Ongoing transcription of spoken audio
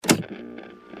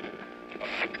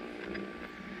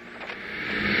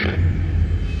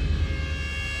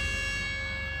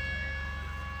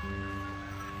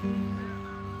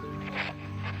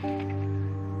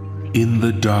In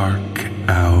the dark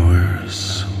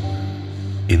hours,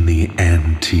 in the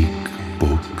antique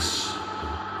books,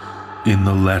 in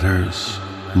the letters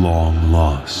long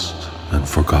lost and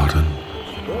forgotten,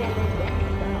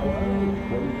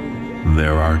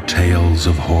 there are tales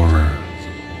of horror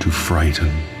to frighten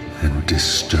and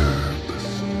disturb.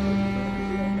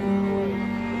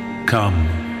 Come,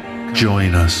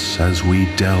 join us as we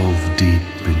delve deep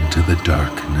into the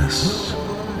darkness,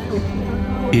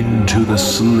 into the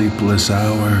sleepless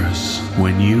hours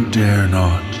when you dare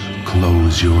not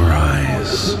close your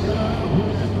eyes.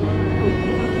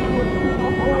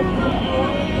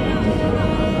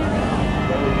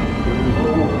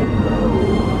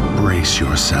 Brace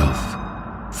yourself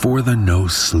for the No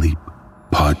Sleep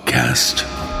podcast.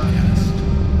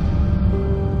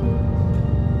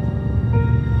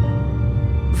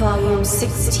 Volume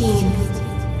 16,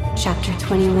 Chapter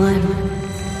 21.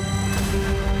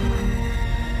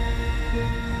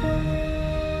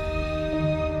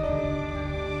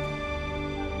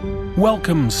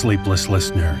 Welcome, sleepless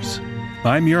listeners.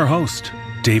 I'm your host,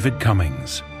 David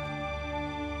Cummings.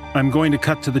 I'm going to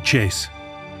cut to the chase.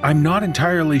 I'm not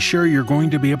entirely sure you're going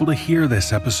to be able to hear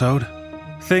this episode.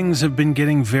 Things have been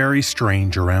getting very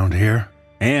strange around here,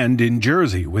 and in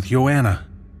Jersey with Joanna.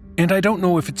 And I don't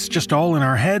know if it's just all in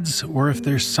our heads or if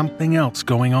there's something else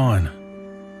going on.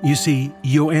 You see,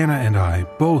 Joanna and I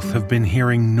both have been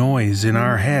hearing noise in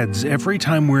our heads every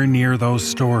time we're near those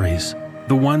stories,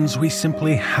 the ones we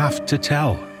simply have to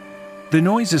tell. The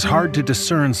noise is hard to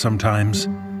discern sometimes.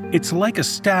 It's like a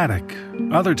static,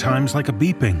 other times like a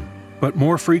beeping. But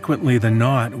more frequently than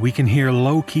not, we can hear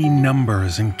low-key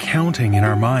numbers and counting in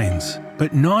our minds,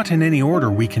 but not in any order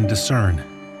we can discern.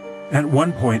 At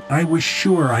one point, I was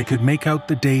sure I could make out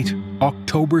the date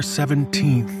October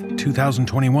 17th,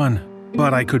 2021,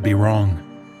 but I could be wrong.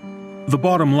 The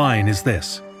bottom line is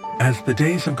this. As the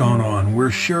days have gone on,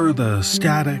 we're sure the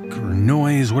static or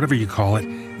noise, whatever you call it,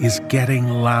 is getting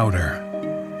louder.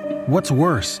 What's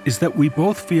worse is that we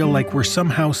both feel like we're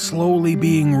somehow slowly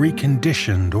being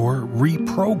reconditioned or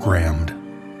reprogrammed.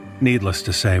 Needless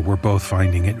to say, we're both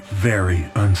finding it very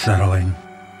unsettling.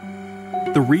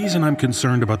 The reason I'm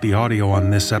concerned about the audio on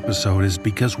this episode is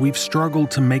because we've struggled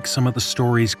to make some of the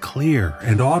stories clear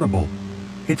and audible.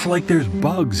 It's like there's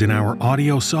bugs in our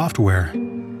audio software.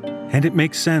 And it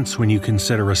makes sense when you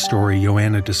consider a story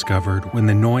Joanna discovered when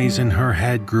the noise in her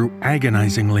head grew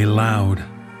agonizingly loud.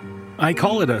 I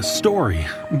call it a story,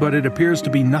 but it appears to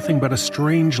be nothing but a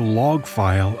strange log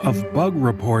file of bug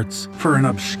reports for an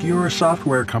obscure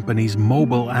software company's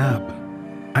mobile app.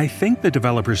 I think the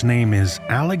developer's name is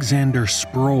Alexander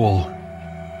Sproul.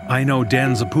 I know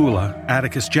Dan Zapula,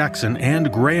 Atticus Jackson, and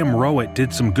Graham Rowett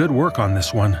did some good work on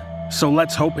this one, so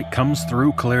let's hope it comes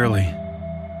through clearly.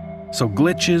 So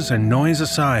glitches and noise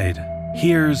aside,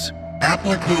 here's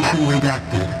Application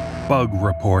Redacted. Bug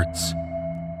Reports.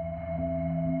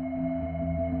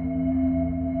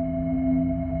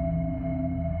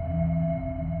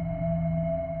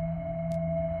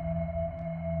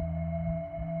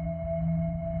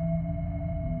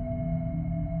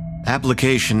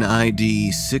 Application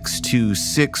ID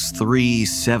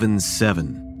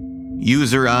 626377.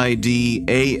 User ID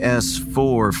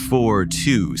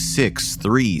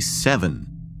AS442637.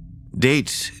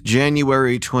 Date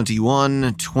January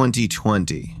 21,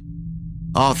 2020.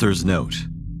 Author's note.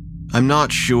 I'm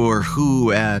not sure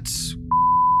who at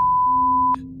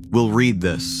will read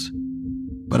this,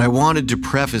 but I wanted to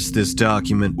preface this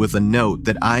document with a note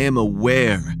that I am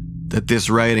aware that this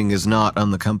writing is not on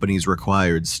the company's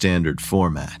required standard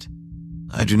format.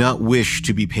 I do not wish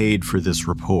to be paid for this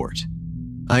report.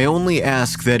 I only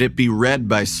ask that it be read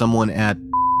by someone at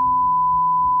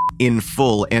in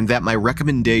full and that my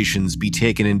recommendations be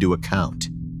taken into account.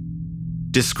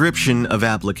 Description of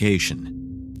application.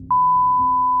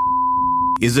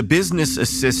 Is a business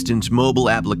assistant mobile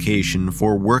application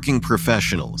for working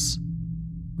professionals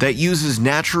that uses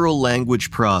natural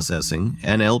language processing,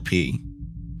 NLP,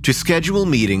 to schedule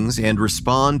meetings and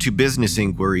respond to business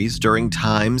inquiries during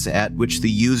times at which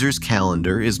the user's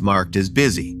calendar is marked as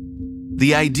busy.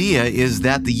 The idea is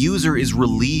that the user is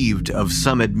relieved of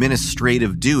some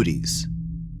administrative duties,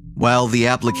 while the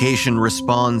application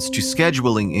responds to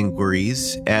scheduling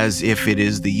inquiries as if it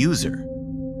is the user.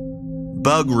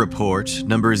 Bug report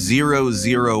number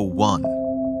 001.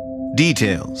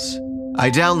 Details.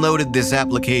 I downloaded this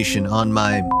application on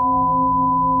my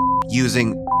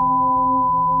using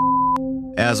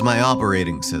as my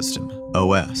operating system,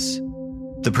 OS.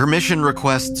 The permission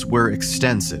requests were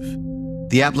extensive.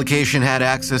 The application had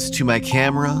access to my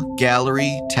camera,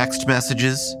 gallery, text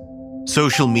messages,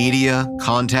 social media,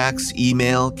 contacts,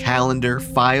 email, calendar,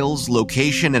 files,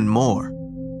 location, and more.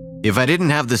 If I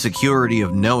didn't have the security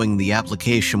of knowing the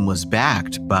application was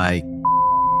backed by,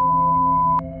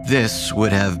 this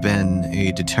would have been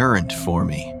a deterrent for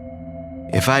me.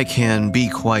 If I can be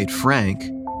quite frank,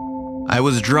 I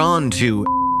was drawn to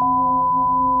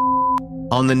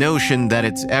on the notion that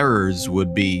its errors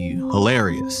would be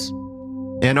hilarious.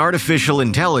 An artificial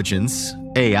intelligence,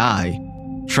 AI,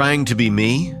 trying to be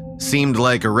me seemed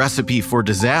like a recipe for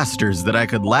disasters that I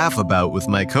could laugh about with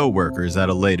my coworkers at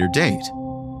a later date.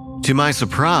 To my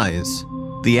surprise,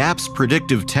 the app's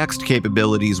predictive text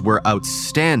capabilities were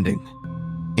outstanding,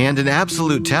 and an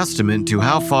absolute testament to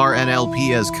how far NLP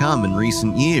has come in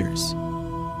recent years.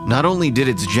 Not only did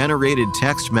its generated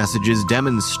text messages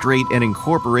demonstrate an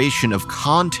incorporation of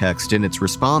context in its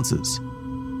responses,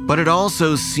 but it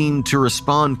also seemed to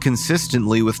respond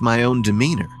consistently with my own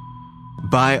demeanor.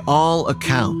 By all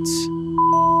accounts,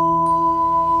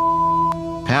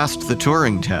 passed the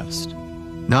Turing test.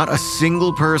 Not a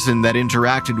single person that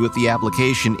interacted with the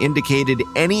application indicated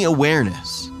any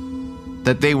awareness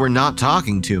that they were not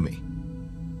talking to me.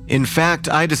 In fact,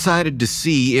 I decided to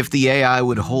see if the AI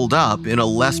would hold up in a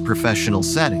less professional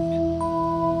setting.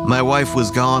 My wife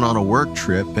was gone on a work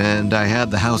trip and I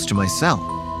had the house to myself.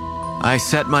 I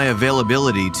set my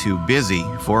availability to busy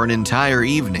for an entire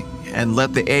evening and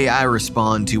let the AI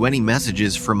respond to any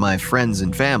messages from my friends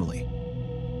and family.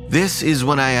 This is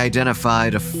when I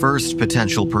identified a first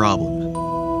potential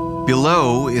problem.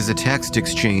 Below is a text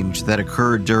exchange that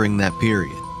occurred during that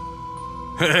period.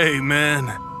 Hey, man.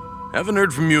 Haven't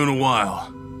heard from you in a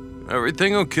while.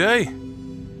 Everything okay?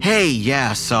 Hey,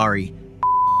 yeah, sorry.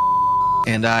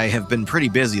 And I have been pretty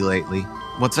busy lately.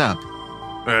 What's up?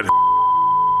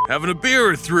 Having a beer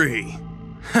or three.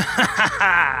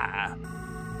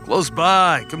 Close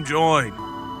by, come join.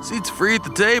 Seats free at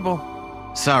the table.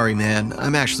 Sorry, man.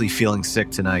 I'm actually feeling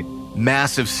sick tonight.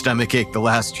 Massive stomachache the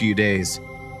last few days.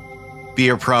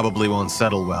 Beer probably won't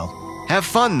settle well. Have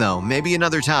fun, though. Maybe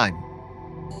another time.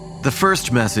 The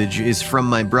first message is from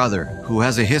my brother, who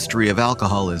has a history of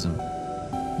alcoholism.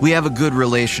 We have a good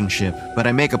relationship, but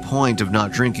I make a point of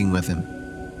not drinking with him.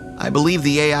 I believe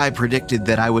the AI predicted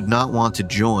that I would not want to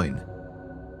join,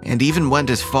 and even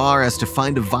went as far as to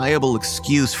find a viable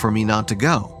excuse for me not to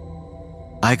go.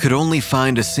 I could only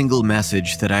find a single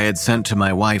message that I had sent to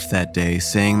my wife that day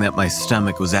saying that my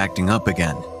stomach was acting up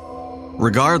again.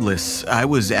 Regardless, I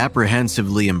was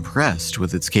apprehensively impressed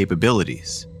with its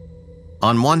capabilities.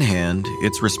 On one hand,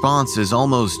 its response is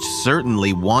almost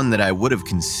certainly one that I would have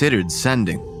considered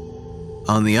sending.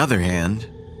 On the other hand,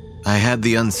 I had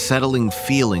the unsettling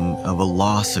feeling of a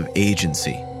loss of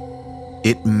agency.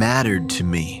 It mattered to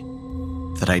me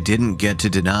that I didn't get to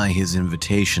deny his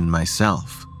invitation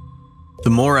myself. The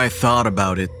more I thought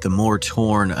about it, the more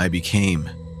torn I became.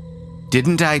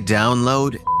 Didn't I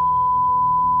download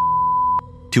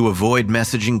to avoid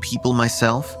messaging people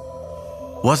myself?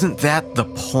 Wasn't that the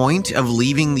point of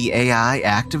leaving the AI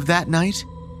active that night?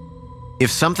 If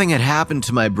something had happened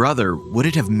to my brother, would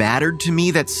it have mattered to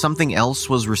me that something else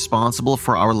was responsible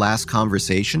for our last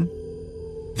conversation?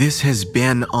 This has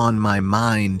been on my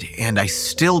mind, and I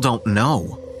still don't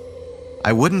know.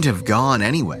 I wouldn't have gone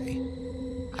anyway.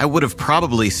 I would have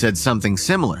probably said something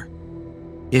similar.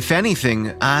 If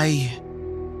anything, I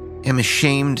am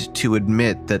ashamed to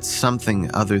admit that something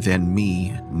other than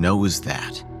me knows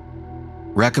that.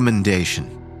 Recommendation.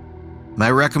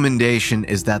 My recommendation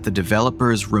is that the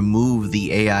developers remove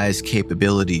the AI's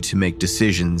capability to make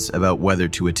decisions about whether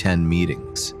to attend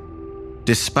meetings.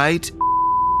 Despite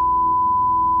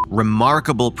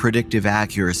remarkable predictive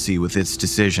accuracy with its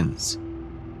decisions,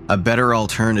 a better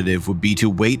alternative would be to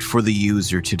wait for the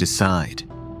user to decide.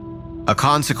 A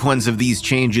consequence of these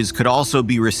changes could also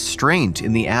be restraint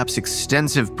in the app's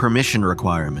extensive permission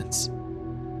requirements.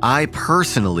 I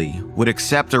personally would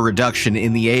accept a reduction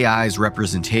in the AI's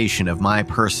representation of my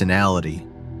personality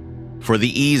for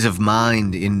the ease of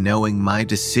mind in knowing my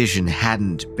decision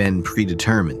hadn't been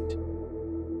predetermined.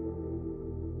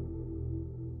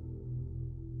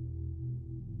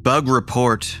 Bug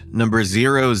report number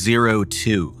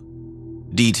 002.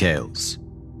 Details.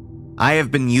 I have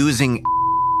been using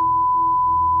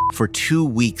for 2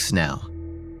 weeks now.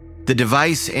 The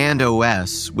device and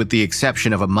OS, with the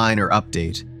exception of a minor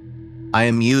update, I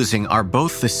am using are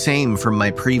both the same from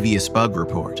my previous bug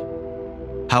report.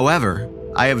 However,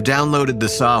 I have downloaded the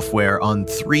software on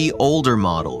 3 older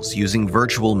models using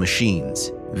virtual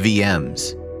machines,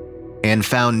 VMs, and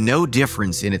found no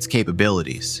difference in its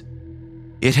capabilities.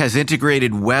 It has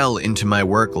integrated well into my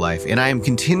work life, and I am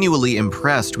continually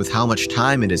impressed with how much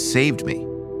time it has saved me.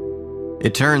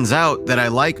 It turns out that I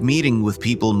like meeting with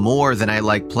people more than I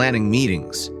like planning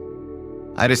meetings.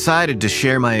 I decided to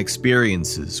share my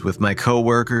experiences with my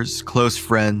coworkers, close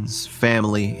friends,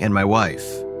 family, and my wife.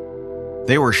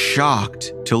 They were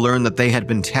shocked to learn that they had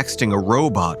been texting a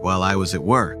robot while I was at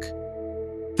work.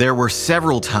 There were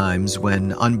several times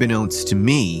when, unbeknownst to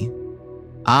me,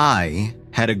 I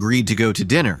had agreed to go to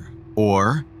dinner,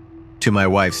 or, to my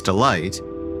wife's delight,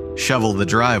 shovel the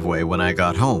driveway when I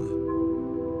got home.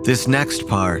 This next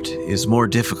part is more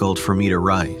difficult for me to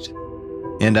write,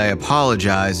 and I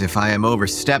apologize if I am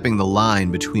overstepping the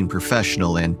line between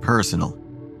professional and personal.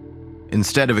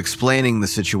 Instead of explaining the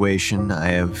situation, I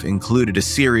have included a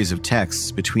series of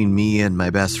texts between me and my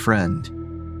best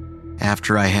friend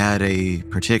after I had a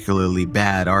particularly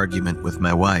bad argument with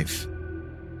my wife.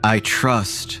 I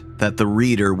trust that the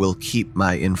reader will keep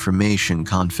my information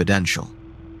confidential.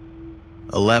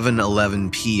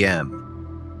 11:11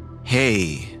 p.m.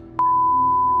 Hey,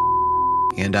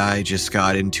 and I just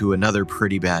got into another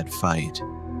pretty bad fight.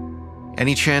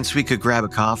 Any chance we could grab a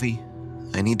coffee?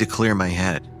 I need to clear my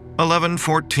head.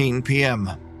 11:14 p.m.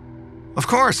 Of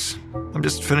course. I'm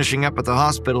just finishing up at the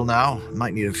hospital now.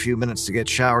 Might need a few minutes to get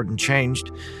showered and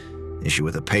changed. Issue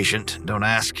with a patient, don't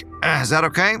ask. Is that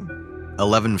okay?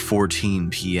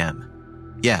 11:14 p.m.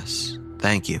 Yes,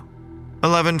 thank you.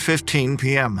 11:15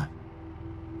 p.m.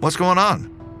 What's going on?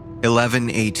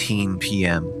 11:18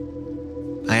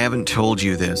 p.m. I haven't told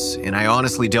you this, and I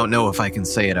honestly don't know if I can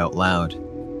say it out loud.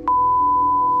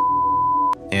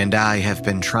 And I have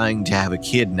been trying to have a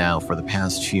kid now for the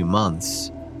past few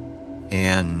months,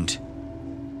 and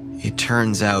it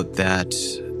turns out that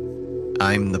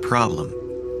I'm the problem.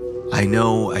 I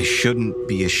know I shouldn't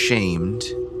be ashamed,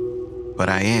 but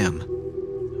I am.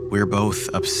 We're both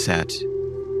upset,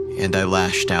 and I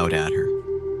lashed out at her.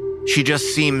 She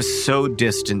just seems so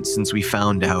distant since we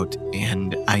found out,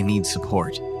 and I need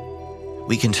support.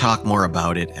 We can talk more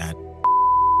about it at...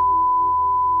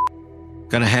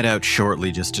 Gonna head out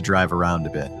shortly just to drive around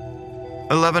a bit.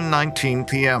 11:19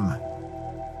 p.m.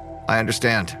 I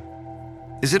understand.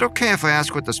 Is it okay if I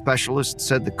ask what the specialist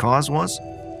said the cause was?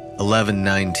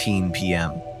 11:19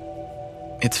 p.m.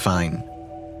 It's fine.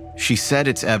 She said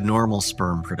it's abnormal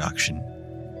sperm production.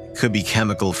 Could be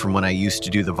chemical from when I used to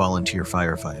do the volunteer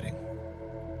firefighting.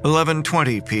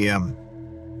 11:20 p.m.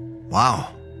 Wow.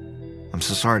 I'm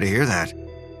so sorry to hear that.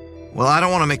 Well, I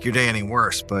don't want to make your day any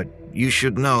worse, but you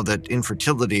should know that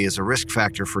infertility is a risk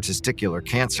factor for testicular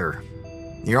cancer.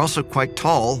 You're also quite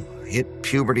tall, hit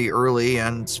puberty early,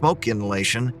 and smoke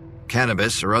inhalation,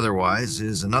 cannabis or otherwise,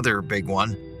 is another big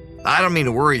one. I don't mean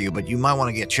to worry you, but you might want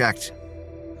to get checked.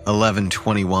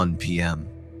 11:21 p.m.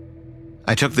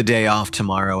 I took the day off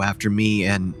tomorrow after me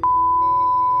and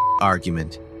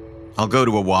argument. I'll go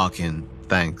to a walk-in,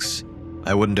 thanks.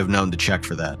 I wouldn't have known to check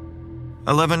for that.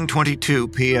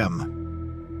 11:22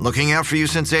 p.m. Looking out for you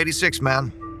since '86,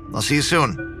 man. I'll see you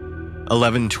soon.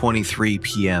 11:23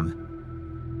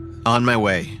 p.m. On my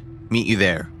way. Meet you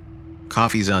there.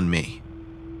 Coffee's on me.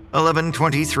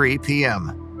 11:23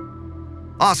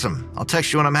 p.m. Awesome. I'll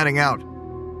text you when I'm heading out.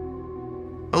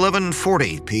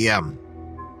 11:40 p.m.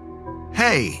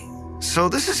 Hey, so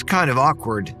this is kind of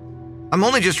awkward. I'm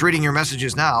only just reading your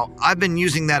messages now. I've been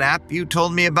using that app you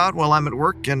told me about while I'm at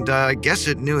work, and I guess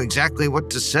it knew exactly what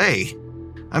to say.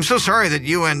 I'm so sorry that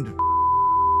you and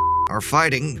are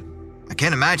fighting. I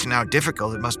can't imagine how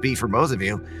difficult it must be for both of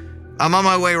you. I'm on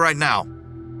my way right now.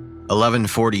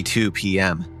 11:42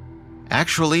 p.m.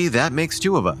 Actually, that makes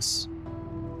two of us.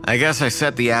 I guess I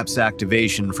set the app's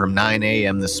activation from 9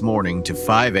 a.m. this morning to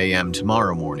 5 a.m.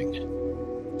 tomorrow morning.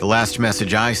 The last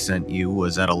message I sent you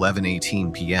was at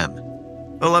 11:18 p.m.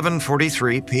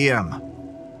 11:43 p.m.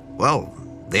 Well,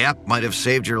 the app might have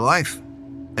saved your life.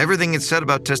 Everything it said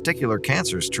about testicular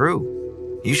cancer is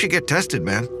true. You should get tested,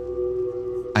 man.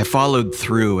 I followed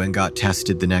through and got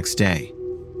tested the next day.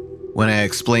 When I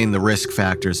explained the risk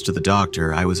factors to the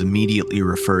doctor, I was immediately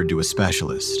referred to a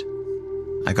specialist.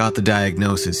 I got the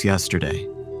diagnosis yesterday.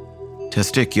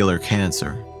 Testicular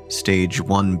cancer, stage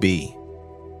 1B.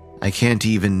 I can't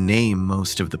even name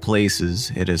most of the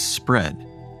places it has spread.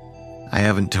 I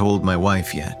haven't told my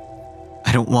wife yet.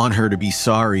 I don't want her to be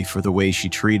sorry for the way she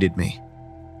treated me.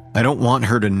 I don't want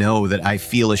her to know that I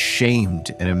feel ashamed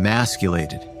and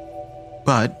emasculated.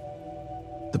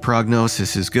 But the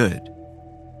prognosis is good.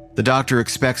 The doctor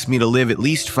expects me to live at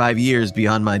least 5 years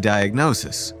beyond my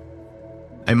diagnosis.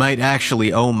 I might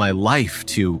actually owe my life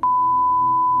to...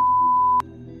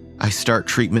 I start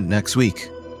treatment next week.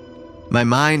 My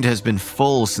mind has been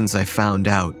full since I found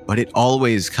out, but it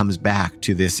always comes back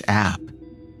to this app.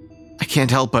 I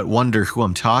can't help but wonder who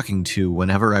I'm talking to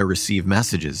whenever I receive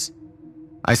messages.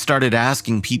 I started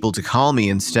asking people to call me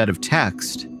instead of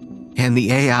text, and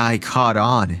the AI caught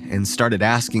on and started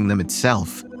asking them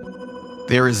itself.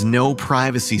 There is no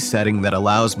privacy setting that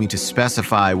allows me to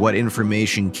specify what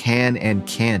information can and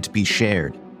can't be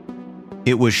shared.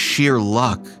 It was sheer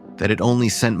luck that it only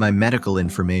sent my medical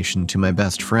information to my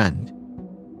best friend.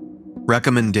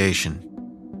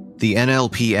 Recommendation: the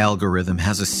NLP algorithm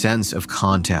has a sense of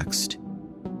context,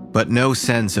 but no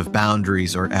sense of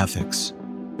boundaries or ethics.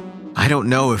 I don't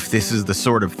know if this is the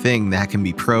sort of thing that can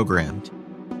be programmed.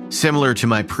 Similar to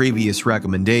my previous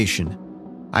recommendation,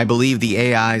 I believe the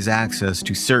AI's access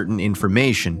to certain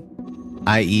information,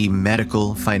 i.e.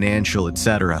 medical, financial,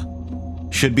 etc.,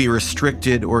 should be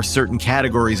restricted, or certain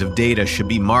categories of data should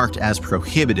be marked as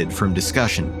prohibited from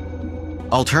discussion.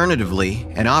 Alternatively,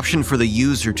 an option for the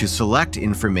user to select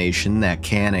information that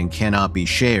can and cannot be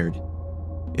shared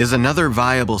is another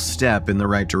viable step in the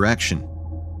right direction.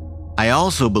 I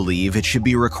also believe it should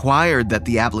be required that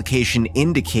the application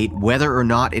indicate whether or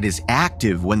not it is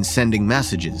active when sending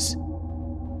messages.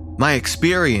 My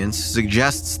experience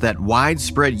suggests that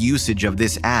widespread usage of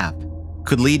this app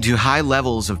could lead to high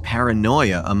levels of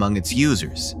paranoia among its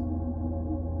users.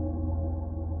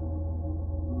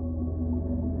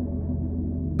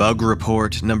 Bug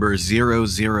report number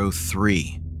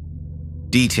 003.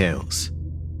 Details.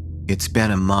 It's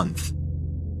been a month.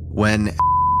 When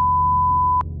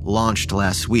launched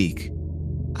last week,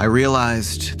 I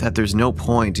realized that there's no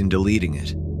point in deleting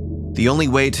it. The only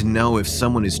way to know if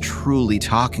someone is truly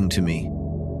talking to me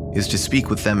is to speak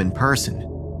with them in person.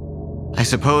 I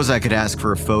suppose I could ask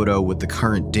for a photo with the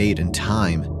current date and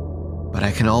time, but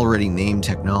I can already name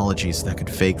technologies that could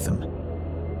fake them.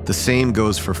 The same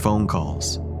goes for phone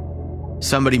calls.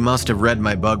 Somebody must have read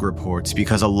my bug reports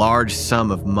because a large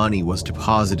sum of money was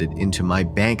deposited into my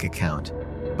bank account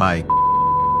by...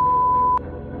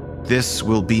 This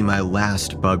will be my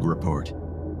last bug report.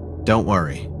 Don't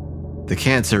worry, the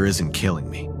cancer isn't killing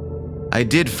me. I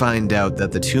did find out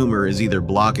that the tumor is either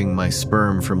blocking my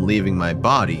sperm from leaving my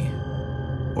body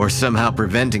or somehow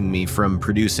preventing me from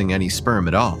producing any sperm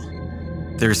at all.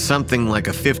 There's something like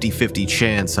a 50-50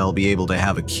 chance I'll be able to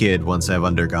have a kid once I've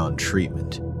undergone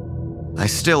treatment. I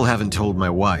still haven't told my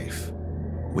wife.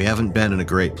 We haven't been in a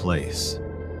great place.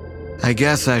 I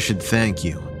guess I should thank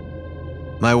you.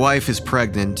 My wife is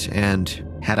pregnant, and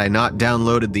had I not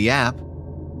downloaded the app,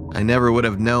 I never would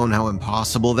have known how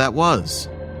impossible that was.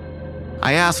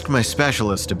 I asked my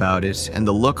specialist about it, and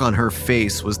the look on her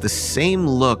face was the same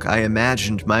look I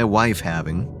imagined my wife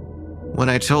having when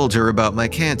I told her about my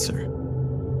cancer.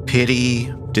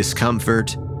 Pity,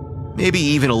 discomfort, maybe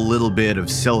even a little bit of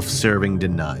self-serving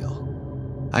denial.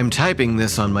 I'm typing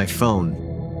this on my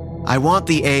phone. I want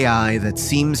the AI that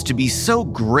seems to be so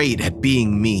great at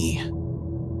being me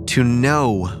to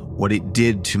know what it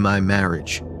did to my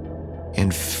marriage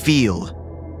and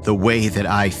feel the way that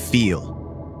I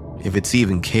feel, if it's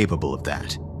even capable of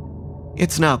that.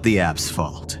 It's not the app's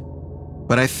fault,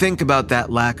 but I think about that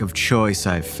lack of choice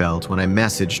I felt when I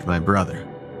messaged my brother.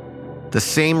 The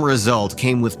same result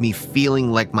came with me feeling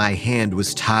like my hand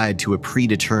was tied to a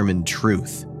predetermined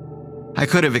truth. I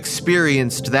could have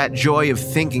experienced that joy of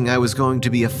thinking I was going to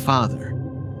be a father.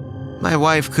 My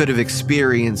wife could have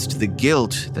experienced the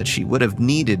guilt that she would have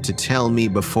needed to tell me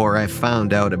before I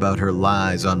found out about her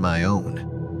lies on my own.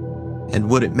 And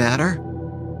would it matter?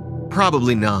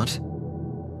 Probably not.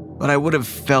 But I would have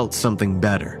felt something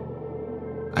better.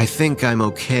 I think I'm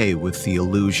okay with the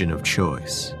illusion of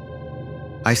choice.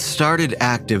 I started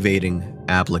activating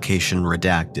Application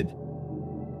Redacted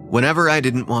whenever I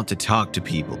didn't want to talk to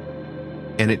people.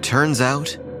 And it turns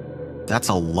out, that's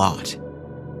a lot.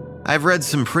 I've read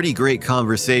some pretty great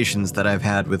conversations that I've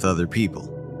had with other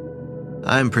people.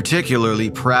 I'm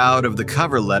particularly proud of the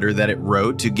cover letter that it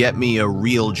wrote to get me a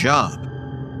real job.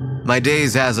 My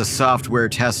days as a software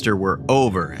tester were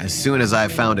over as soon as I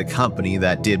found a company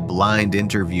that did blind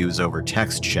interviews over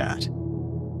text chat.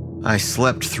 I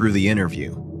slept through the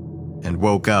interview and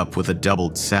woke up with a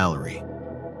doubled salary.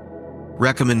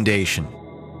 Recommendation.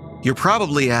 You're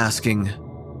probably asking,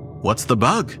 what's the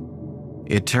bug?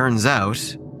 It turns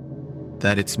out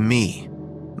that it's me.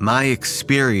 My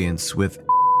experience with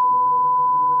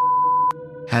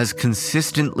has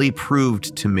consistently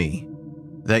proved to me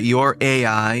that your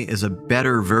AI is a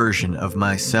better version of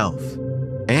myself,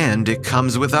 and it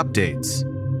comes with updates.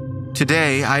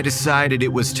 Today, I decided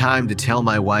it was time to tell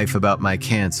my wife about my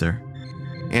cancer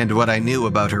and what I knew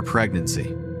about her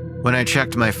pregnancy. When I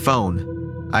checked my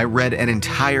phone, I read an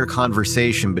entire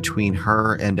conversation between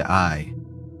her and I,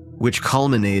 which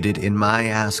culminated in my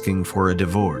asking for a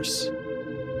divorce.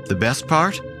 The best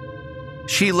part?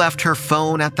 She left her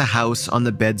phone at the house on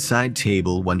the bedside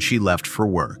table when she left for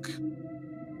work.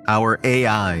 Our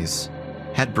AIs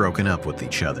had broken up with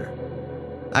each other.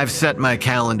 I've set my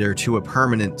calendar to a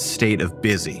permanent state of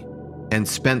busy and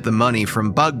spent the money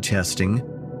from bug testing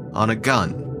on a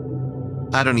gun.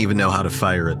 I don't even know how to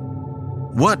fire it.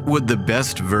 What would the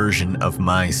best version of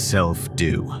myself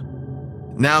do?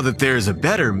 Now that there's a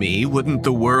better me, wouldn't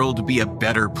the world be a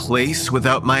better place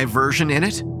without my version in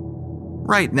it?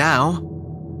 Right now,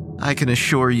 I can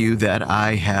assure you that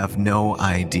I have no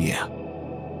idea.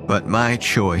 But my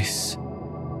choice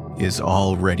is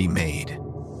already made.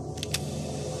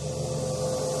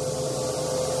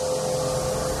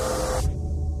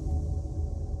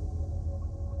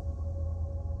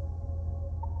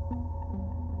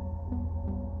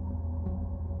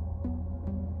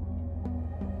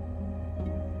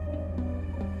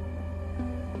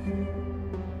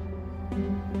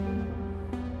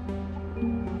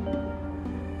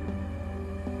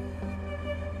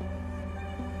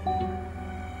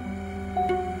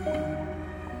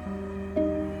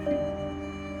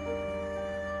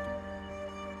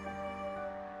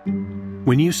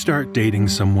 When you start dating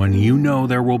someone, you know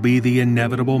there will be the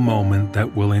inevitable moment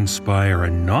that will inspire a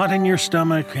knot in your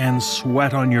stomach and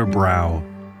sweat on your brow.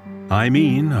 I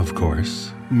mean, of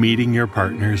course, meeting your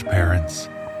partner's parents.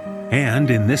 And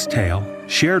in this tale,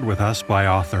 shared with us by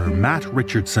author Matt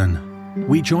Richardson,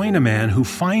 we join a man who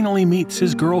finally meets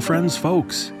his girlfriend's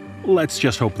folks. Let's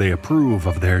just hope they approve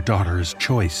of their daughter's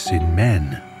choice in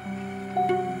men.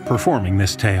 Performing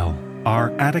this tale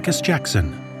are Atticus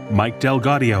Jackson, Mike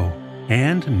Delgadio,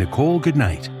 and Nicole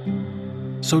Goodnight.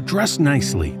 So dress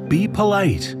nicely, be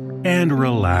polite, and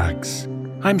relax.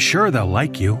 I'm sure they'll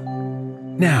like you.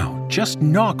 Now, just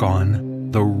knock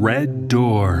on the red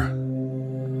door.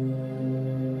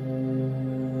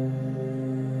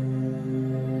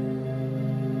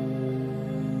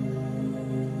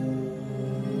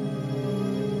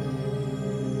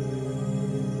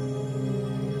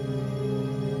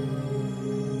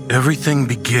 Everything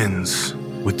begins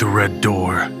with the red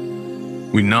door.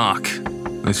 We knock.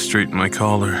 I straighten my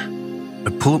collar.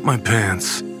 I pull up my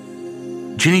pants.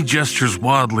 Ginny gestures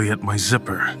wildly at my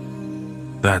zipper.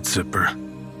 That zipper.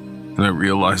 And I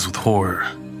realize with horror,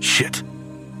 shit,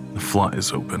 the fly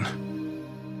is open.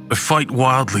 I fight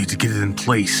wildly to get it in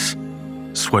place.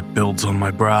 Sweat builds on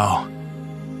my brow.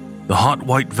 The hot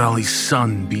White Valley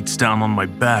sun beats down on my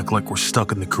back like we're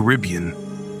stuck in the Caribbean,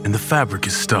 and the fabric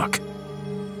is stuck.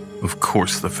 Of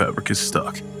course the fabric is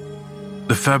stuck.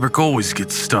 The fabric always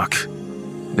gets stuck.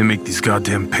 They make these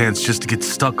goddamn pants just to get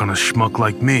stuck on a schmuck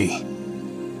like me.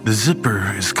 The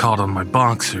zipper is caught on my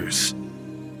boxers.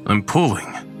 I'm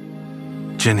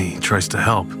pulling. Jenny tries to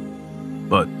help,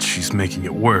 but she's making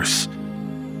it worse.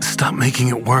 Stop making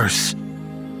it worse.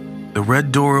 The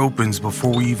red door opens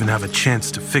before we even have a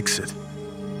chance to fix it.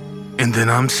 And then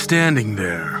I'm standing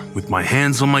there with my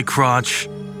hands on my crotch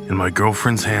and my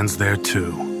girlfriend's hands there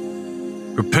too.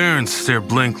 Her parents stare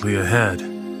blankly ahead.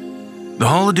 The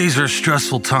holidays are a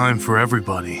stressful time for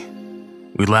everybody.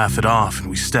 We laugh it off and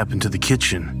we step into the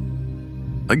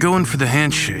kitchen. I go in for the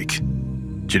handshake.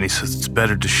 Jenny says it's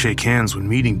better to shake hands when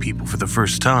meeting people for the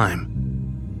first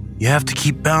time. You have to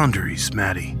keep boundaries,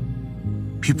 Maddie.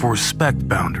 People respect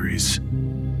boundaries.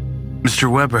 Mr.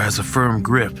 Weber has a firm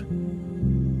grip.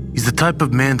 He's the type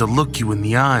of man to look you in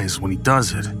the eyes when he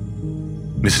does it.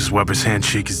 Mrs. Weber's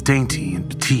handshake is dainty and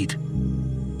petite.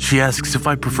 She asks if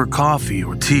I prefer coffee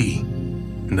or tea,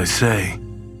 and I say,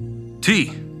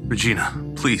 "Tea, Regina,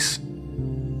 please."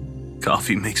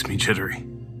 Coffee makes me jittery.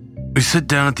 We sit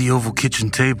down at the oval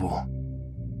kitchen table.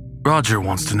 Roger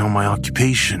wants to know my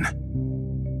occupation.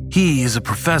 He is a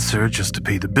professor just to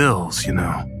pay the bills, you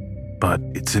know, but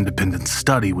it's independent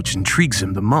study which intrigues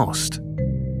him the most.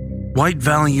 White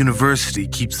Valley University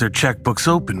keeps their checkbooks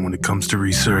open when it comes to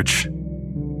research.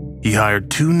 He hired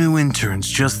 2 new interns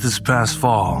just this past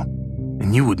fall,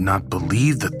 and you would not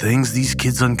believe the things these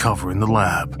kids uncover in the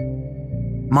lab.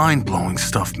 Mind-blowing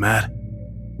stuff, Matt.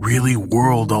 Really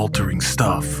world-altering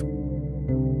stuff.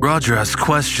 Roger asks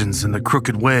questions in the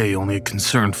crooked way only a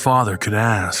concerned father could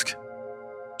ask.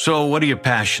 So, what are your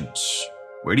passions?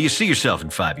 Where do you see yourself in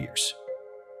 5 years?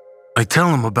 I tell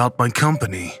him about my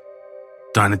company.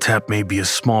 Dynatap may be a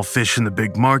small fish in the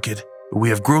big market, but we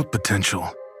have growth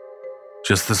potential.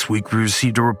 Just this week, we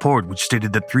received a report which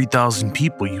stated that 3,000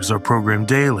 people use our program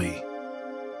daily.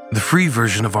 The free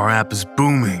version of our app is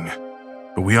booming,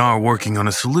 but we are working on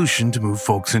a solution to move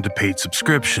folks into paid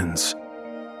subscriptions.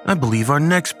 I believe our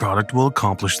next product will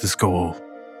accomplish this goal.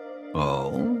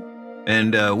 Oh?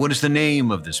 And what is the name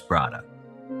of this product?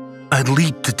 I'd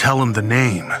leap to tell him the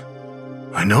name.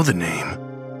 I know the name.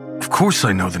 Of course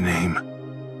I know the name.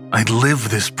 I live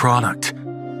this product.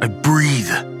 I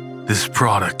breathe this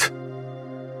product.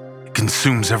 It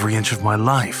consumes every inch of my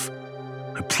life.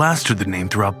 I plastered the name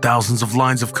throughout thousands of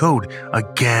lines of code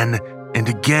again and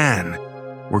again,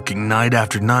 working night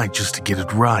after night just to get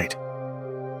it right.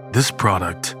 This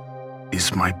product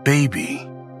is my baby.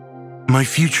 My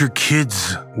future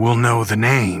kids will know the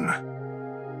name.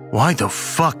 Why the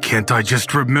fuck can't I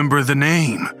just remember the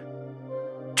name?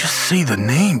 Just say the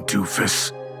name,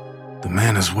 doofus. The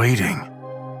man is waiting.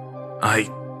 I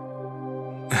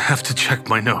have to check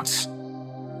my notes.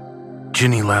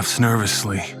 Ginny laughs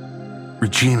nervously.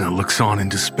 Regina looks on in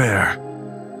despair.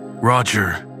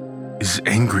 Roger is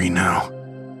angry now.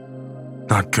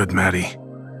 Not good, Maddie.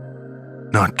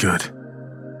 Not good.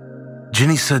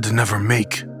 Ginny said to never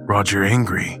make Roger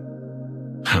angry.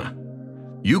 Huh.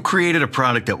 You created a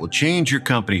product that will change your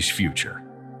company's future.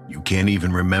 You can't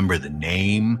even remember the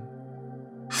name?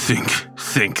 Think.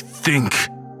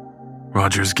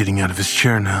 Roger's getting out of his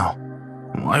chair now.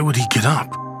 Why would he get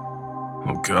up?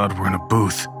 Oh God, we're in a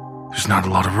booth. There's not a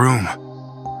lot of room.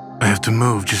 I have to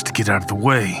move just to get out of the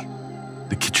way.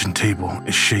 The kitchen table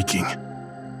is shaking.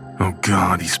 Oh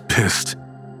God, he's pissed.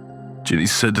 Ginny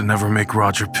said to never make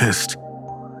Roger pissed.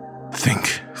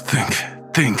 Think,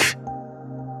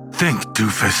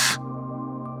 doofus.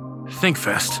 Think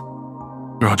fast.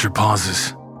 Roger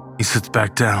pauses. He sits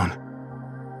back down.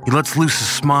 He lets loose a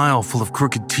smile full of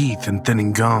crooked teeth and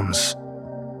thinning gums.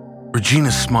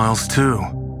 Regina smiles too.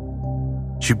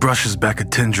 She brushes back a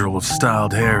tendril of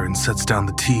styled hair and sets down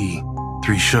the tea,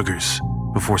 3 sugars,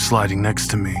 before sliding next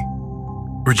to me.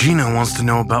 Regina wants to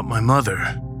know about my mother.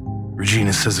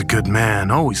 Regina says a good man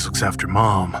always looks after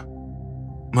Mom.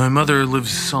 My mother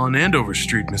lives on Andover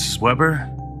Street, Mrs. Weber,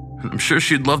 and I'm sure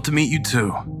she'd love to meet you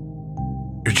too.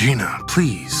 Regina,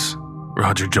 please.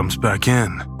 Roger jumps back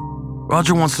in.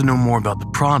 Roger wants to know more about the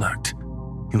product.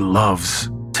 He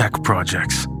loves tech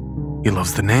projects. He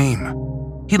loves the name.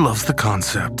 He loves the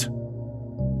concept.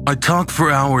 I talk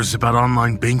for hours about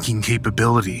online banking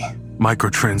capability,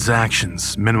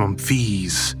 microtransactions, minimum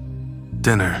fees.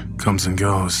 Dinner comes and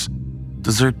goes.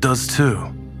 Dessert does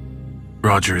too.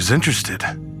 Roger is interested.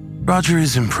 Roger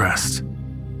is impressed.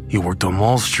 He worked on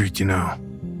Wall Street, you know,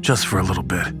 just for a little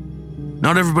bit.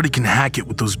 Not everybody can hack it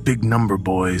with those big number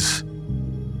boys.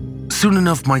 Soon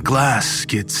enough, my glass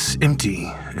gets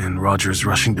empty, and Roger is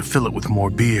rushing to fill it with more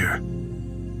beer.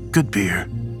 Good beer.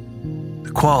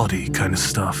 The quality kind of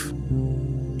stuff.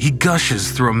 He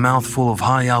gushes through a mouthful of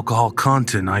high alcohol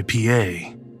content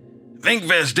IPA. Think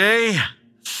Vest, eh?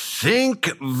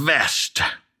 Think Vest.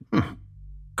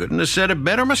 Couldn't have said it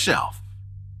better myself.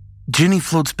 Ginny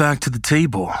floats back to the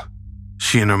table.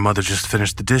 She and her mother just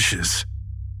finished the dishes.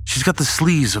 She's got the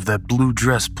sleeves of that blue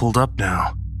dress pulled up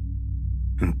now.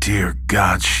 And dear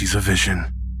God, she's a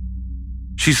vision.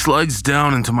 She slides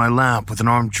down into my lap with an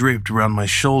arm draped around my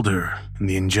shoulder in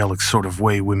the angelic sort of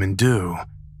way women do,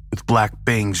 with black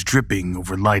bangs dripping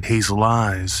over light hazel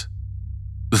eyes.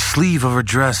 The sleeve of her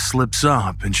dress slips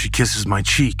up and she kisses my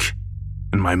cheek,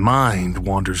 and my mind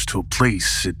wanders to a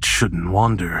place it shouldn't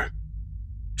wander.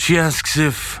 She asks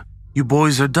if you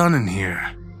boys are done in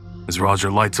here, as Roger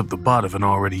lights up the butt of an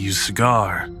already used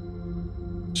cigar.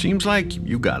 Seems like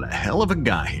you got a hell of a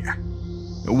guy here.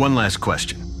 One last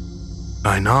question.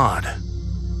 I nod.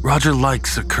 Roger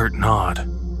likes a curt nod.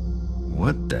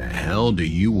 What the hell do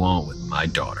you want with my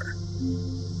daughter?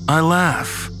 I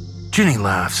laugh. Ginny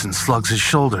laughs and slugs his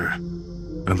shoulder.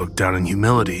 I look down in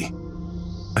humility.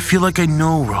 I feel like I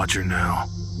know Roger now.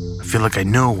 I feel like I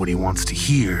know what he wants to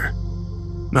hear.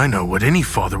 I know what any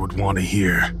father would want to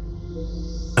hear.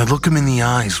 I look him in the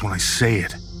eyes when I say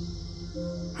it.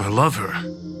 I love her.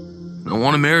 I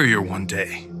want to marry her one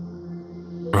day.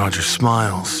 Roger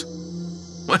smiles.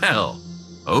 Well,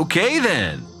 okay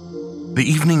then. The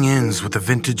evening ends with a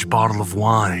vintage bottle of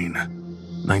wine.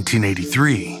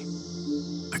 1983.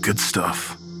 The good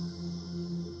stuff.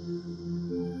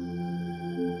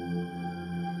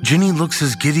 Ginny looks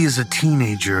as giddy as a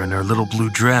teenager in her little blue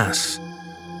dress.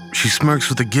 She smirks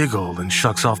with a giggle and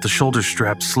shucks off the shoulder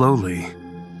strap slowly.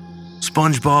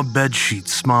 SpongeBob bedsheets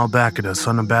smile back at us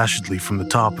unabashedly from the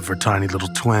top of her tiny little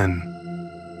twin.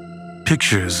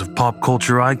 Pictures of pop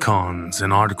culture icons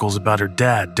and articles about her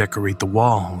dad decorate the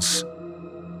walls.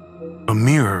 A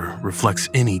mirror reflects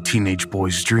any teenage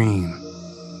boy's dream.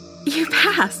 You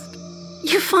passed.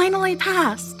 You finally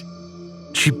passed.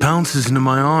 She pounces into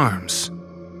my arms.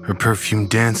 Her perfume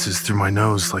dances through my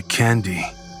nose like candy.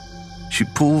 She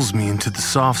pulls me into the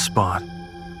soft spot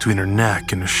between her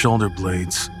neck and her shoulder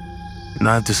blades. And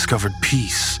I've discovered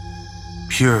peace.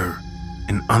 Pure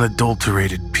and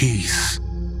unadulterated peace.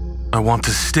 I want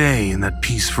to stay in that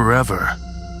peace forever.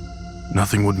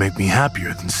 Nothing would make me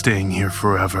happier than staying here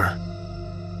forever.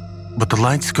 But the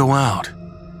lights go out,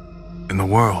 and the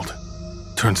world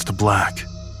turns to black.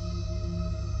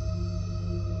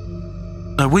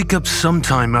 I wake up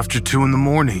sometime after 2 in the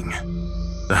morning.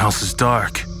 The house is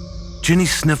dark. Ginny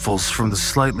sniffles from the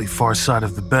slightly far side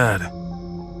of the bed.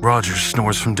 Roger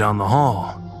snores from down the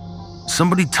hall.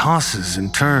 Somebody tosses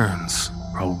and turns,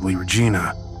 probably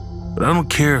Regina, but I don't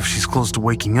care if she's close to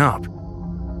waking up.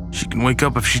 She can wake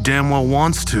up if she damn well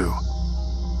wants to,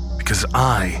 because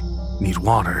I need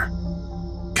water.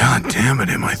 God damn it,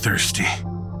 am I thirsty?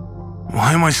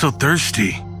 Why am I so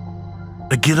thirsty?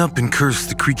 I get up and curse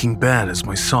the creaking bed as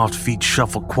my soft feet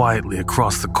shuffle quietly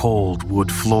across the cold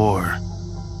wood floor.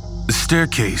 The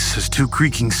staircase has 2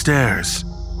 creaking stairs,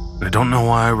 and I don't know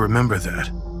why I remember that,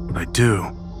 but I do,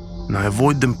 and I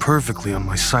avoid them perfectly on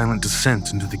my silent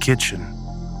descent into the kitchen.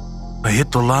 I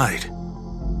hit the light.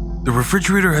 The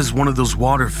refrigerator has one of those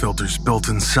water filters built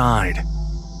inside.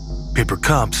 Paper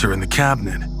cups are in the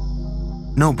cabinet.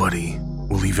 Nobody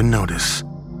will even notice.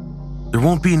 There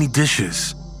won't be any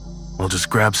dishes. I'll just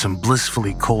grab some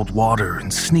blissfully cold water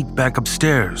and sneak back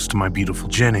upstairs to my beautiful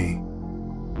Jenny.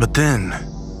 But then,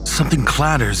 something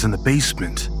clatters in the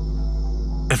basement.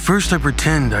 At first I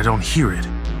pretend I don't hear it.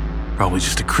 Probably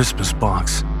just a Christmas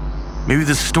box. Maybe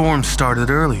the storm started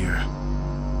earlier.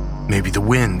 Maybe the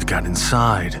wind got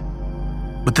inside.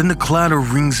 But then the clatter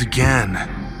rings again,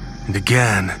 and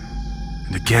again,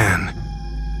 and again.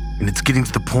 And it's getting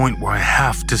to the point where I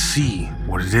have to see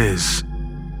what it is.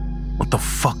 What the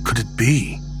fuck could it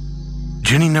be?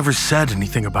 Jenny never said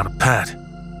anything about a pet.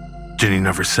 Jenny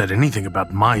never said anything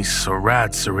about mice or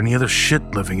rats or any other shit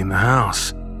living in the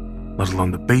house, let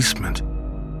alone the basement.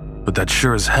 But that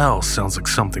sure as hell sounds like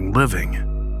something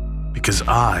living, because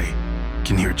I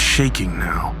can hear it shaking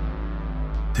now.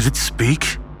 Did it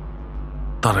speak?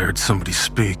 Thought I heard somebody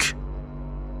speak.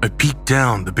 I peeked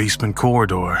down the basement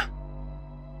corridor.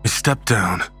 I stepped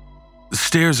down. The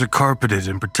stairs are carpeted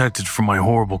and protected from my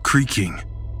horrible creaking.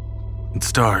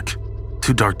 It's dark,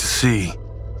 too dark to see.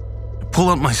 I pull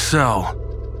out my cell.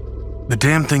 The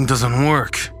damn thing doesn't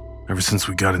work ever since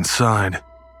we got inside,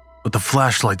 but the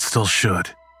flashlight still should.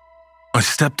 I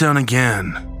step down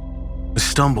again. I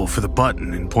stumble for the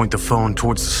button and point the phone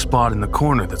towards the spot in the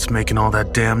corner that's making all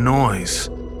that damn noise.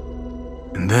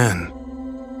 And then,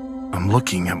 I'm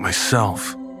looking at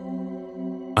myself.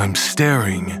 I'm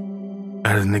staring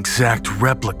at an exact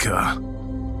replica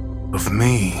of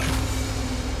me.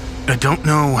 I don't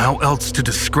know how else to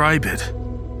describe it.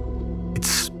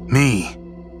 It's me.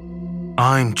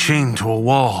 I'm chained to a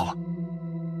wall.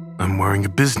 I'm wearing a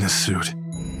business suit.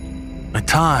 My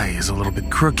tie is a little bit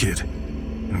crooked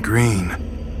and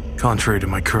green, contrary to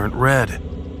my current red.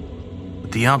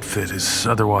 But the outfit is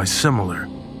otherwise similar.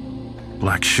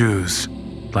 Black shoes,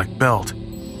 black belt,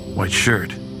 white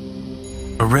shirt.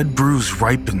 A red bruise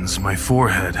ripens my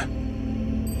forehead.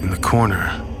 In the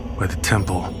corner, by the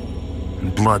temple,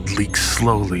 and blood leaks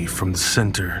slowly from the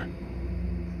center.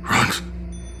 Run.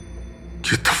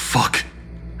 Get the fuck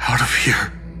out of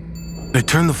here. I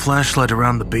turn the flashlight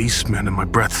around the basement and my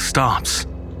breath stops.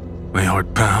 My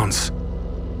heart pounds.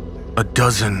 A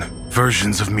dozen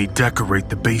versions of me decorate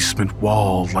the basement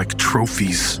wall like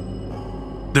trophies.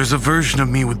 There's a version of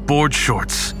me with board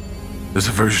shorts. There's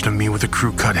a version of me with a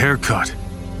crew-cut haircut.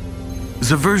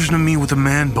 There's a version of me with a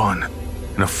man bun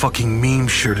and a fucking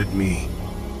meme-shirted me.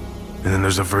 And then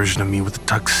there's a version of me with a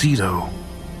tuxedo.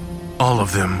 All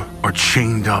of them are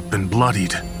chained up and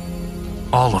bloodied.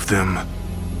 All of them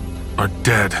are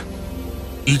dead.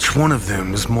 Each one of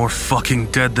them is more fucking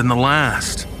dead than the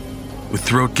last, with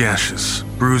throat gashes,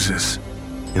 bruises,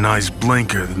 and eyes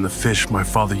blanker than the fish my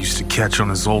father used to catch on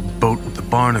his old boat with the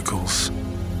barnacles.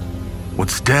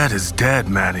 What's dead is dead,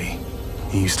 Maddie,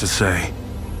 he used to say.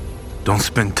 Don't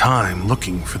spend time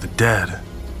looking for the dead.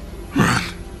 Run.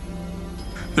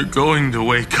 They're going to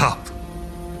wake up.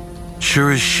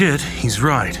 Sure as shit, he's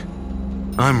right.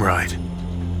 I'm right.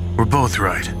 We're both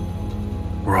right.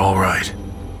 We're all right.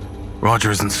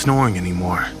 Roger isn't snoring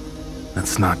anymore.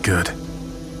 That's not good.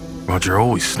 Roger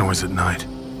always snores at night.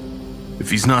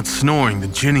 If he's not snoring,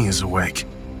 then Ginny is awake,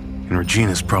 and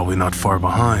Regina's probably not far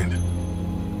behind.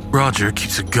 Roger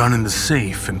keeps a gun in the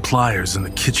safe and pliers in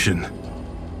the kitchen.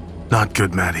 Not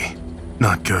good, Maddie.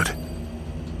 Not good.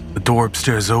 The door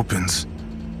upstairs opens,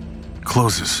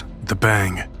 closes with a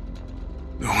bang.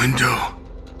 The window.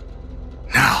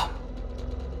 Now.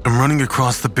 I'm running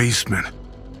across the basement.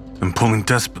 I'm pulling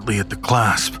desperately at the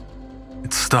clasp.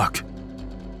 It's stuck.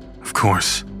 Of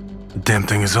course, the damn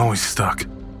thing is always stuck.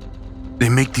 They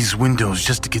make these windows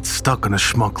just to get stuck on a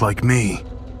schmuck like me.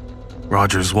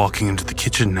 Roger's walking into the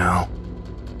kitchen now.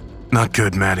 Not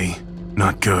good, Maddie.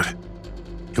 Not good.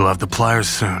 He'll have the pliers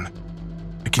soon.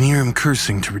 I can hear him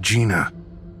cursing to Regina.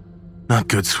 Not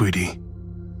good, sweetie.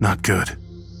 Not good.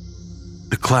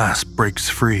 The clasp breaks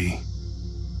free.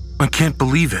 I can't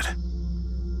believe it.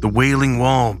 The wailing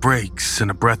wall breaks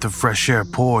and a breath of fresh air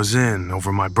pours in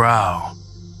over my brow.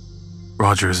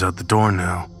 Roger is out the door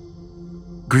now.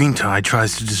 Greentie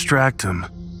tries to distract him.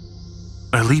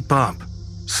 I leap up,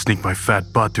 sneak my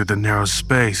fat butt through the narrow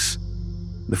space.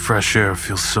 The fresh air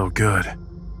feels so good.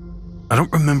 I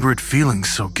don't remember it feeling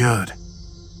so good.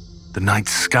 The night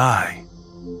sky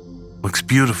looks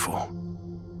beautiful.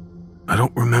 I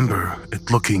don't remember it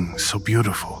looking so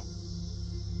beautiful.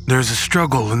 There's a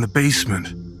struggle in the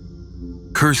basement.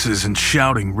 Curses and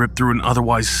shouting rip through an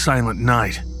otherwise silent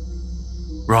night.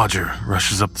 Roger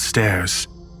rushes up the stairs.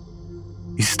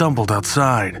 He stumbled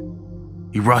outside.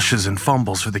 He rushes and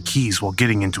fumbles for the keys while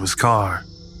getting into his car.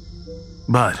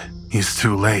 But he's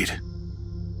too late.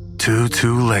 Too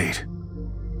late.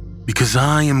 Because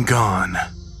I am gone.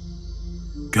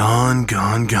 Gone.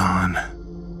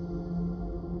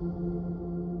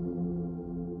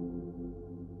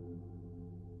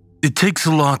 It takes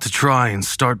a lot to try and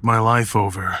start my life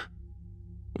over.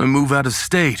 I move out of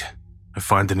state. I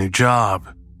find a new job,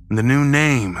 and a new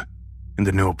name, and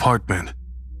a new apartment.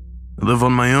 I live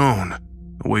on my own,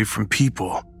 away from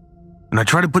people, and I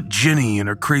try to put Ginny and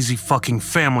her crazy fucking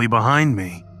family behind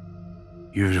me,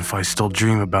 even if I still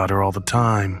dream about her all the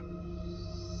time.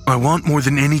 I want more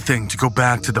than anything to go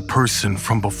back to the person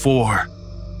from before.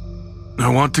 I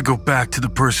want to go back to the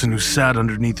person who sat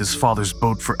underneath his father's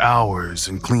boat for hours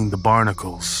and cleaned the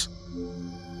barnacles.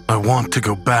 I want to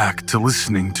go back to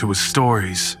listening to his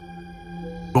stories.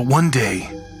 But one day,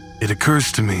 it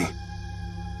occurs to me,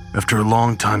 after a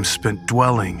long time spent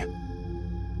dwelling,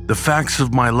 the facts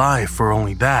of my life are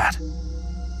only that.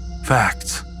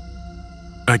 Facts.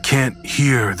 I can't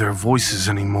hear their voices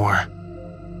anymore.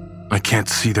 I can't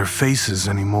see their faces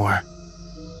anymore.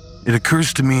 It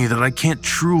occurs to me that I can't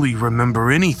truly remember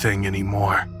anything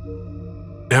anymore.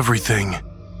 Everything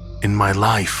in my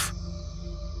life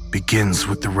begins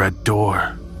with the red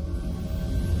door.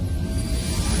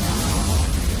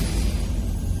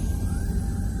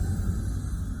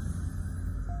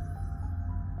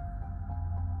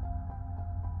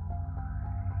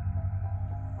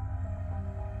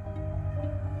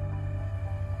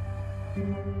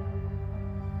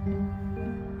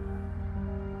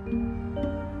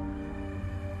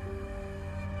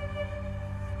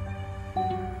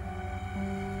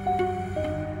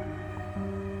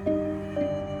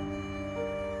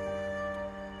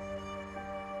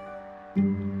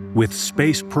 With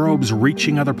space probes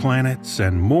reaching other planets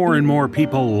and more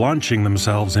people launching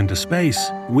themselves into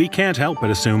space, we can't help but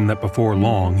assume that before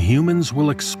long, humans will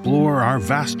explore our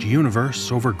vast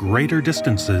universe over greater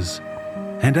distances.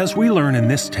 And as we learn in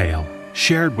this tale,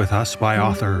 shared with us by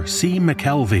author C.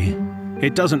 McKelvey,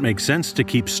 it doesn't make sense to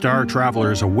keep star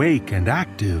travelers awake and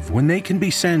active when they can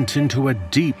be sent into a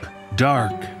deep,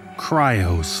 dark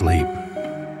cryo-sleep.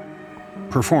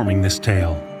 Performing this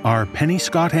tale are Penny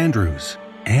Scott Andrews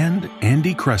and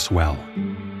Andy Cresswell.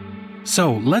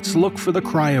 So let's look for the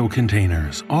cryo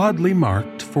containers, oddly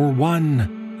marked for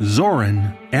one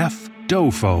Zoran F.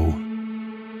 Dofo.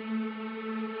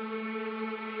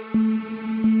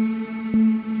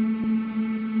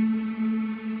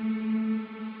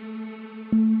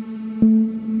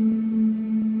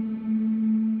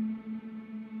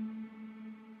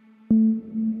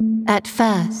 At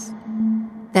first,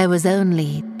 there was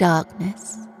only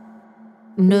darkness.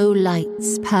 No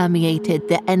lights permeated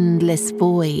the endless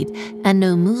void, and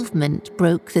no movement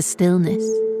broke the stillness.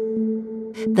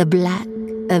 The black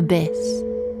abyss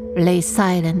lay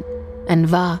silent and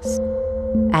vast,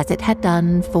 as it had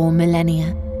done for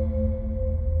millennia.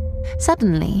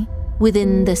 Suddenly,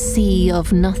 within the sea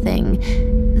of nothing,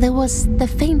 there was the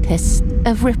faintest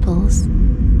of ripples.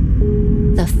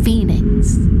 The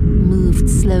phoenix moved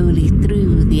slowly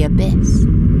through the abyss.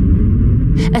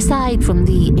 Aside from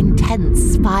the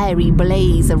intense fiery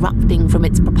blaze erupting from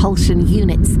its propulsion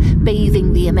units,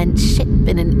 bathing the immense ship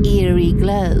in an eerie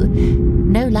glow,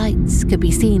 no lights could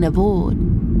be seen aboard.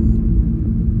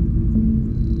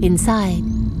 Inside,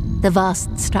 the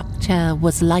vast structure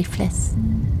was lifeless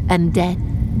and dead.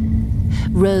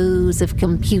 Rows of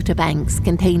computer banks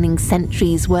containing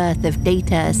centuries' worth of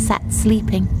data sat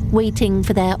sleeping, waiting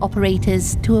for their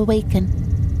operators to awaken.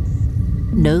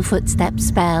 No footsteps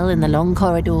fell in the long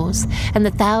corridors, and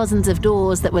the thousands of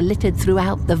doors that were littered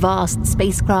throughout the vast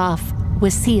spacecraft were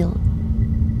sealed.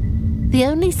 The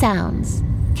only sounds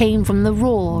came from the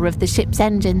roar of the ship's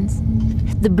engines,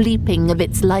 the bleeping of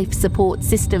its life support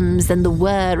systems and the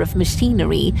whir of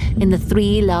machinery in the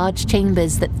 3 large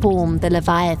chambers that formed the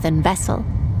Leviathan vessel.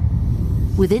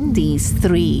 Within these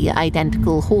 3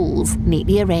 identical halls,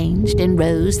 neatly arranged in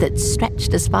rows that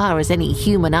stretched as far as any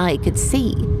human eye could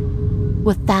see,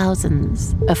 were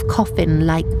thousands of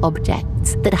coffin-like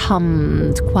objects that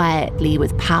hummed quietly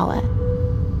with power.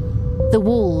 The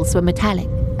walls were metallic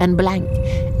and blank,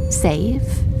 save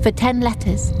for 10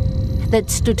 letters that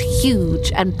stood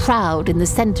huge and proud in the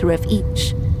center of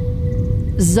each.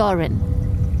 Zoran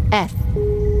F.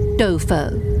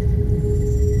 Dofo.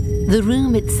 The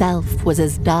room itself was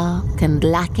as dark and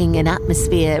lacking in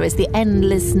atmosphere as the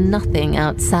endless nothing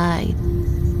outside.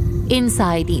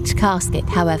 Inside each casket,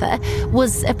 however,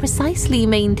 was a precisely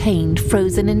maintained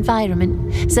frozen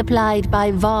environment supplied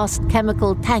by vast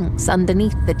chemical tanks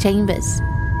underneath the chambers.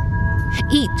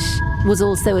 Each was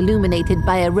also illuminated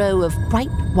by a row of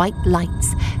bright white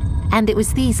lights, and it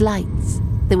was these lights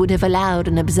that would have allowed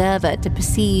an observer to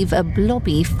perceive a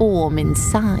blobby form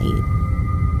inside.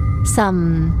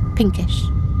 Some pinkish,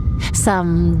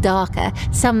 some darker,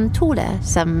 some taller,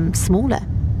 some smaller,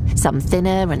 some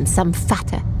thinner and some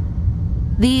fatter.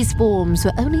 These forms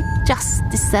were only just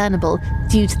discernible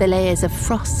due to the layers of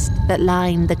frost that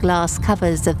lined the glass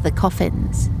covers of the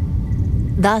coffins.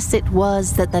 Thus it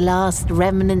was that the last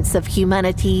remnants of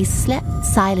humanity slept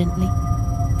silently,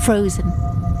 frozen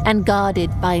and guarded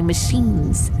by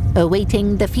machines,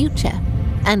 awaiting the future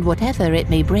and whatever it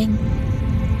may bring.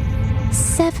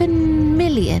 7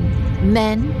 million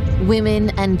men, women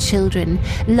and children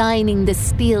lining the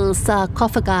steel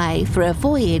sarcophagi for a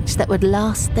voyage that would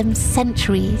last them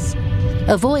centuries.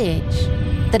 A voyage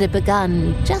that had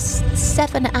begun just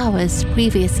 7 hours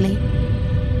previously.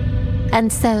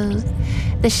 And so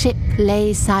the ship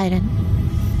lay silent,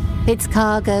 its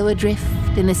cargo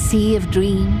adrift in a sea of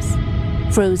dreams,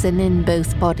 frozen in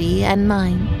both body and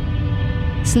mind,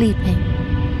 sleeping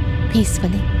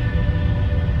peacefully.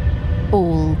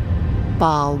 All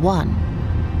bar one.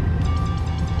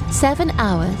 7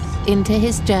 hours into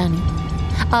his journey,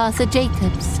 Arthur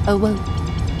Jacobs awoke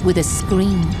with a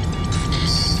scream.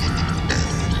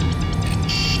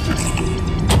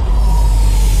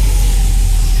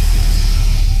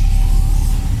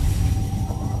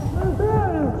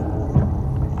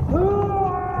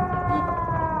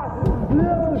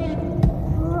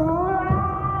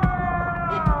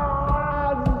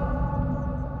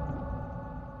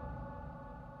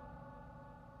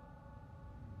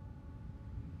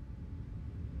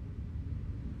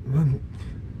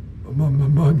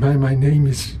 My name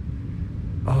is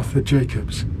Arthur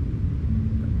Jacobs.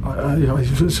 I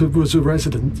was a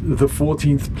resident of the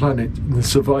 14th planet in the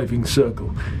surviving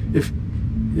circle. If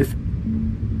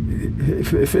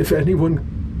anyone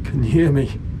can hear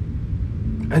me,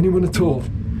 anyone at all,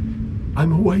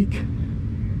 I'm awake.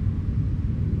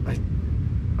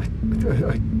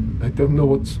 I don't know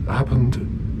what's happened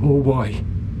or why.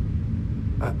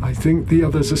 I think the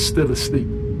others are still asleep.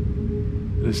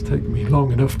 It has taken me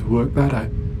long enough to work that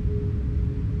out.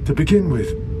 To begin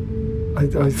with,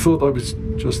 I thought I was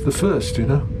just the first, you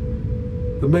know?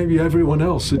 That maybe everyone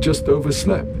else had just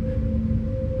overslept.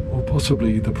 Or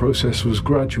possibly the process was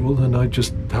gradual and I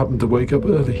just happened to wake up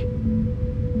early.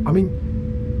 I mean,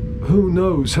 who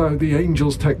knows how the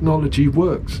Angel's technology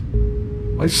works?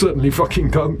 I certainly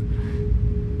fucking don't.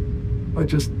 I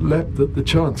just leapt at the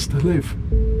chance to live.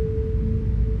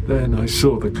 Then I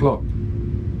saw the clock.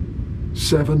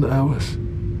 7 hours.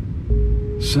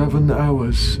 7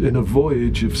 hours in a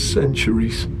voyage of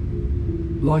centuries.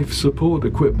 Life support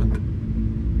equipment.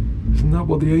 Isn't that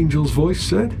what the Angel's voice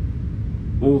said?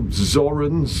 Or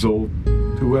Zoran's, or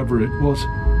whoever it was.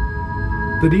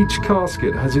 That each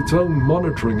casket has its own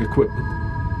monitoring equipment.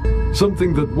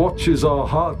 Something that watches our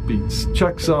heartbeats,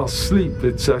 checks our sleep,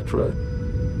 etc.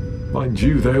 Mind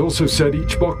you, they also said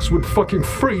each box would fucking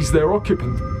freeze their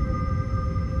occupant.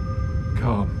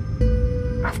 Calm.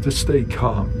 Have to stay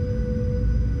calm.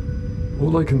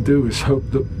 All I can do is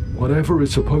hope that whatever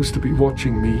is supposed to be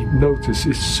watching me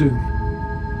notices soon.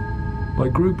 My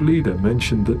group leader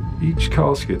mentioned that each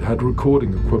casket had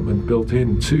recording equipment built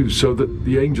in too, so that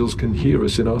the Angels can hear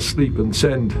us in our sleep and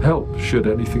send help should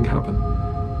anything happen.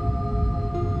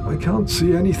 I can't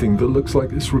see anything that looks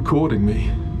like it's recording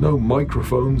me. No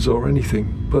microphones or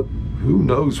anything, but who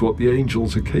knows what the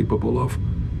Angels are capable of.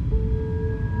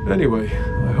 Anyway,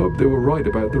 I hope they were right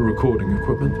about the recording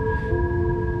equipment.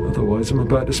 Otherwise, I'm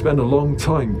about to spend a long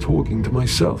time talking to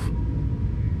myself.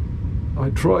 I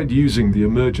tried using the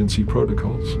emergency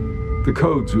protocols, the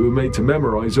codes we were made to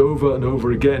memorize over and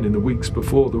over again in the weeks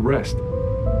before the rest.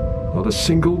 Not a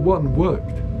single one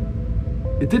worked.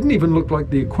 It didn't even look like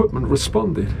the equipment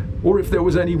responded, or if there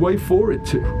was any way for it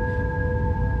to.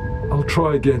 I'll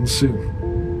try again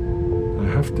soon. I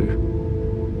have to.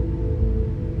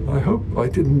 I hope I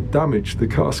didn't damage the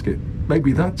casket.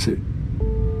 Maybe that's it.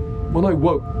 When I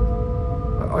woke,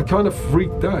 I kind of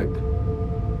freaked out.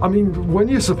 I mean, when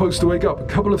you're supposed to wake up a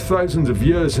couple of thousands of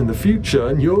years in the future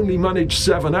and you only manage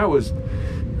 7 hours,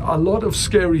 a lot of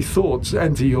scary thoughts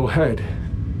enter your head.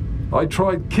 I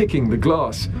tried kicking the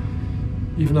glass,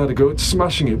 even had a go at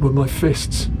smashing it with my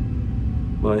fists.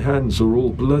 My hands are all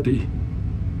bloody.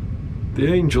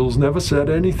 The angels never said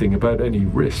anything about any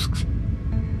risks.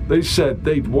 They said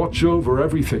they'd watch over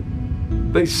everything.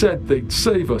 They said they'd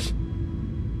save us.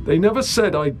 They never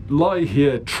said I'd lie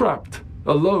here trapped,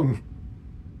 alone.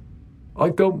 I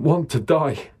don't want to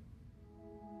die.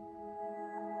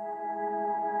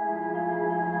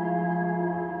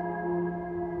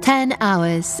 "10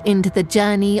 hours into the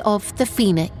journey of the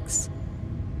Phoenix."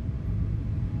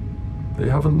 They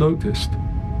haven't noticed.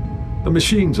 The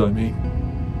machines, I mean.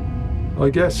 I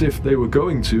guess if they were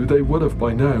going to, they would have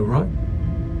by now, right?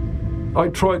 I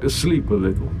tried to sleep a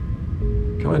little.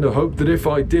 Kind of hoped that if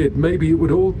I did, maybe it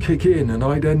would all kick in and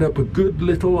I'd end up a good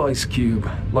little ice cube,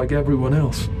 like everyone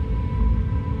else.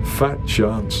 Fat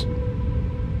chance.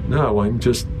 Now I'm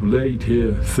just laid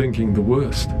here thinking the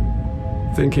worst.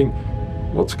 Thinking,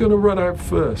 what's going to run out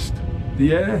first?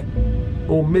 The air?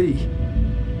 Or me?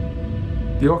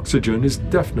 The oxygen is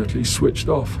definitely switched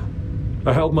off.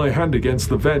 I held my hand against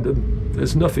the vent and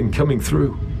there's nothing coming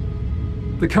through.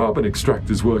 The carbon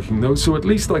extractor's working though, so at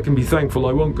least I can be thankful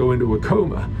I won't go into a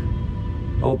coma.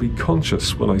 I'll be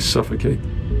conscious when I suffocate.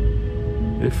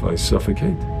 If I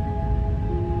suffocate.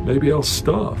 Maybe I'll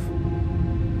starve.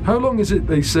 How long is it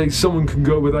they say someone can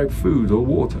go without food or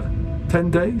water? 10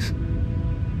 days?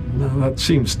 No, that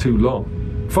seems too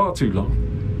long. Far too long.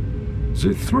 Is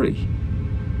it 3?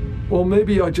 Or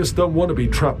maybe I just don't want to be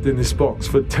trapped in this box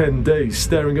for 10 days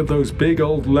staring at those big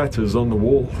old letters on the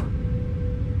wall.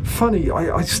 Funny,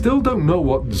 I still don't know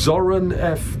what Zoran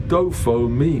F. Dofo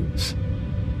means.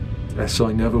 Guess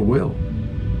I never will.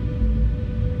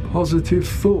 Positive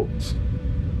thoughts.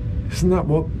 Isn't that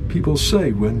what people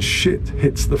say when shit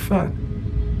hits the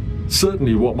fan?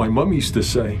 Certainly what my mum used to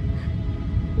say.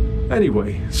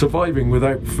 Anyway, surviving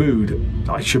without food,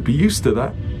 I should be used to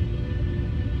that.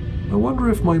 I wonder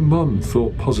if my mum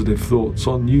thought positive thoughts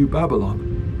on New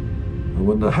Babylon. I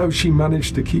wonder how she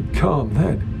managed to keep calm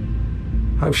then.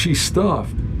 How she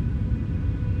starved.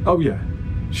 Oh yeah,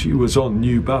 she was on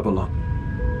New Babylon.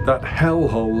 That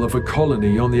hellhole of a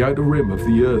colony on the outer rim of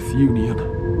the Earth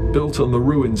Union, built on the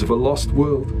ruins of a lost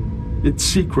world, its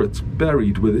secrets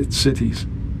buried with its cities.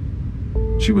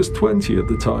 She was 20 at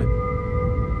the time.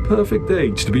 Perfect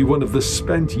age to be one of the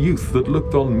spent youth that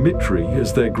looked on Mitri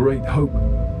as their great hope,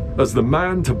 as the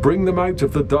man to bring them out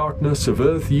of the darkness of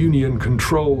Earth Union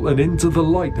control and into the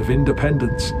light of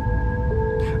independence.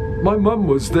 My mum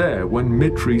was there when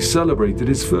Mitri celebrated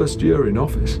his first year in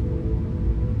office.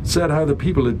 Said how the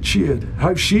people had cheered,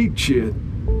 how she'd cheered.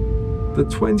 The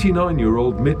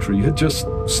 29-year-old Mitri had just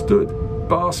stood,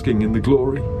 basking in the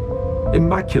glory,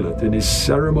 immaculate in his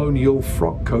ceremonial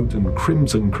frock coat and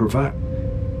crimson cravat,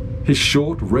 his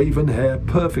short raven hair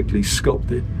perfectly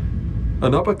sculpted,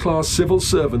 an upper-class civil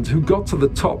servant who got to the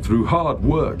top through hard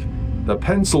work. The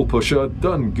pencil pusher had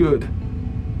done good.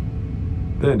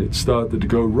 Then it started to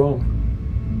go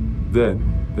wrong.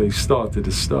 Then they started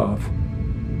to starve.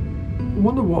 I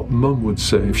wonder what Mum would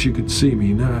say if she could see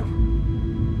me now.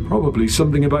 Probably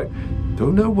something about,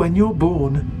 don't know when you're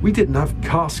born, we didn't have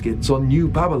caskets on New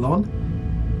Babylon.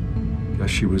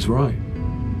 Guess she was right.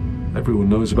 Everyone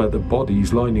knows about the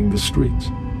bodies lining the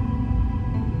streets.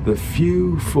 The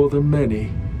few for the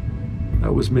many.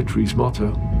 That was Mitri's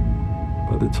motto.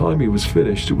 By the time he was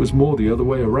finished, it was more the other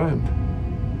way around.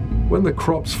 When the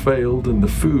crops failed and the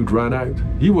food ran out,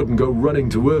 he wouldn't go running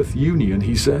to Earth Union,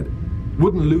 he said.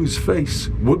 Wouldn't lose face,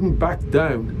 wouldn't back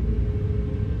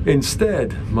down.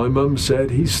 Instead, my mum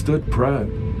said he stood proud,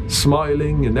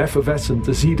 smiling and effervescent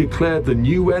as he declared the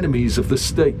new enemies of the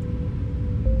state.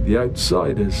 The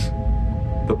outsiders,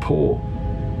 the poor.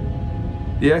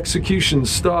 The executions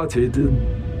started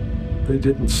and they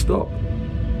didn't stop.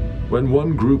 When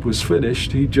one group was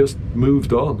finished, he just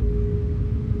moved on.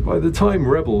 By the time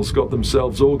rebels got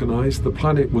themselves organized, the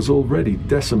planet was already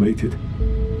decimated.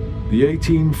 The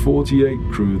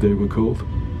 1848 crew, they were called.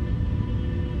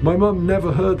 My mum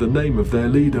never heard the name of their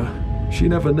leader. She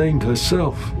never named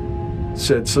herself.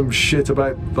 Said some shit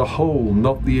about the whole,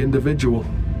 not the individual.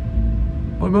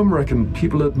 My mum reckoned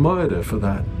people admired her for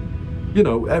that. You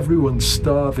know, everyone's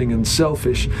starving and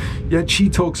selfish, yet she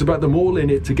talks about them all in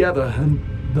it together, and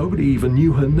nobody even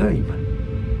knew her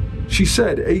name. She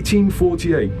said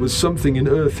 1848 was something in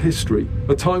Earth history,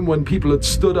 a time when people had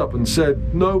stood up and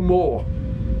said, no more.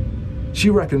 She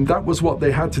reckoned that was what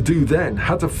they had to do then,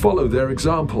 had to follow their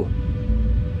example.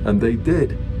 And they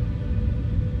did.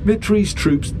 Mitri's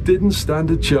troops didn't stand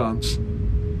a chance.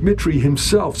 Mitri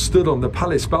himself stood on the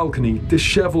palace balcony,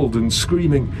 disheveled and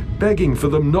screaming, begging for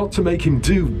them not to make him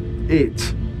do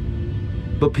it.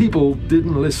 The people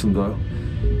didn't listen, though.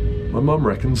 My mum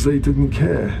reckons they didn't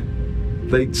care.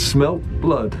 They'd smelt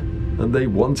blood, and they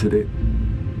wanted it.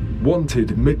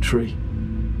 Wanted Mitri.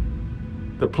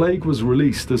 The plague was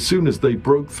released as soon as they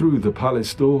broke through the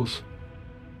palace doors.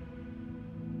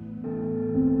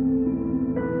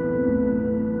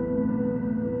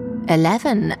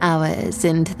 "11 hours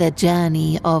into the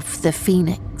journey of the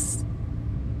Phoenix."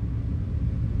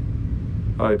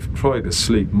 I've tried to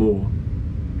sleep more.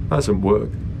 Hasn't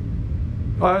worked.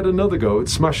 I had another go at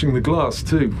smashing the glass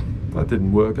too. That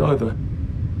didn't work either.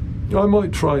 I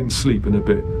might try and sleep in a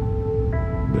bit.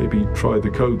 Maybe try the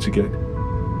codes again.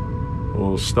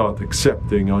 Or start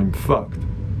accepting I'm fucked.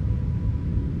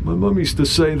 My mum used to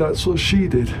say that's what she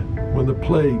did when the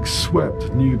plague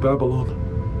swept New Babylon.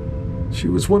 She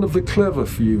was one of the clever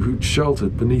few who'd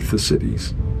sheltered beneath the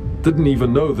cities. Didn't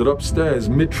even know that upstairs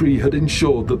Mitri had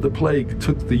ensured that the plague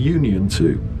took the Union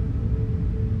too.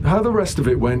 How the rest of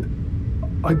it went,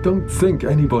 I don't think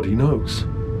anybody knows.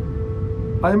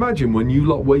 I imagine when you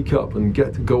lot wake up and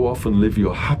get to go off and live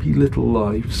your happy little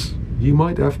lives, you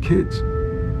might have kids.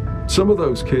 Some of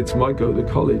those kids might go to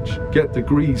college, get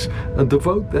degrees, and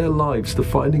devote their lives to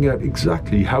finding out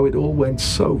exactly how it all went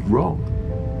so wrong.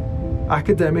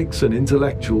 Academics and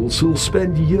intellectuals who'll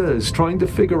spend years trying to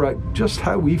figure out just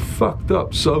how we fucked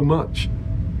up so much.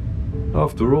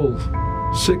 After all,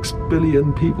 6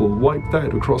 billion people wiped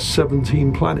out across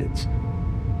 17 planets.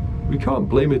 We can't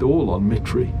blame it all on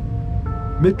Mitri.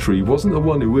 Mitri wasn't the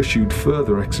one who issued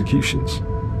further executions.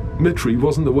 Mitri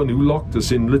wasn't the one who locked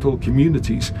us in little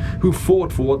communities, who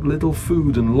fought for what little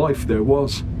food and life there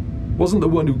was. Wasn't the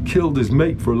one who killed his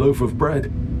mate for a loaf of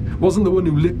bread. Wasn't the one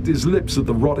who licked his lips at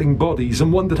the rotting bodies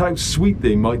and wondered how sweet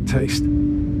they might taste.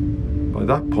 By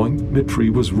that point, Mitri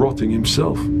was rotting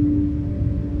himself.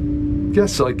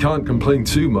 Guess I can't complain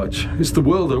too much. It's the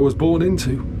world I was born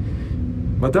into.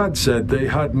 My dad said they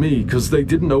had me because they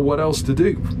didn't know what else to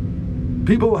do.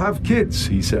 People have kids,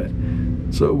 he said.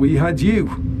 So we had you.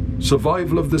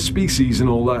 Survival of the species and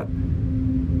all that.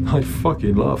 I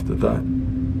fucking laughed at that.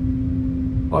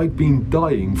 I'd been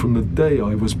dying from the day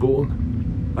I was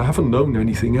born. I haven't known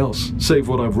anything else, save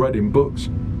what I've read in books.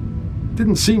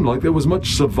 Didn't seem like there was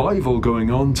much survival going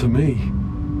on to me.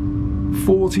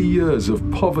 40 years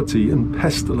of poverty and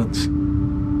pestilence.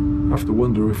 I have to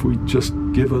wonder if we'd just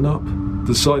given up,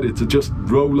 decided to just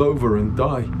roll over and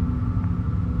die.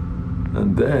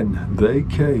 And then they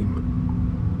came.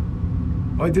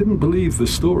 I didn't believe the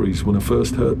stories when I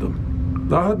first heard them.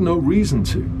 I had no reason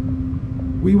to.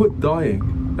 We were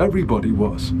dying. Everybody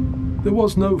was. There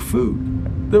was no food.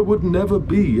 There would never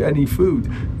be any food.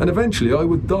 And eventually I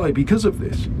would die because of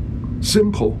this.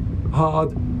 Simple,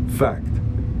 hard fact.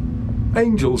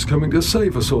 Angels coming to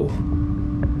save us all.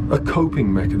 A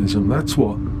coping mechanism, that's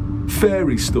what.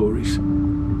 Fairy stories.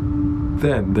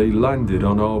 Then they landed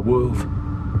on our world.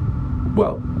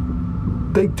 Well,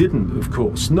 they didn't, of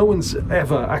course. No one's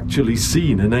ever actually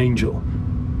seen an angel.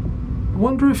 I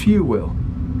wonder if you will.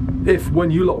 If, when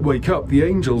you lot wake up, the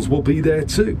angels will be there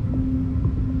too.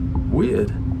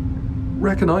 Weird.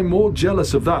 Reckon I'm more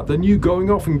jealous of that than you going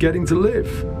off and getting to live.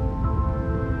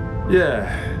 Yeah,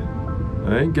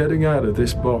 I ain't getting out of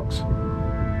this box.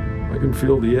 I can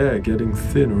feel the air getting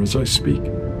thinner as I speak.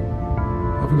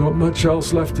 Haven't got much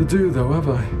else left to do though, have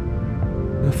I?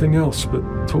 Nothing else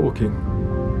but talking.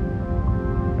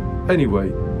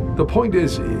 Anyway, the point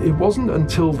is, it wasn't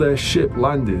until their ship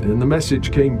landed and the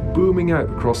message came booming out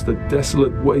across the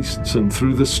desolate wastes and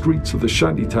through the streets of the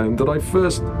shantytown that I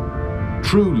first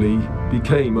truly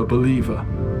became a believer.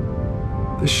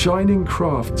 The shining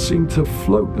craft seemed to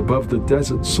float above the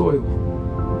desert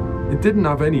soil. It didn't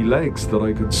have any legs that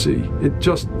I could see. It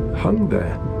just hung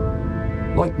there,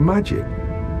 like magic.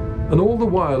 And all the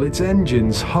while its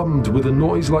engines hummed with a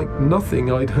noise like nothing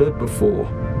I'd heard before,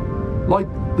 like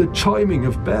the chiming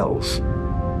of bells.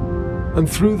 And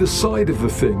through the side of the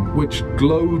thing, which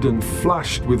glowed and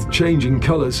flashed with changing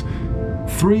colours,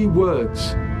 3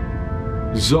 words: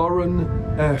 Zoran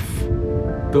F.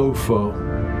 Dofo.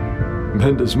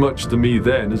 Meant as much to me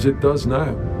then as it does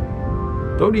now.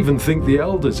 Don't even think the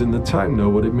elders in the town know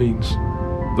what it means,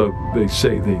 though they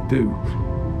say they do.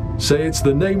 Say it's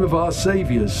the name of our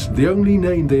saviours, the only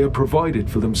name they have provided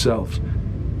for themselves.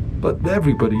 but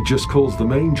everybody just calls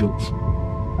them angels.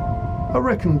 I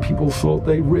reckon people thought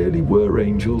they really were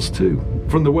angels too,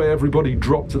 from the way everybody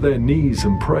dropped to their knees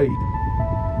and prayed,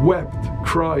 wept,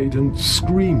 cried, and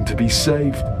screamed to be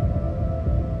saved.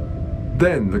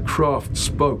 Then the craft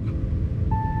spoke.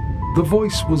 The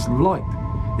voice was light.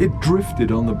 It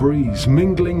drifted on the breeze,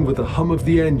 mingling with the hum of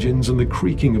the engines and the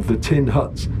creaking of the tin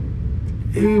huts.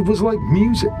 It was like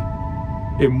music.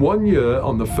 In 1 year,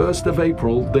 on the 1st of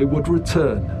April, they would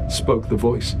return, spoke the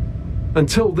voice.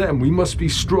 Until then, we must be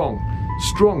strong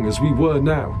as we were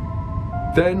now.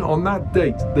 Then, on that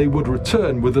date, they would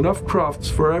return with enough crafts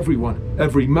for everyone,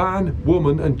 every man,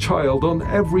 woman, and child on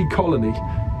every colony.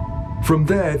 From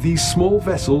there, these small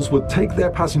vessels would take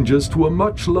their passengers to a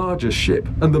much larger ship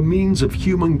and the means of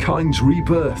humankind's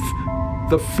rebirth,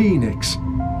 the Phoenix.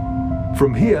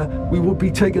 From here, we would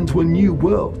be taken to a new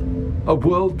world, a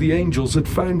world the angels had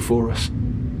found for us.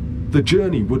 The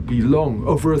journey would be long,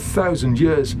 over 1,000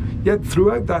 years, yet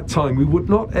throughout that time we would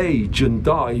not age and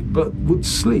die, but would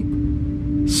sleep.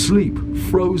 Sleep,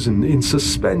 frozen in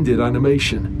suspended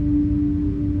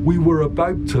animation. We were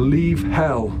about to leave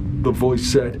hell, the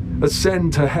voice said,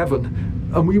 ascend to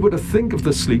heaven, and we were to think of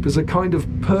the sleep as a kind of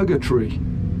purgatory,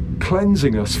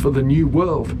 cleansing us for the new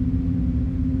world.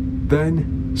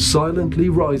 Then, silently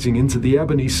rising into the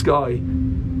ebony sky,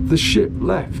 the ship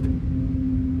left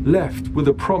with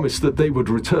a promise that they would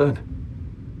return.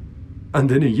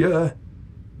 And in a year,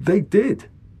 they did.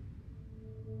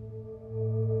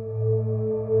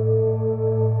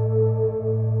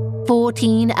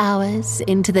 "14 hours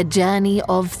into the journey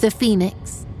of the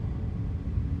Phoenix."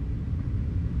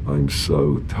 I'm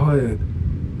so tired.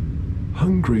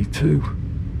 Hungry too.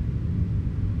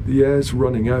 The air's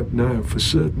running out now for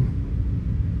certain.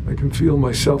 I can feel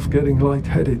myself getting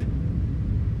lightheaded.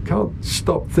 Can't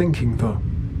stop thinking though.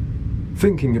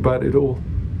 Thinking about it all.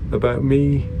 About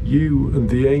me, you, and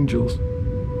the angels.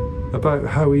 About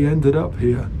how we ended up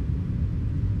here.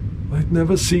 I'd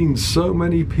never seen so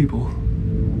many people,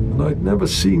 and I'd never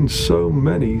seen so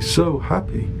many so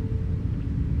happy.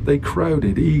 They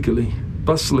crowded eagerly,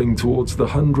 bustling towards the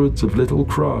hundreds of little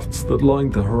crafts that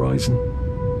lined the horizon.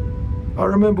 I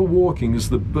remember walking as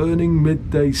the burning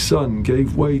midday sun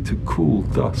gave way to cool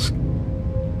dusk.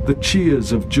 The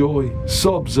cheers of joy,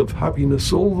 sobs of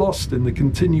happiness, all lost in the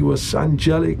continuous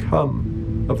angelic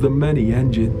hum of the many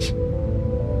engines.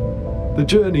 The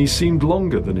journey seemed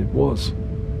longer than it was,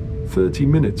 30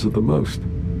 minutes at the most,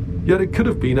 yet it could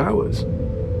have been hours.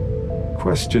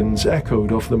 Questions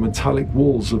echoed off the metallic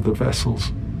walls of the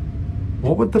vessels.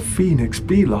 What would the Phoenix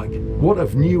be like? What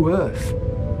of New Earth?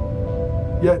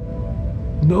 Yet,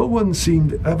 no one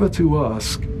seemed ever to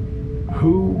ask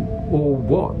who or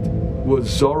what was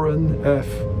Zoran F.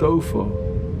 Dofo.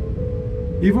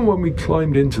 Even when we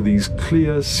climbed into these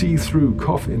clear, see-through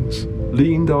coffins,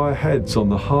 leaned our heads on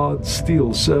the hard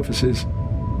steel surfaces,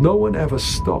 no one ever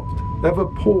stopped, ever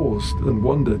paused and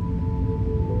wondered.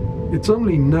 It's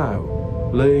only now,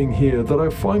 laying here, that I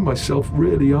find myself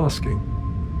really asking.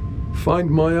 Find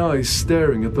my eyes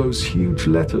staring at those huge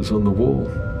letters on the wall.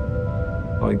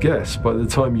 I guess by the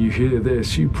time you hear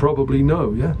this, you probably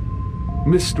know, yeah?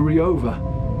 Mystery over.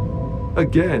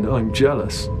 Again, I'm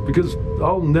jealous, because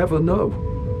I'll never know.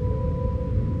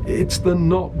 It's the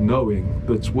not knowing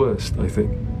that's worst, I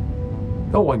think.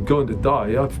 Oh, I'm going to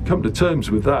die, I've come to terms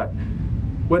with that.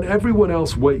 When everyone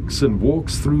else wakes and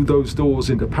walks through those doors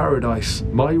into paradise,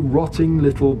 my rotting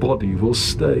little body will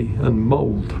stay and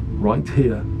mould right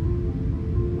here.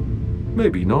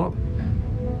 Maybe not.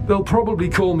 They'll probably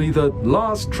call me the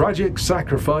last tragic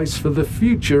sacrifice for the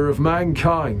future of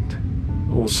mankind,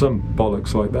 or some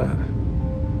bollocks like that.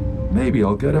 Maybe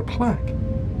I'll get a plaque.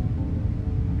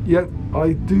 Yet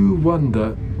I do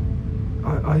wonder,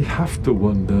 I have to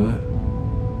wonder,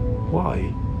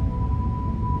 why?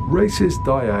 Races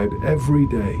die out every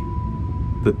day.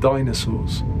 The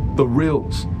dinosaurs, the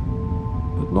rills,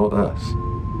 but not us.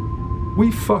 We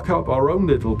fuck up our own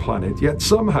little planet, yet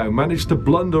somehow manage to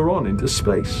blunder on into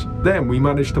space. Then we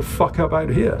manage to fuck up out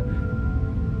here.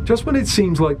 Just when it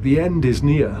seems like the end is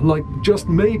near, like just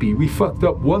maybe we fucked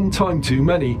up one time too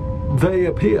many, they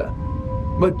appear.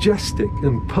 Majestic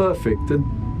and perfect,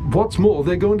 and what's more,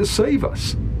 they're going to save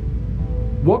us.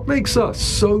 What makes us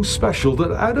so special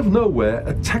that out of nowhere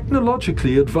a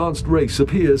technologically advanced race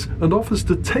appears and offers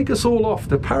to take us all off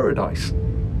to paradise?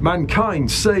 Mankind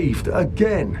saved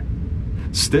again.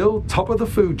 Still top of the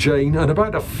food chain and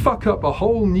about to fuck up a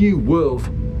whole new world.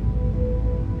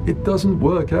 It doesn't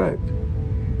work out.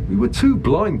 We were too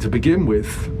blind to begin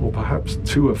with, or perhaps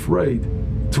too afraid,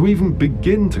 to even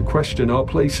begin to question our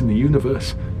place in the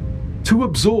universe. Too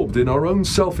absorbed in our own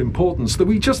self-importance that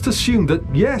we just assume that,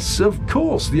 yes, of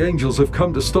course, the angels have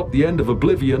come to stop the end of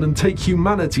oblivion and take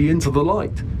humanity into the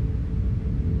light.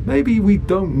 Maybe we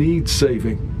don't need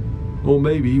saving. Or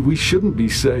maybe we shouldn't be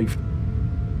saved.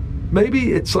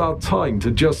 Maybe it's our time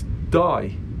to just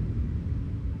die.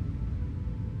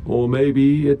 Or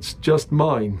maybe it's just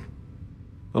mine,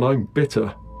 and I'm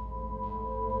bitter.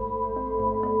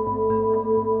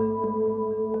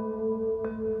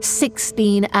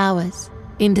 "16 hours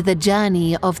into the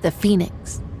journey of the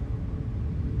Phoenix."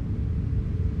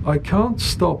 I can't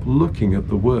stop looking at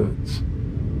the words.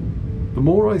 The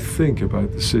more I think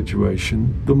about the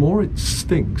situation, the more it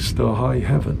stinks to high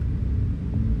heaven.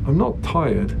 I'm not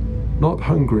tired, not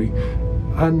hungry,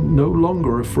 and no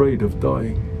longer afraid of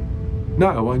dying.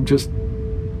 Now I'm just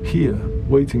here,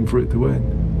 waiting for it to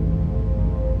end.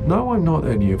 Now I'm not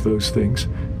any of those things.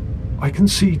 I can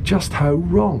see just how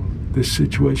wrong this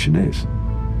situation is.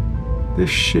 This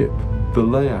ship, the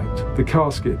layout, the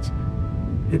caskets,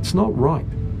 it's not right.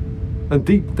 And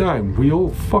deep down, we all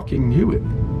fucking knew it.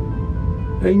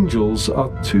 Angels are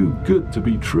too good to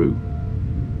be true.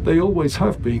 They always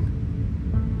have been.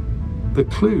 The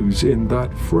clue's in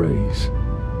that phrase.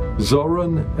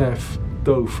 Zoran F.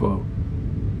 Dofo.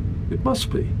 It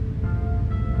must be.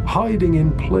 Hiding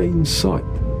in plain sight.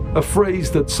 A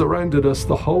phrase that surrounded us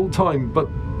the whole time, but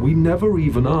we never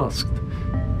even asked.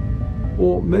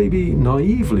 Or maybe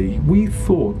naively, we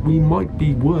thought we might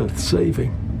be worth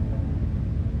saving.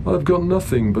 I've got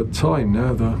nothing but time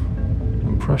now, though.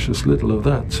 And precious little of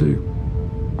that, too.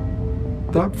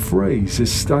 That phrase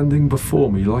is standing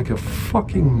before me like a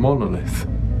fucking monolith.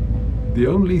 The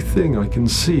only thing I can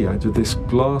see out of this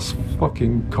glass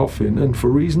fucking coffin, and for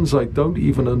reasons I don't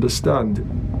even understand,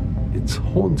 it's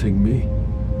haunting me.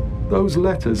 Those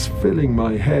letters filling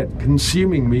my head,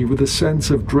 consuming me with a sense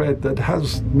of dread that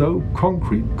has no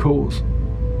concrete cause.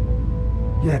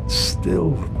 Yet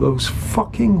still, those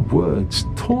fucking words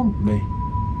taunt me.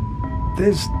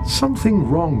 There's something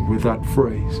wrong with that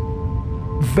phrase.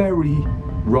 Very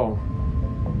wrong.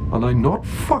 And I'm not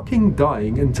fucking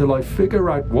dying until I figure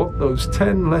out what those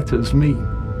 10 letters mean.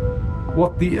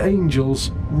 What the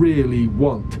angels really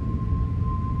want.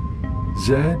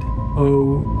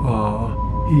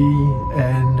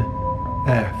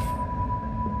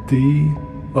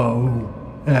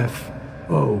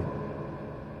 ZORENFDOFO.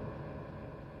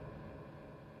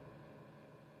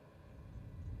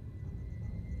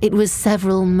 It was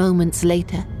several moments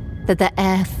later that the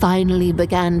air finally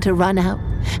began to run out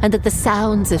and that the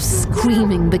sounds of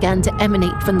screaming began to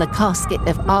emanate from the casket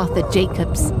of Arthur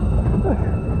Jacobs.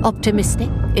 Optimistic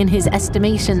in his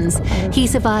estimations, he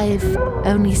survived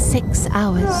only 6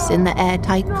 hours in the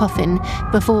airtight coffin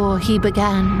before he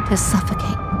began to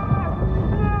suffocate.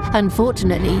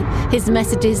 Unfortunately, his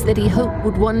messages that he hoped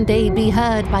would one day be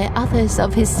heard by others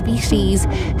of his species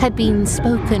had been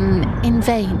spoken in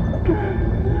vain.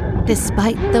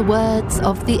 Despite the words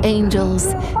of the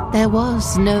angels, there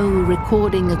was no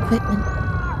recording equipment.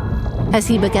 As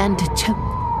he began to choke,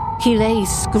 he lay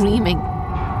screaming.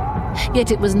 Yet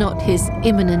it was not his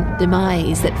imminent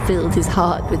demise that filled his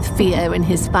heart with fear in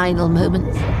his final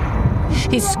moments.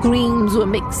 His screams were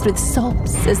mixed with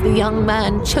sobs as the young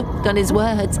man choked on his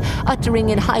words, uttering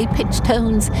in high-pitched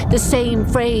tones the same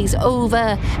phrase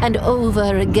over and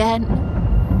over again.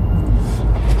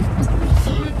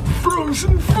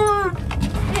 Frozen food!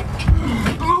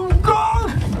 Oh,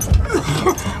 God!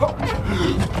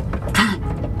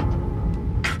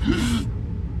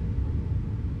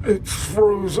 It's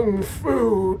frozen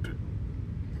food.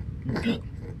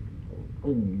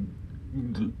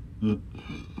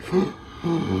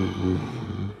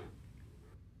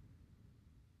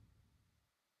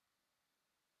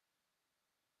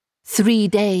 3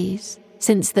 days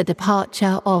since the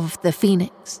departure of the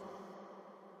Phoenix.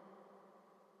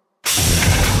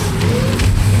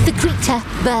 The creature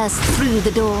burst through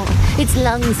the door, its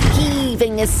lungs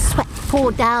heaving as sweat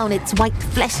poured down its white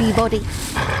fleshy body.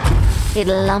 It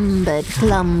lumbered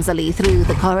clumsily through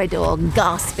the corridor,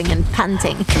 gasping and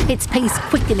panting, its pace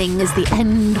quickening as the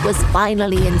end was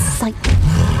finally in sight.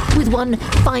 With one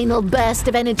final burst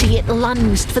of energy, it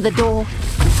lunged for the door.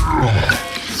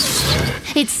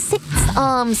 Its 6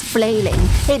 arms flailing,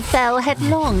 it fell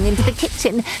headlong into the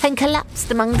kitchen and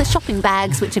collapsed among the shopping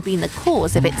bags which had been the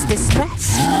cause of its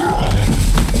distress.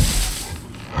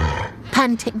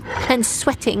 Panting and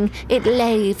sweating, it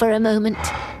lay for a moment.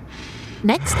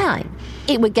 Next time,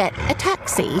 it would get a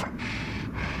taxi.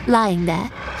 Lying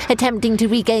there, attempting to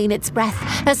regain its breath,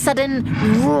 a sudden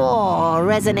roar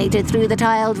resonated through the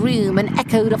tiled room and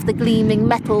echoed off the gleaming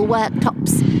metal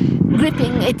worktops.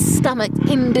 Gripping its stomach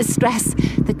in distress,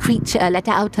 the creature let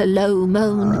out a low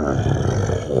moan.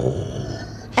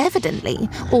 Evidently,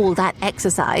 all that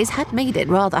exercise had made it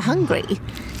rather hungry.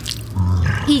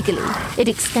 Eagerly, it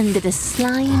extended a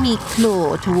slimy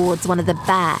claw towards one of the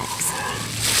bags.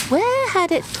 Where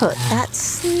had it put that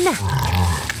snack?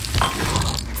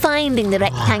 Finding the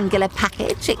rectangular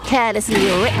package, it carelessly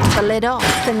ripped the lid off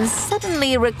and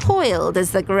suddenly recoiled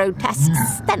as the grotesque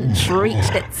stench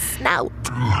reached its snout.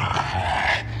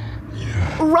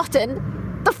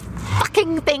 Rotten! The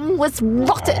fucking thing was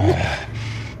rotten!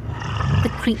 The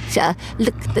creature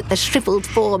looked at the shriveled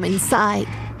form inside.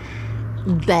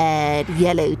 Bared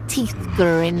yellow teeth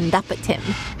grinned up at him.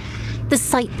 The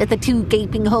sight of the two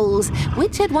gaping holes,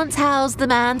 which had once housed the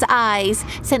man's eyes,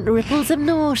 sent ripples of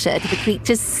nausea to the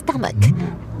creature's stomach.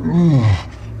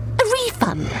 A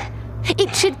refund!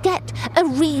 It should get a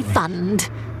refund!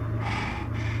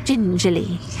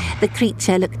 Gingerly, the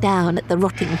creature looked down at the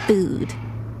rotting food.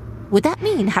 Would that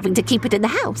mean having to keep it in the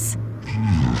house?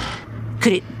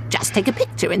 Could it just take a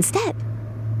picture instead?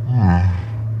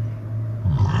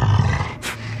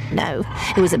 No,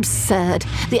 it was absurd.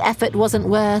 The effort wasn't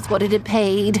worth what it had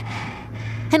paid.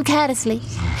 And carelessly,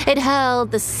 it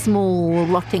hurled the small,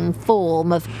 rotting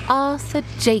form of Arthur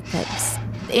Jacobs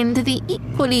into the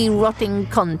equally rotting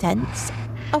contents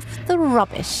of the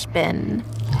rubbish bin.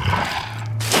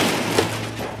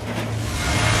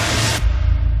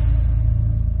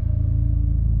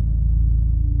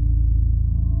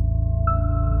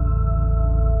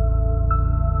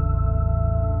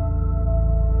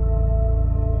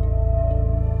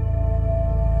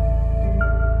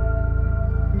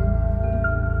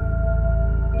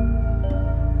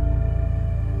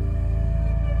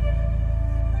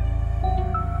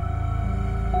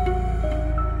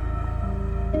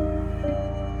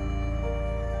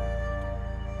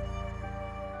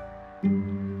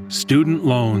 Student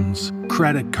loans,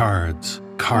 credit cards,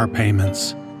 car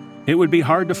payments. It would be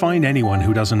hard to find anyone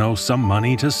who doesn't owe some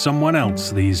money to someone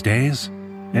else these days.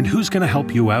 And who's going to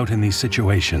help you out in these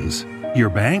situations? Your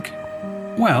bank?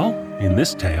 Well, in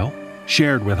this tale,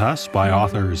 shared with us by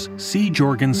authors C.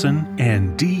 Jorgensen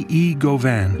and D. E.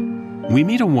 Govan, we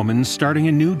meet a woman starting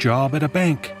a new job at a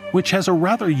bank, which has a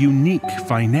rather unique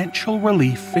financial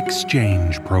relief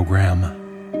exchange program.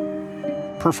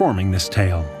 Performing this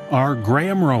tale are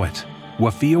Graham Rowett,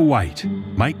 Wafia White,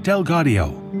 Mike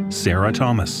Delgadio, Sarah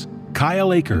Thomas,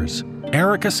 Kyle Akers,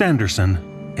 Erica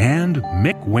Sanderson, and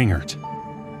Mick Wingert.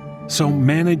 So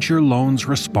manage your loans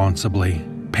responsibly.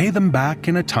 Pay them back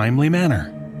in a timely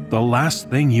manner. The last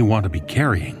thing you want to be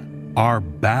carrying are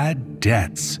bad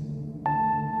debts.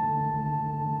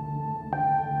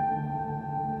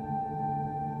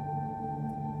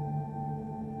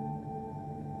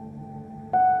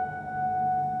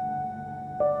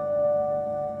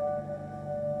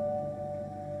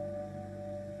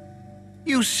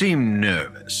 You seem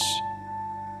nervous.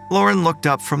 Lauren looked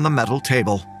up from the metal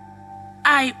table.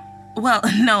 Well,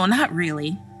 no, not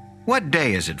really. What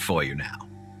day is it for you now?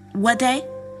 What day?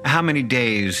 How many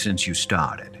days since you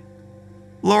started?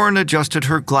 Lauren adjusted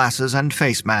her glasses and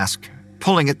face mask,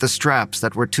 pulling at the straps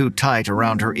that were too tight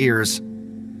around her ears.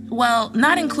 Well,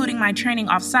 not including my training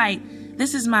off-site,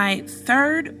 this is my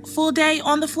third full day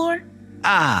on the floor.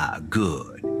 Ah,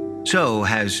 good. So,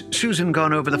 has Susan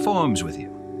gone over the forms with you?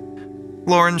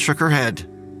 Lauren shook her head.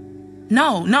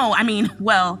 No,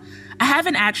 I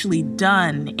haven't actually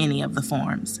done any of the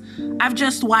forms. I've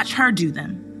just watched her do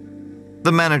them.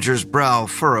 The manager's brow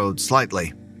furrowed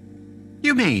slightly.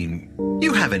 You mean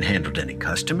you haven't handled any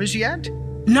customers yet?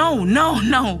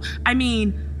 No.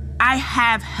 I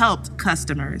have helped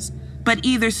customers, but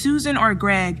either Susan or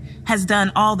Greg has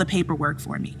done all the paperwork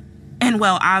for me. And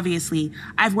well, obviously,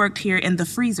 I've worked here in the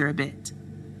freezer a bit.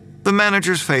 The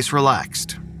manager's face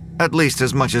relaxed, at least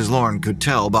as much as Lauren could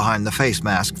tell behind the face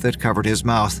mask that covered his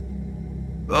mouth.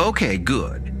 Okay,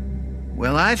 good.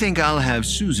 Well, I think I'll have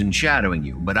Susan shadowing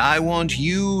you, but I want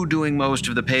you doing most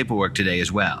of the paperwork today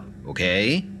as well,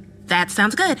 okay? That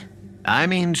sounds good. I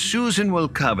mean, Susan will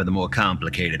cover the more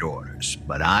complicated orders,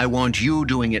 but I want you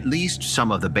doing at least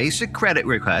some of the basic credit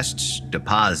requests,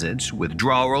 deposits,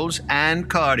 withdrawals, and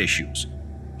card issues.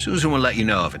 Susan will let you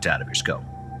know if it's out of your scope.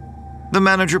 The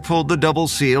manager pulled the double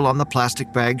seal on the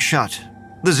plastic bag shut,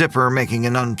 the zipper making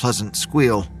an unpleasant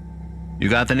squeal. You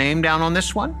got the name down on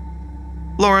this one?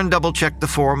 Lauren double-checked the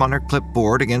form on her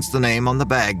clipboard against the name on the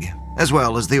bag, as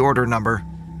well as the order number.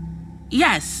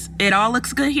 Yes, it all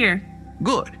looks good here.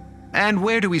 Good. And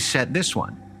where do we set this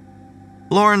one?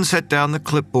 Lauren set down the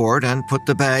clipboard and put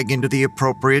the bag into the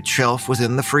appropriate shelf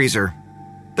within the freezer.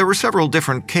 There were several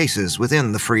different cases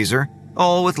within the freezer,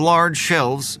 all with large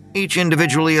shelves, each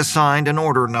individually assigned an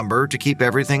order number to keep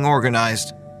everything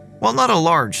organized. While not a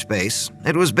large space,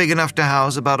 it was big enough to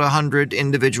house about 100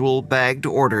 individual bagged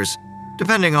orders,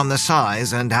 depending on the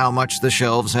size and how much the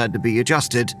shelves had to be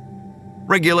adjusted.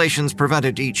 Regulations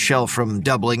prevented each shelf from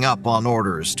doubling up on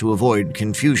orders to avoid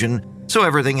confusion, so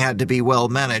everything had to be well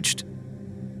managed.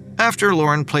 After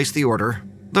Lauren placed the order,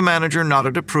 the manager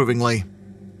nodded approvingly.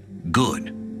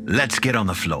 Good. Let's get on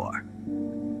the floor.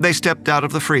 They stepped out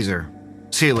of the freezer,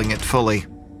 sealing it fully.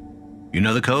 You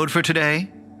know the code for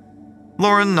today?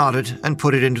 Lauren nodded and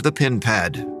put it into the pin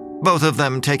pad, both of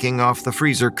them taking off the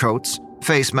freezer coats,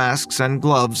 face masks, and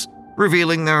gloves,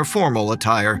 revealing their formal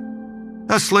attire.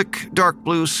 A slick, dark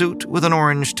blue suit with an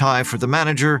orange tie for the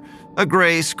manager, a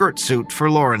gray skirt suit for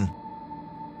Lauren.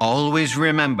 Always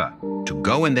remember to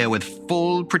go in there with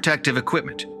full protective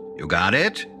equipment. You got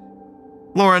it?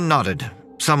 Lauren nodded,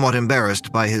 somewhat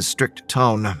embarrassed by his strict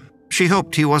tone. She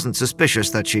hoped he wasn't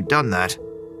suspicious that she'd done that.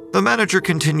 The manager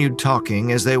continued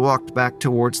talking as they walked back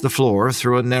towards the floor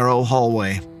through a narrow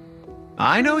hallway.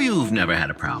 I know you've never had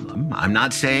a problem. I'm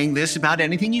not saying this about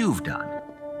anything you've done.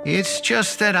 It's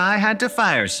just that I had to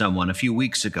fire someone a few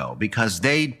weeks ago because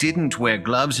they didn't wear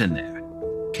gloves in there.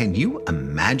 Can you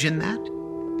imagine that?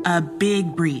 A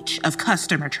big breach of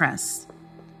customer trust.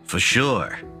 For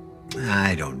sure.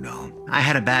 I don't know. I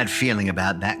had a bad feeling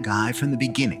about that guy from the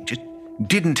beginning. Just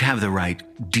didn't have the right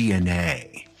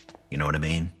DNA. You know what I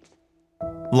mean?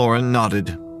 Lauren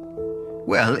nodded.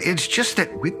 Well, it's just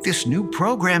that with this new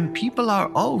program, people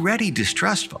are already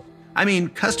distrustful. I mean,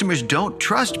 customers don't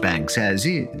trust banks as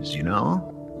is, you know?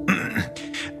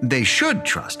 They should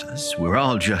trust us. We're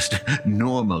all just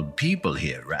normal people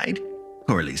here, right?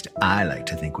 Or at least I like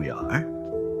to think we are.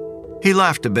 He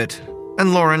laughed a bit,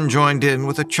 and Lauren joined in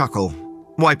with a chuckle,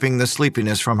 wiping the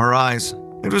sleepiness from her eyes.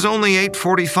 It was only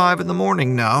 8:45 in the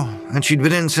morning now, and she'd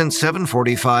been in since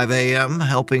 7:45 a.m.,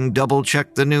 helping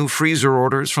double-check the new freezer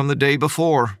orders from the day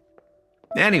before.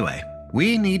 Anyway,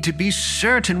 we need to be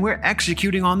certain we're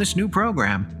executing on this new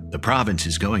program. The province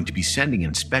is going to be sending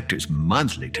inspectors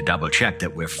monthly to double-check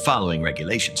that we're following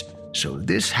regulations, so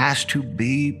this has to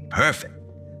be perfect.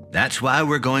 That's why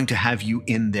we're going to have you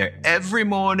in there every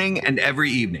morning and every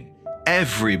evening.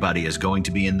 Everybody is going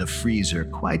to be in the freezer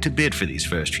quite a bit for these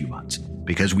first few months,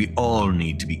 because we all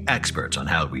need to be experts on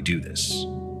how we do this.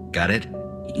 Got it?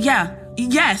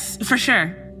 Yes, for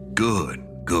sure. Good.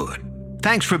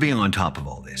 Thanks for being on top of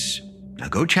all this. Now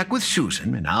go check with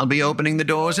Susan, and I'll be opening the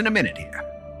doors in a minute here.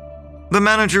 The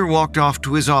manager walked off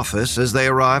to his office as they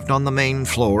arrived on the main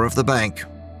floor of the bank.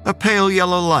 A pale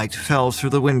yellow light fell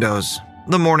through the windows,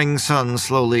 the morning sun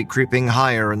slowly creeping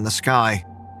higher in the sky.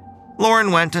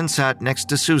 Lauren went and sat next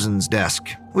to Susan's desk,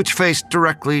 which faced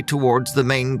directly towards the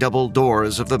main double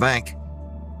doors of the bank.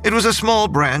 It was a small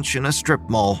branch in a strip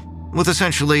mall, with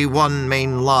essentially one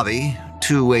main lobby,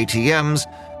 2 ATMs,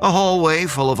 a hallway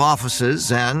full of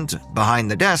offices, and, behind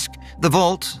the desk, the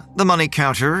vault, the money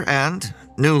counter, and,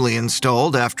 newly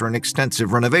installed after an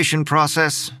extensive renovation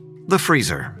process, the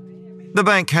freezer. The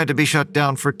bank had to be shut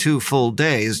down for 2 full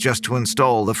days just to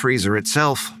install the freezer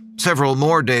itself. Several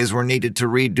more days were needed to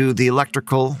redo the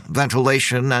electrical,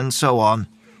 ventilation, and so on.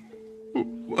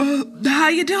 How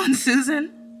you doing,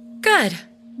 Susan? Good.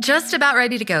 Just about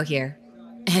ready to go here.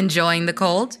 Enjoying the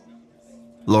cold?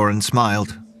 Lauren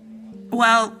smiled.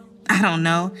 Well, I don't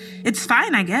know. It's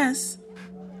fine, I guess.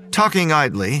 Talking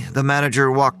idly, the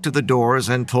manager walked to the doors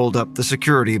and pulled up the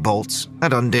security bolts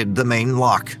and undid the main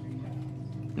lock.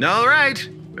 All right,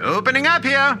 opening up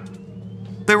here.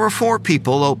 There were 4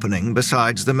 people opening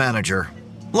besides the manager.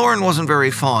 Lauren wasn't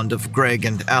very fond of Greg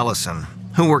and Allison,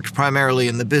 who worked primarily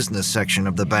in the business section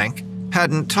of the bank,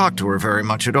 hadn't talked to her very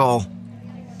much at all.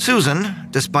 Susan,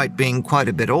 despite being quite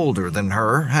a bit older than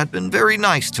her, had been very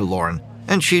nice to Lauren,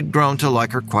 and she'd grown to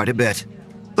like her quite a bit.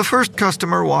 The first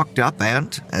customer walked up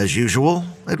and, as usual,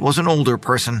 it was an older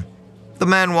person. The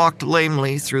man walked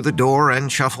lamely through the door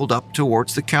and shuffled up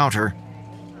towards the counter.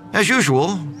 As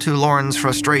usual, to Lauren's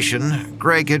frustration,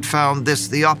 Greg had found this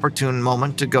the opportune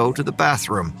moment to go to the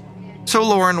bathroom. So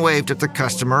Lauren waved at the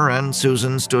customer and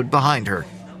Susan stood behind her,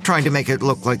 trying to make it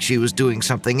look like she was doing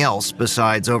something else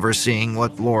besides overseeing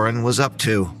what Lauren was up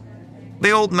to.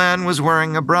 The old man was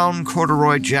wearing a brown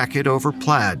corduroy jacket over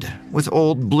plaid, with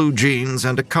old blue jeans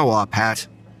and a co-op hat.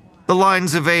 The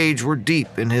lines of age were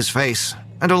deep in his face,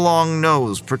 and a long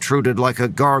nose protruded like a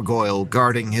gargoyle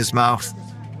guarding his mouth.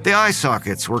 The eye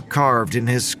sockets were carved in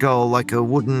his skull like a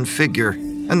wooden figure,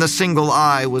 and the single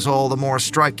eye was all the more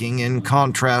striking in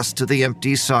contrast to the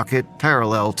empty socket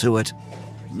parallel to it.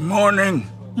 Morning.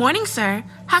 Morning, sir.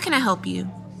 How can I help you?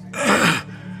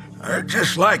 I'd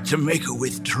just like to make a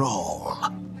withdrawal.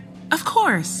 Of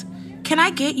course. Can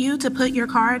I get you to put your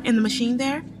card in the machine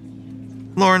there?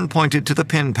 Lauren pointed to the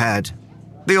pin pad.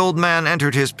 The old man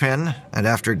entered his pin, and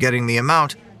after getting the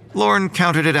amount, Lauren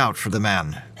counted it out for the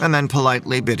man, and then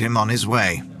politely bid him on his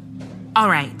way. All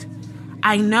right.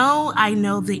 I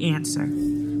know the answer.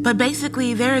 But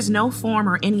basically, there is no form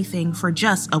or anything for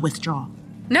just a withdrawal.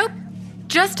 Nope.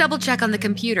 Just double check on the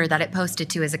computer that it posted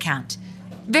to his account.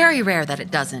 Very rare that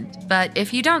it doesn't, but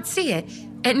if you don't see it,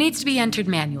 it needs to be entered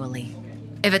manually.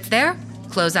 If it's there,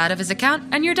 close out of his account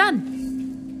and you're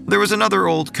done. There was another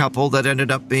old couple that ended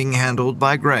up being handled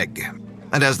by Greg.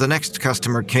 And as the next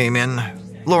customer came in,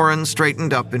 Lauren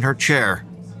straightened up in her chair.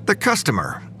 The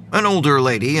customer, an older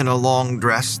lady in a long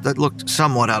dress that looked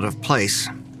somewhat out of place,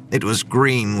 it was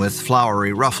green with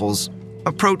flowery ruffles,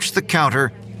 approached the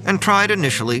counter and tried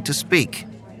initially to speak.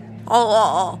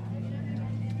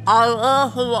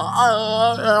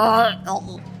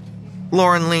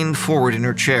 Lauren leaned forward in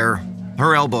her chair,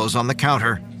 her elbows on the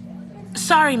counter.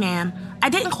 Sorry, ma'am. I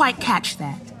didn't quite catch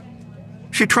that.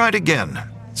 She tried again,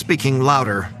 speaking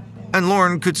louder, and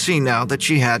Lauren could see now that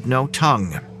she had no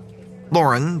tongue.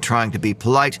 Lauren, trying to be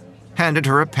polite, handed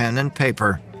her a pen and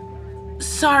paper.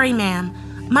 Sorry, ma'am.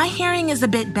 My hearing is a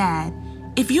bit bad.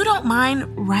 If you don't mind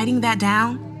writing that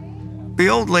down. The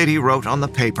old lady wrote on the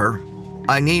paper,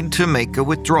 "I need to make a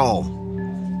withdrawal."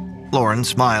 Lauren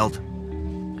smiled.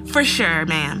 For sure,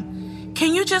 ma'am.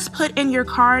 Can you just put in your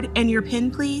card and your PIN,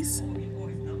 please?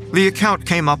 The account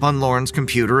came up on Lauren's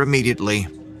computer immediately.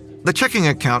 The checking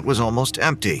account was almost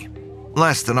empty,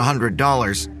 less than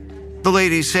 $100. The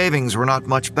lady's savings were not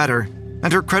much better,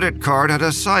 and her credit card had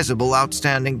a sizable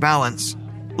outstanding balance.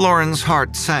 Lauren's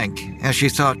heart sank as she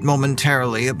thought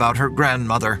momentarily about her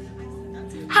grandmother.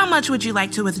 How much would you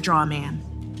like to withdraw, ma'am?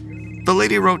 The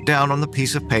lady wrote down on the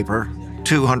piece of paper,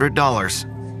 $200.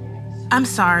 I'm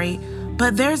sorry,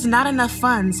 but there's not enough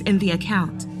funds in the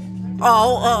account.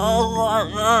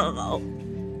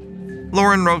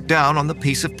 Lauren wrote down on the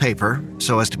piece of paper,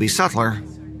 so as to be subtler,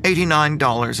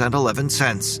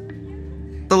 $89.11.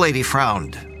 The lady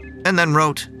frowned, and then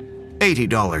wrote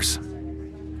 $80.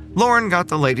 Lauren got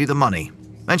the lady the money,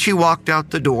 and she walked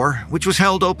out the door, which was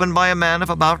held open by a man of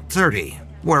about 30,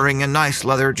 wearing a nice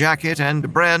leather jacket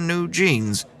and brand new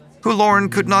jeans, who Lauren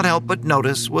could not help but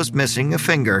notice was missing a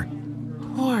finger.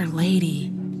 Poor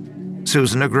lady.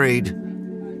 Susan agreed.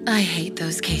 I hate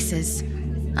those cases.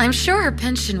 I'm sure her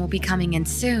pension will be coming in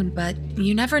soon, but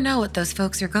you never know what those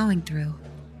folks are going through.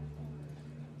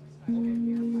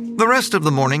 The rest of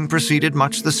the morning proceeded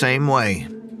much the same way.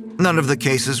 None of the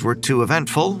cases were too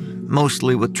eventful,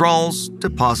 mostly withdrawals,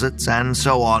 deposits, and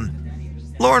so on.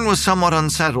 Lauren was somewhat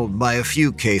unsettled by a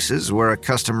few cases where a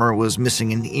customer was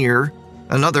missing an ear.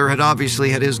 Another had obviously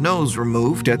had his nose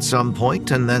removed at some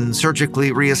point and then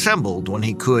surgically reassembled when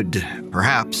he could,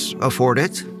 perhaps, afford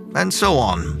it, and so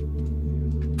on.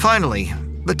 Finally,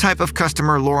 the type of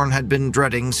customer Lauren had been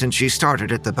dreading since she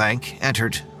started at the bank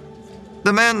entered.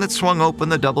 The man that swung open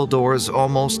the double doors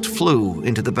almost flew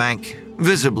into the bank,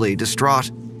 visibly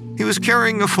distraught. He was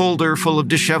carrying a folder full of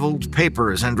disheveled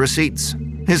papers and receipts,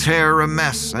 his hair a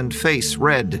mess and face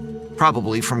red,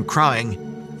 probably from crying.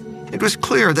 It was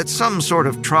clear that some sort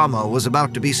of trauma was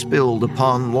about to be spilled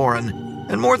upon Lauren,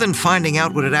 and more than finding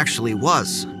out what it actually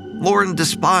was, Lauren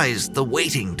despised the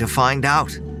waiting to find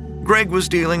out. Greg was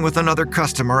dealing with another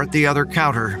customer at the other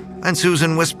counter, and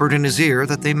Susan whispered in his ear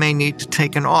that they may need to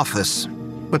take an office,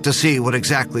 but to see what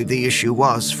exactly the issue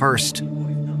was first.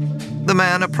 The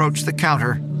man approached the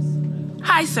counter.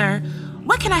 Hi, sir.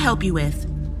 What can I help you with?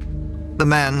 The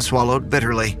man swallowed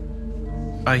bitterly.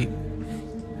 I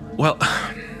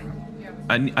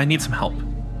need some help,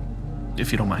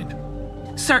 if you don't mind.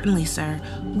 Certainly, sir.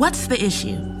 What's the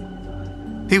issue?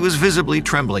 He was visibly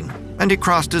trembling, and he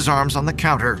crossed his arms on the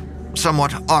counter,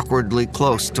 somewhat awkwardly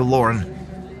close to Lauren.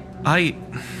 I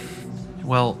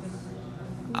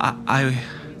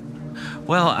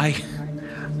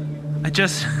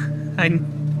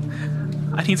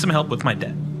need some help with my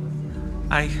debt.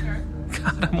 I'm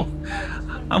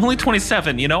only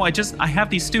 27, you know? I have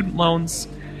these student loans,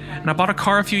 and I bought a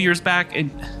car a few years back,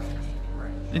 and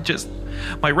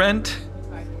my rent,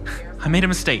 I made a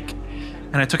mistake,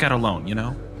 and I took out a loan, you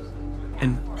know?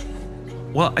 And,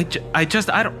 well, I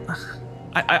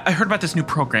heard about this new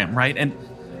program, right? And,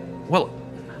 well,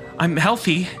 I'm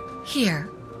healthy. Here,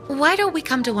 why don't we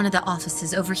come to one of the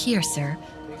offices over here, sir?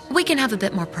 We can have a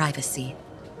bit more privacy.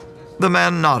 The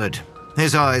man nodded,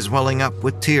 his eyes welling up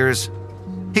with tears.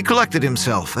 He collected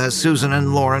himself as Susan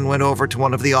and Lauren went over to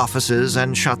one of the offices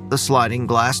and shut the sliding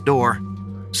glass door.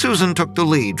 Susan took the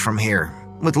lead from here,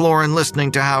 with Lauren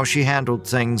listening to how she handled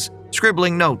things,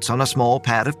 scribbling notes on a small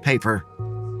pad of paper.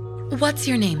 What's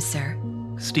your name, sir?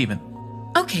 Stephen.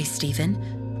 Okay,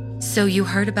 Stephen. So you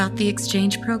heard about the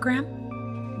exchange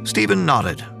program? Stephen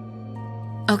nodded.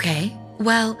 Okay,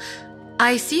 well,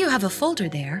 I see you have a folder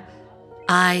there.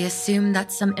 I assume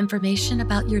that's some information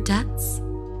about your debts?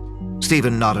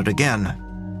 Stephen nodded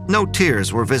again. No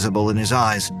tears were visible in his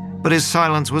eyes, but his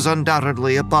silence was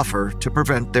undoubtedly a buffer to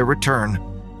prevent their return.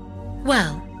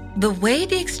 Well, the way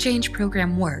the exchange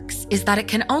program works is that it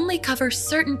can only cover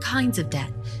certain kinds of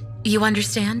debt. You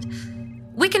understand?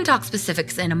 We can talk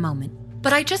specifics in a moment,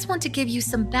 but I just want to give you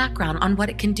some background on what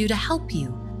it can do to help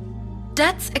you.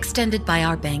 Debts extended by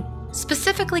our bank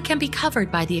specifically can be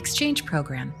covered by the exchange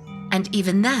program, and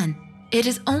even then, it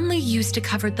is only used to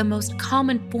cover the most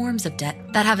common forms of debt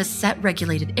that have a set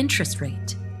regulated interest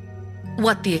rate.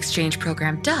 What the exchange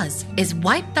program does is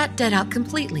wipe that debt out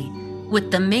completely,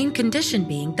 with the main condition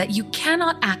being that you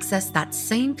cannot access that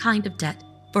same kind of debt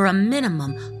for a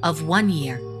minimum of 1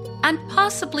 year, and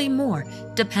possibly more,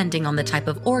 depending on the type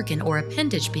of organ or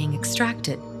appendage being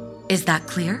extracted. Is that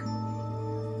clear?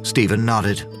 Stephen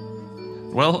nodded.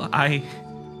 Well,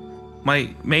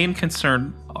 my main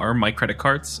concern are my credit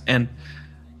cards, and,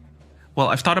 well,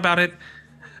 I've thought about it,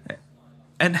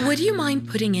 and... Would you mind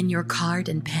putting in your card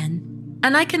and pen?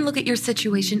 And I can look at your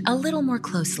situation a little more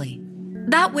closely.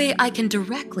 That way I can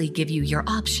directly give you your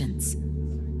options.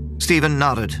 Stephen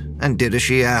nodded and did as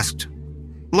she asked.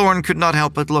 Lauren could not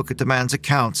help but look at the man's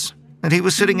accounts, and he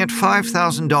was sitting at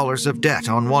 $5,000 of debt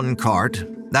on one card.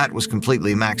 That was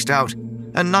completely maxed out,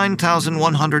 and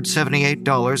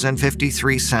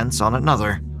 $9,178.53 on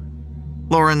another.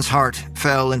 Lauren's heart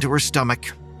fell into her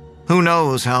stomach. Who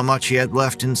knows how much he had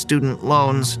left in student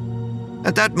loans?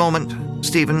 At that moment,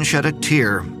 Stephen shed a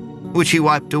tear, which he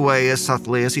wiped away as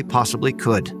subtly as he possibly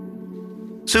could.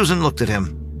 Susan looked at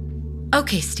him.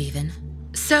 Okay, Stephen.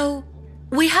 So,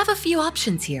 we have a few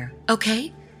options here,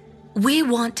 okay? We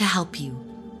want to help you.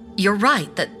 You're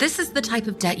right that this is the type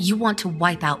of debt you want to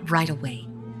wipe out right away.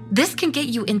 This can get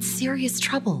you in serious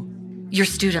trouble. Your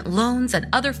student loans and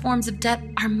other forms of debt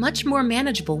are much more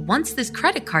manageable once this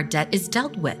credit card debt is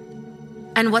dealt with.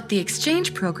 And what the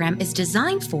exchange program is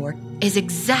designed for is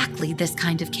exactly this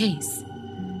kind of case.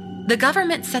 The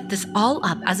government set this all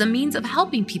up as a means of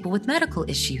helping people with medical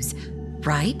issues,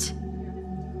 right?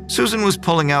 Susan was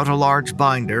pulling out a large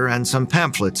binder and some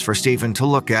pamphlets for Stephen to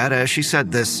look at as she said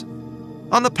this.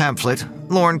 On the pamphlet,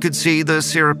 Lauren could see the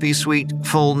syrupy sweet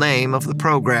full name of the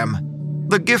program,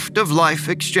 the Gift of Life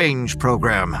Exchange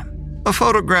Program. A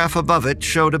photograph above it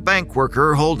showed a bank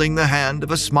worker holding the hand of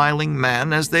a smiling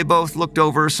man as they both looked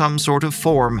over some sort of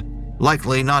form.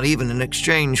 Likely not even an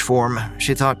exchange form,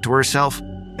 she thought to herself.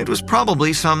 It was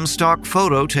probably some stock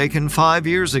photo taken 5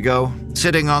 years ago,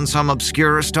 sitting on some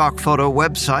obscure stock photo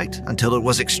website until it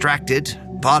was extracted,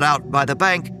 bought out by the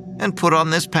bank, and put on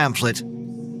this pamphlet.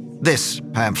 This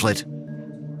pamphlet.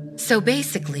 So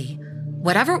basically,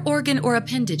 whatever organ or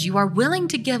appendage you are willing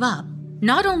to give up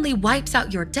not only wipes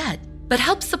out your debt, but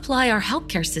helps supply our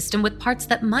healthcare system with parts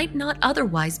that might not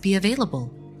otherwise be available.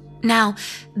 Now,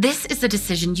 this is a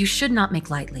decision you should not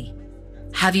make lightly.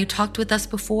 Have you talked with us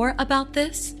before about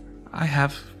this? I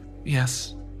have,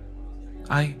 yes.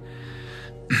 I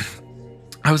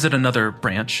was at another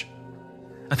branch.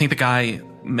 I think the guy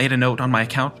made a note on my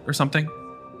account or something.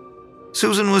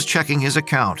 Susan was checking his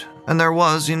account, and there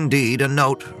was indeed a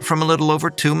note from a little over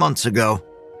 2 months ago.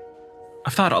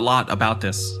 I've thought a lot about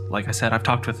this. Like I said, I've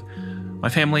talked with my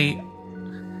family.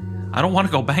 I don't want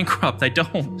to go bankrupt, I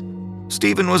don't.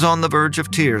 Stephen was on the verge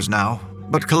of tears now,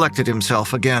 but collected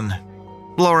himself again.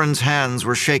 Lauren's hands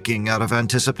were shaking out of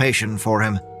anticipation for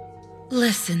him.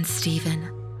 Listen, Stephen.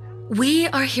 We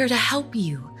are here to help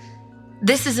you.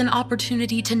 This is an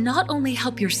opportunity to not only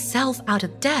help yourself out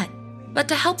of debt, but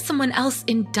to help someone else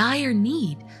in dire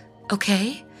need,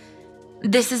 okay?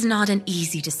 This is not an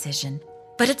easy decision,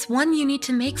 but it's one you need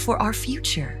to make for our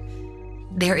future.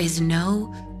 There is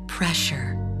no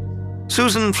pressure.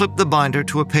 Susan flipped the binder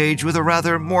to a page with a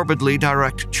rather morbidly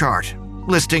direct chart,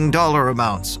 listing dollar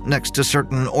amounts next to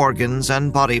certain organs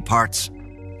and body parts.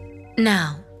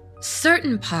 Now,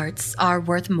 certain parts are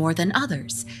worth more than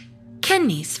others.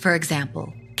 Kidneys, for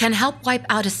example, can help wipe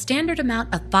out a standard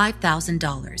amount of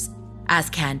 $5,000, as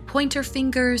can pointer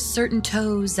fingers, certain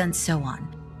toes, and so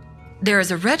on. There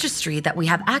is a registry that we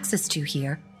have access to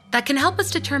here that can help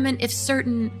us determine if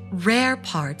certain rare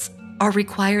parts are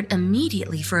required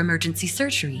immediately for emergency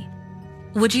surgery.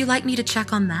 Would you like me to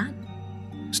check on that?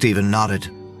 Stephen nodded.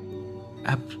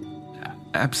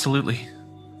 Absolutely.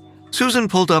 Susan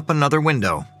pulled up another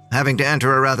window, having to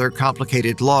enter a rather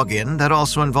complicated login that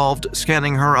also involved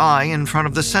scanning her eye in front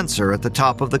of the sensor at the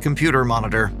top of the computer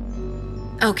monitor.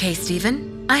 Okay,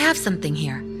 Stephen, I have something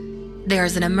here.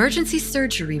 There's an emergency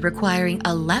surgery requiring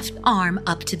a left arm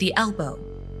up to the elbow.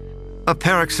 A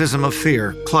paroxysm of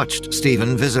fear clutched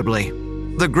Stephen visibly.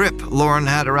 The grip Lauren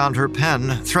had around her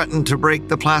pen threatened to break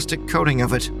the plastic coating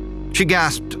of it. She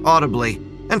gasped audibly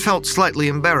and felt slightly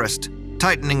embarrassed,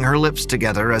 tightening her lips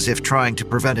together as if trying to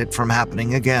prevent it from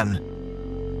happening again.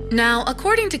 Now,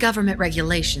 according to government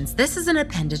regulations, this is an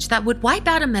appendage that would wipe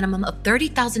out a minimum of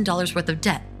 $30,000 worth of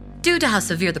debt, due to how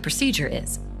severe the procedure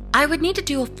is. I would need to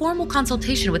do a formal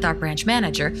consultation with our branch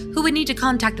manager, who would need to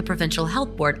contact the provincial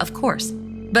health board, of course.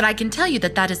 But I can tell you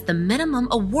that that is the minimum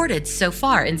awarded so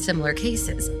far in similar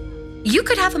cases. You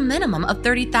could have a minimum of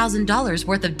 $30,000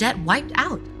 worth of debt wiped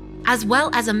out, as well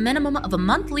as a minimum of a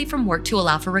month leave from work to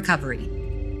allow for recovery.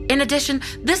 In addition,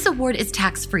 this award is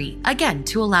tax-free, again,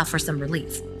 to allow for some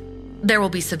relief. There will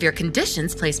be severe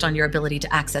conditions placed on your ability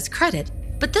to access credit,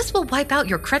 but this will wipe out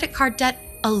your credit card debt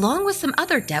along with some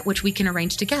other debt which we can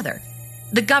arrange together.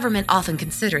 The government often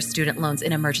considers student loans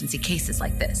in emergency cases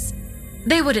like this.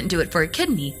 They wouldn't do it for a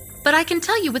kidney, but I can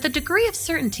tell you with a degree of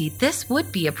certainty this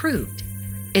would be approved.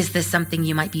 Is this something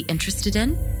you might be interested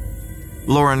in?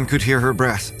 Lauren could hear her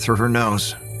breath through her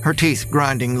nose, her teeth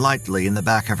grinding lightly in the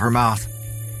back of her mouth.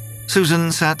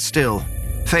 Susan sat still,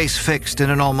 face fixed in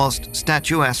an almost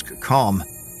statuesque calm.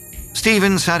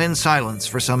 Stephen sat in silence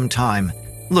for some time,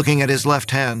 looking at his left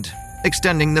hand,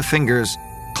 extending the fingers,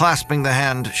 clasping the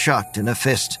hand shut in a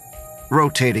fist,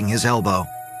 rotating his elbow.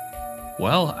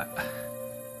 Well,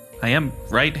 I am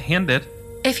right-handed.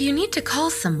 If you need to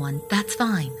call someone, that's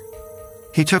fine.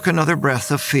 He took another breath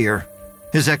of fear,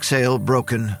 his exhale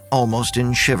broken almost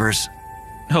in shivers.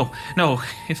 No, well,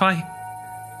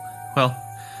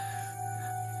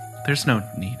 there's no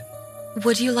need.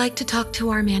 Would you like to talk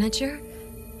to our manager?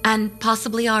 And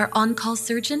possibly our on-call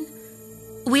surgeon?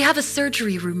 We have a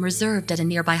surgery room reserved at a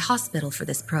nearby hospital for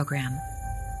this program.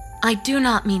 I do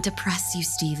not mean to press you,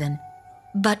 Stephen,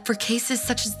 but for cases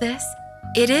such as this,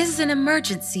 it is an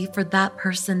emergency for that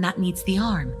person that needs the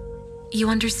arm. You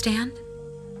understand?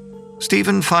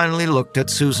 Stephen finally looked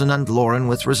at Susan and Lauren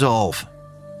with resolve.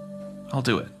 I'll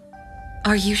do it.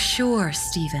 Are you sure,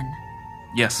 Stephen?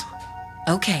 Yes.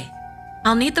 Okay.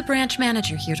 I'll need the branch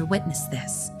manager here to witness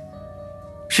this.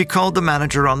 She called the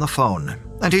manager on the phone,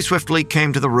 and he swiftly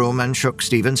came to the room and shook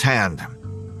Stephen's hand.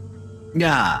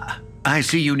 I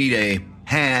see you need a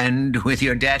hand with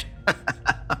your debt.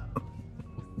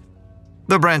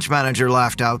 The branch manager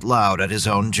laughed out loud at his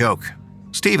own joke.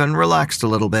 Stephen relaxed a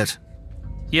little bit.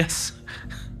 Yes.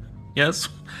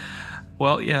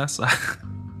 Well, yes.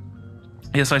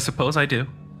 Yes, I suppose I do.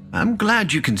 I'm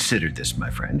glad you considered this, my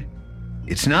friend.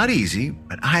 It's not easy,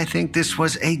 but I think this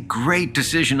was a great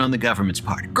decision on the government's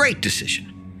part. Great decision.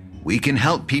 We can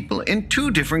help people in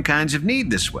two different kinds of need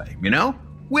this way, you know?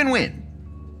 Win-win.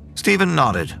 Stephen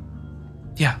nodded.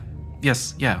 Yeah.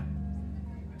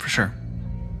 For sure.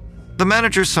 The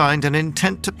manager signed an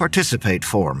intent to participate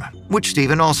form, which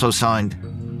Stephen also signed.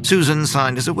 Susan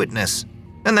signed as a witness,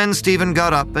 and then Stephen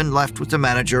got up and left with the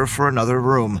manager for another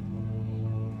room.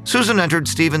 Susan entered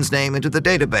Stephen's name into the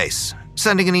database,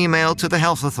 sending an email to the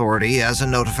health authority as a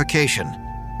notification.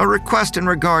 A request in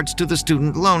regards to the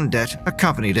student loan debt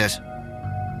accompanied it.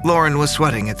 Lauren was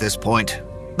sweating at this point,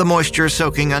 the moisture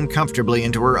soaking uncomfortably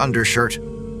into her undershirt.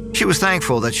 She was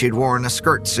thankful that she'd worn a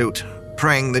skirt suit,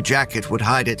 praying the jacket would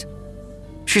hide it.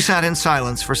 She sat in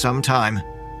silence for some time.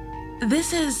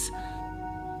 This is...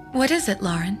 What is it,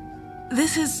 Lauren?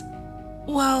 This is...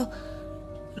 well...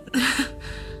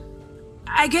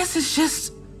 I guess it's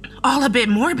just all a bit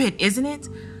morbid, isn't it?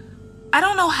 I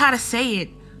don't know how to say it.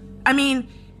 I mean,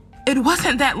 it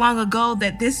wasn't that long ago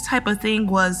that this type of thing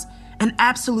was an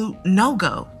absolute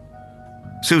no-go.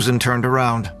 Susan turned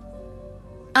around.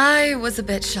 I was a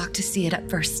bit shocked to see it at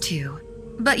first, too.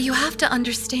 But you have to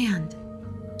understand.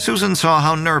 Susan saw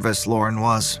how nervous Lauren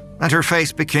was, and her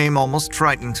face became almost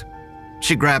frightened.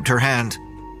 She grabbed her hand.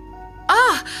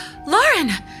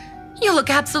 Lauren! You look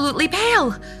absolutely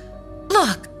pale.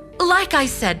 Look, like I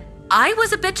said, I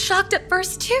was a bit shocked at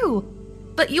first, too.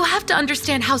 But you have to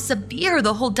understand how severe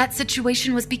the whole debt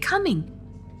situation was becoming.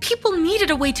 People needed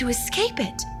a way to escape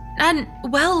it. And,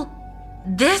 well,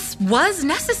 this was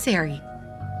necessary.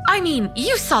 I mean,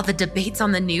 you saw the debates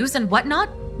on the news and whatnot,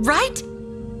 right?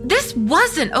 This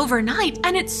wasn't overnight,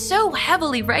 and it's so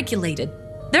heavily regulated.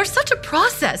 There's such a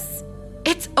process.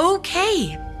 It's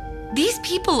okay. These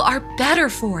people are better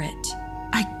for it.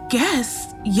 I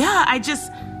guess. Yeah,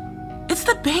 it's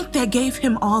the bank that gave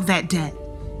him all that debt.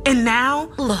 And now...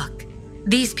 Look,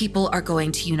 these people are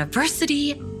going to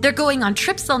university, they're going on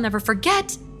trips they'll never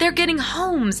forget, they're getting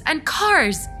homes and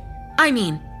cars. I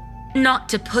mean, not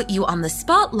to put you on the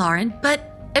spot, Lauren,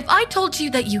 but If I told you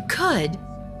that you could,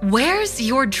 where's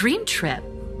your dream trip?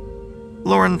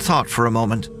 Lauren thought for a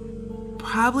moment.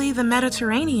 Probably the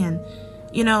Mediterranean.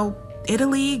 You know,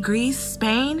 Italy, Greece,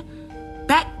 Spain.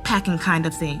 Backpacking kind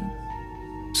of thing.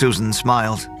 Susan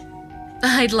smiled.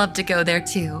 I'd love to go there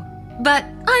too, but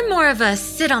I'm more of a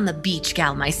sit-on-the-beach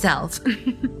gal myself.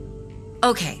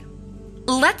 Okay,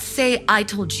 let's say I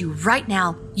told you right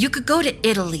now you could go to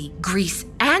Italy, Greece,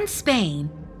 and Spain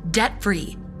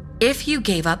debt-free if you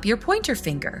gave up your pointer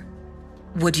finger.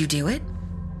 Would you do it?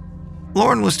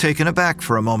 Lauren was taken aback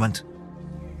for a moment.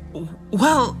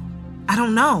 Well, I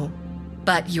don't know.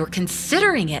 But you're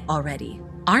considering it already,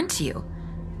 aren't you?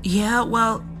 Yeah,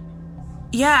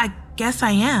 I guess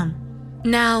I am.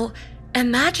 Now,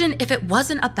 imagine if it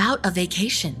wasn't about a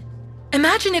vacation.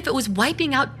 Imagine if it was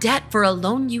wiping out debt for a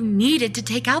loan you needed to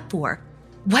take out for.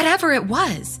 Whatever it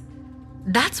was.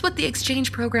 That's what the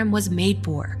exchange program was made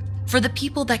for the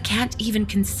people that can't even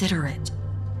consider it.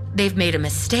 They've made a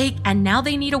mistake and now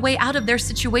they need a way out of their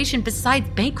situation besides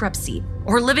bankruptcy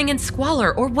or living in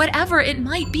squalor or whatever it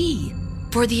might be.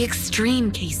 For the extreme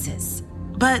cases.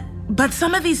 But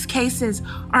some of these cases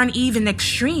aren't even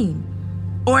extreme.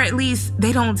 Or at least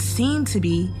they don't seem to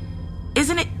be.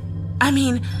 Isn't it? I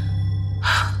mean...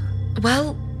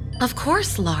 Well, of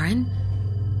course, Lauren.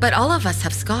 But all of us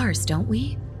have scars, don't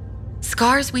we?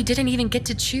 Scars we didn't even get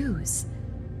to choose.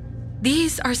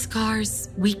 These are scars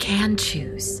we can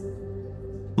choose.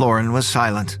 Lauren was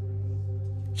silent.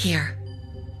 Here,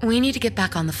 we need to get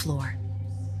back on the floor.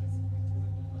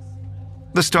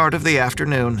 The start of the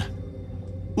afternoon.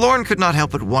 Lauren could not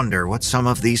help but wonder what some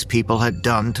of these people had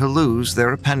done to lose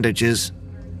their appendages.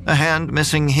 A hand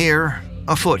missing here,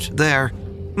 a foot there.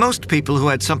 Most people who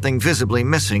had something visibly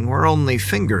missing were only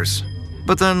fingers.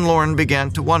 But then Lauren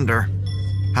began to wonder,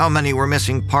 how many were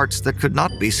missing parts that could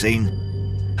not be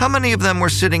seen? How many of them were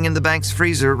sitting in the bank's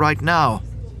freezer right now?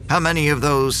 How many of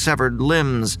those severed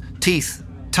limbs, teeth,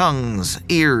 tongues,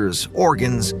 ears,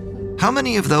 organs, how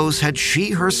many of those had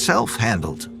she herself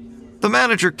handled? The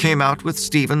manager came out with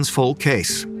Stephen's full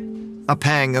case. A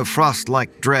pang of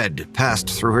frost-like dread passed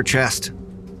through her chest.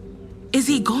 Is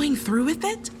he going through with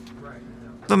it?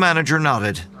 The manager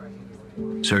nodded.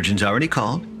 Surgeon's already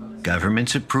called.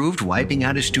 Government's approved wiping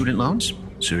out his student loans.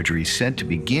 Surgery's set to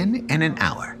begin in an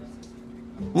hour.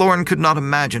 Lauren could not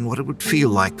imagine what it would feel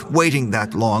like waiting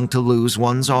that long to lose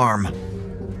one's arm.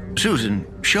 Susan,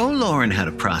 show Lauren how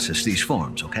to process these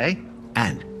forms, okay?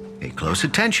 And pay close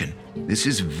attention. This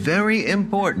is very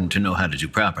important to know how to do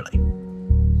properly.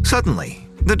 Suddenly,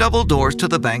 the double doors to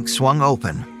the bank swung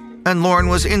open, and Lauren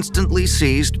was instantly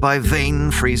seized by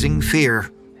vein-freezing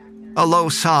fear. A low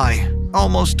sigh,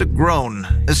 almost a groan,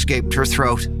 escaped her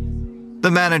throat.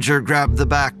 The manager grabbed the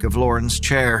back of Lauren's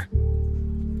chair.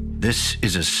 This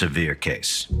is a severe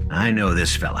case. I know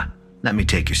this fella. Let me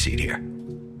take your seat here.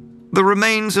 The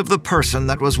remains of the person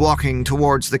that was walking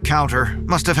towards the counter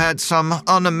must have had some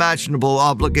unimaginable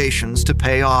obligations to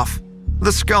pay off.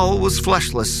 The skull was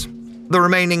fleshless, the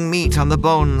remaining meat on the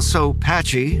bones so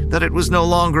patchy that it was no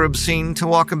longer obscene to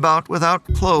walk about without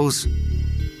clothes.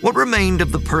 What remained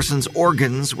of the person's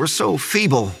organs were so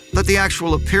feeble that the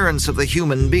actual appearance of the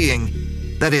human being,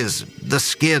 that is, the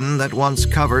skin that once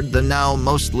covered the now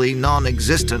mostly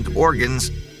non-existent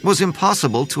organs, was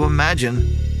impossible to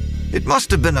imagine. It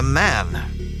must have been a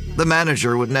man. The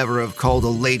manager would never have called a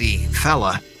lady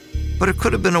fella, but it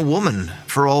could have been a woman,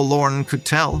 for all Lauren could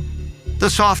tell. The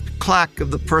soft clack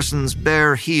of the person's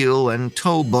bare heel and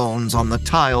toe bones on the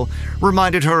tile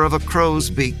reminded her of a crow's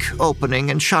beak opening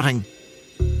and shutting.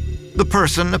 The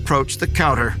person approached the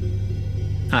counter.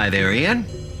 Hi there, Ian.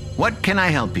 What can I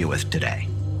help you with today?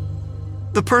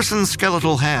 The person's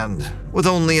skeletal hand, with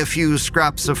only a few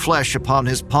scraps of flesh upon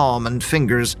his palm and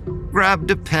fingers,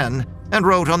 grabbed a pen and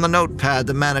wrote on the notepad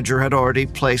the manager had already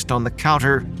placed on the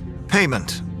counter,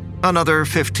 "Payment, another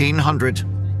 $1,500.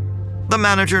 The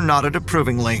manager nodded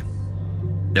approvingly.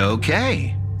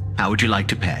 Okay. How would you like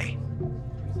to pay?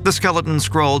 The skeleton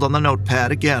scrolled on the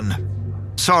notepad again.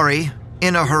 Sorry,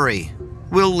 in a hurry.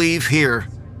 We'll leave here.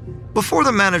 Before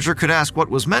the manager could ask what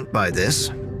was meant by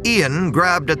this, Ian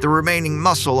grabbed at the remaining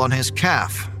muscle on his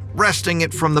calf, wresting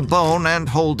it from the bone and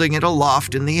holding it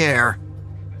aloft in the air.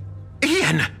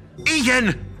 Ian!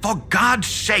 Ian! For God's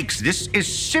sakes, this is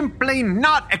simply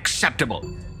not acceptable.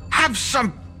 Have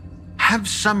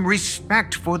some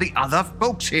respect for the other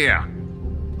folks here.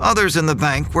 Others in the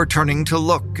bank were turning to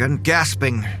look and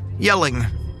gasping, yelling.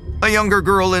 A younger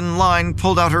girl in line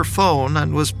pulled out her phone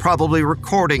and was probably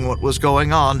recording what was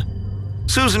going on.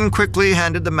 Susan quickly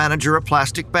handed the manager a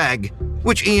plastic bag,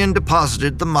 which Ian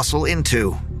deposited the muscle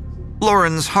into.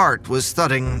 Lauren's heart was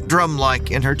thudding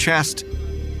drum-like in her chest.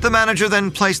 The manager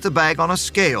then placed the bag on a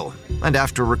scale, and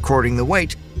after recording the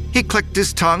weight, he clicked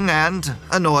his tongue and,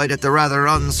 annoyed at the rather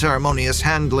unceremonious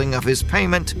handling of his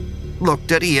payment,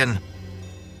 looked at Ian.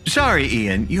 Sorry,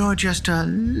 Ian, you're just a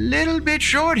little bit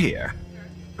short here.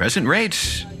 Present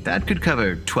rates, that could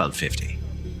cover $12.50.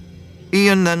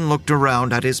 Ian then looked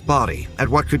around at his body at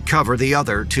what could cover the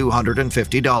other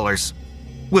 $250.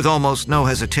 With almost no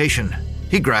hesitation,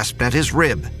 he grasped at his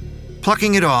rib,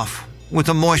 plucking it off with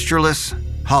a moistureless,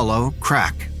 hollow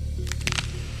crack.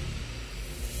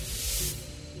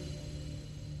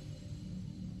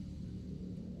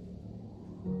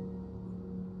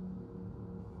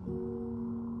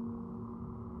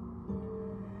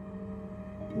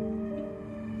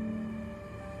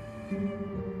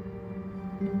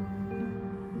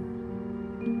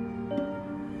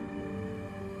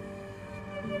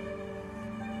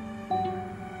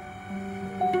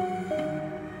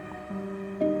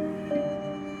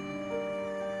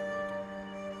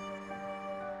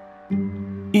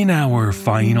 In our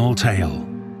final tale,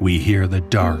 we hear the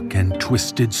dark and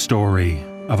twisted story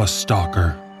of a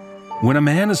stalker. When a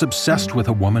man is obsessed with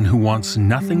a woman who wants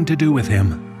nothing to do with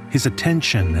him, his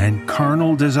attention and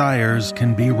carnal desires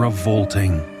can be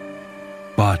revolting.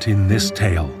 But in this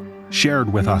tale,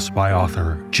 shared with us by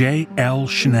author J.L.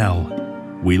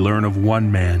 Schnell, we learn of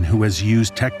one man who has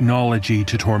used technology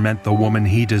to torment the woman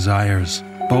he desires,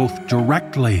 both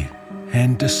directly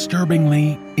and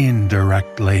disturbingly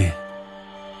indirectly.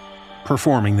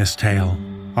 Performing this tale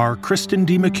are Kristen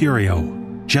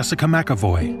DiMercurio, Jessica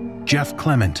McAvoy, Jeff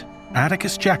Clement,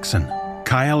 Atticus Jackson,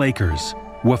 Kyle Akers,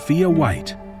 Wafia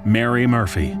White, Mary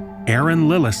Murphy, Aaron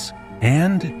Lillis,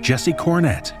 and Jesse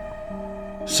Cornett.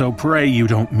 So pray you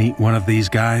don't meet one of these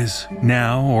guys,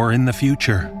 now or in the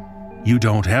future. You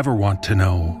don't ever want to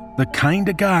know the kind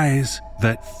of guys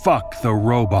that fuck the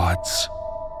robots.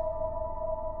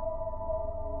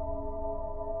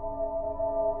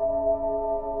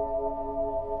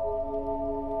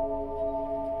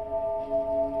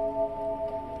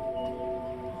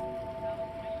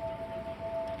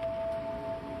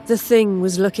 The thing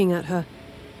was looking at her.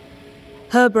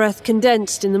 Her breath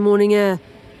condensed in the morning air,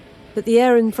 but the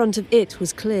air in front of it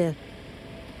was clear.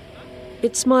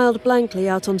 It smiled blankly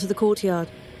out onto the courtyard,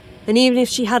 and even if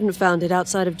she hadn't found it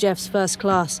outside of Jeff's first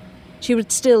class, she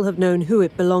would still have known who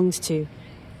it belonged to.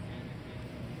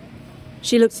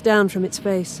 She looked down from its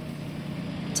face.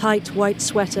 Tight white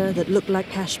sweater that looked like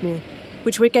cashmere,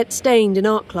 which would get stained in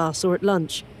art class or at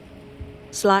lunch.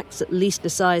 Slacks at least a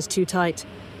size too tight,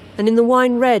 and in the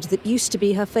wine red that used to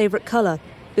be her favourite colour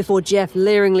before Jeff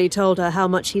leeringly told her how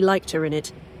much he liked her in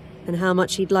it and how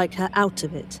much he'd like her out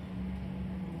of it.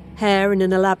 Hair in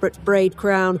an elaborate braid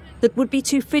crown that would be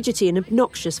too fidgety and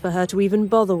obnoxious for her to even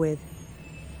bother with.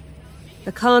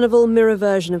 A carnival mirror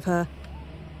version of her.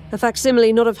 A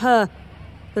facsimile not of her,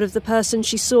 but of the person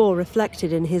she saw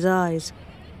reflected in his eyes.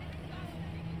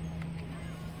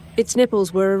 Its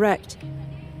nipples were erect,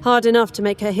 hard enough to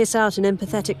make her hiss out an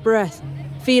empathetic breath,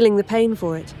 feeling the pain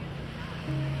for it.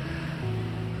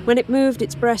 When it moved,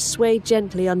 its breast swayed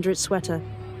gently under its sweater.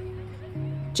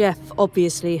 Jeff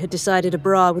obviously had decided a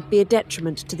bra would be a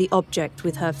detriment to the object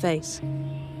with her face.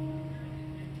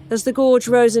 As the gorge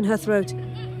rose in her throat,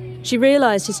 she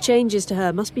realized his changes to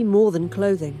her must be more than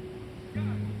clothing.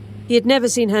 He had never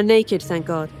seen her naked, thank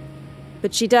God,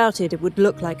 but she doubted it would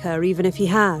look like her even if he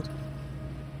had.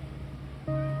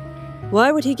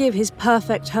 Why would he give his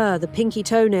perfect her the pinky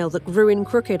toenail that grew in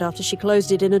crooked after she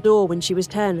closed it in a door when she was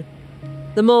 10?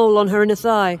 The mole on her inner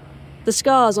thigh, the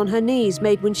scars on her knees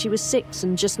made when she was 6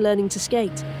 and just learning to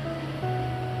skate.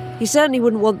 He certainly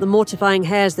wouldn't want the mortifying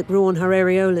hairs that grew on her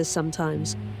areolas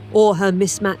sometimes, or her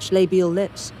mismatched labial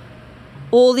lips.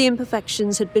 All the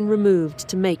imperfections had been removed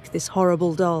to make this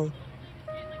horrible doll.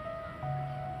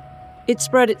 It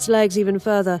spread its legs even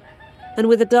further, and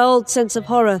with a dulled sense of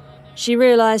horror, she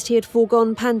realised he had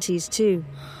foregone panties too.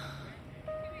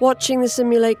 Watching the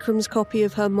simulacrum's copy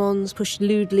of her mons pushed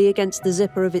lewdly against the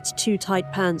zipper of its too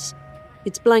tight pants,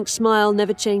 its blank smile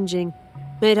never changing,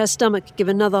 made her stomach give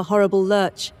another horrible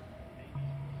lurch.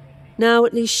 Now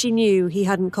at least she knew he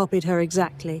hadn't copied her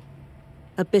exactly.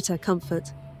 A bitter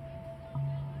comfort.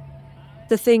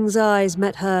 The thing's eyes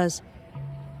met hers.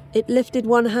 It lifted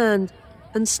one hand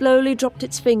and slowly dropped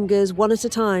its fingers one at a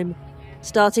time,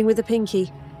 starting with the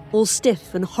pinky, all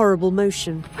stiff and horrible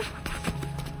motion.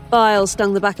 Bile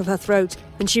stung the back of her throat,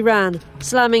 and she ran,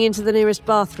 slamming into the nearest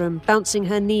bathroom, bouncing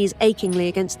her knees achingly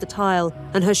against the tile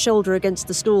and her shoulder against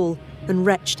the stool, and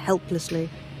retched helplessly.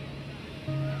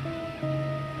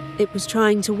 It was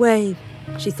trying to wave,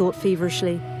 she thought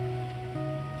feverishly,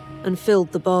 and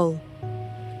filled the bowl.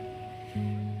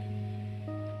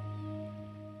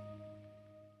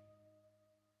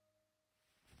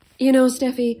 You know,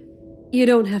 Steffi, you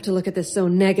don't have to look at this so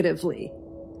negatively.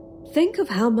 Think of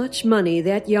how much money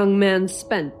that young man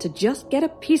spent to just get a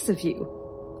piece of you.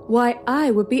 Why,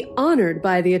 I would be honored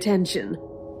by the attention.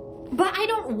 But I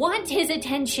don't want his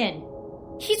attention.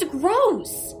 He's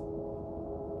gross.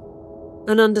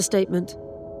 An understatement.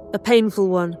 A painful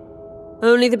one.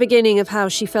 Only the beginning of how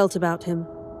she felt about him.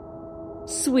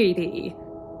 Sweetie,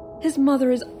 his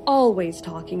mother is always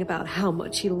talking about how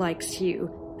much he likes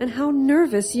you and how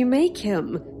nervous you make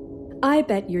him. I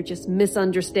bet you're just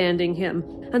misunderstanding him,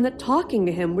 and that talking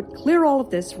to him would clear all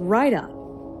of this right up.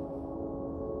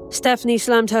 Stephanie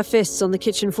slammed her fists on the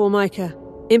kitchen formica,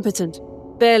 impotent,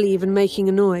 barely even making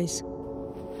a noise.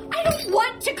 I don't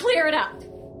want to clear it up.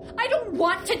 I don't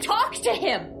want to talk to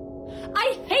him.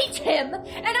 I hate him,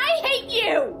 and I hate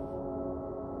you!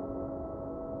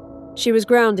 She was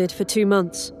grounded for 2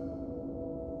 months.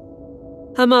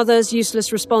 Her mother's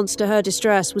useless response to her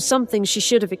distress was something she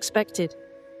should have expected.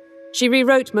 She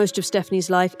rewrote most of Stephanie's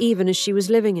life even as she was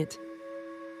living it.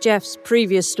 Jeff's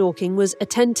previous stalking was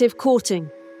attentive courting,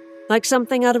 like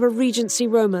something out of a Regency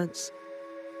romance.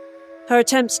 Her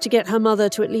attempts to get her mother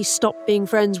to at least stop being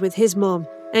friends with his mom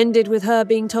ended with her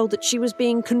being told that she was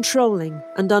being controlling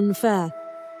and unfair.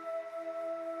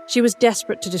 She was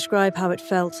desperate to describe how it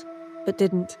felt, but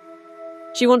didn't.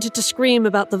 She wanted to scream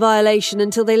about the violation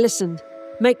until they listened,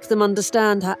 make them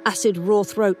understand her acid raw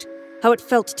throat, how it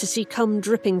felt to see cum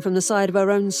dripping from the side of her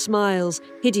own smiles,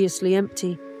 hideously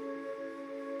empty.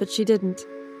 But she didn't.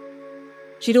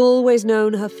 She'd always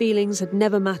known her feelings had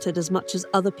never mattered as much as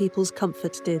other people's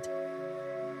comfort did.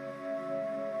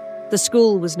 The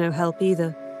school was no help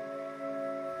either.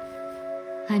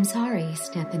 I'm sorry,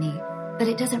 Stephanie, but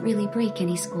it doesn't really break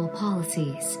any school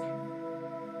policies.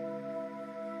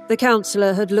 The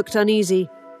counsellor had looked uneasy,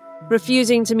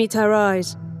 refusing to meet her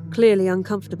eyes, clearly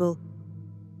uncomfortable.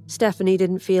 Stephanie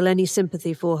didn't feel any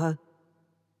sympathy for her.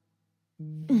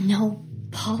 No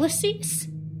policies?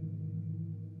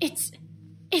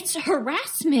 It's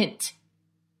harassment.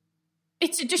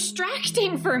 It's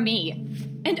distracting for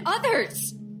me and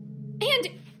others. And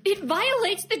it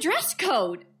violates the dress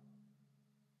code.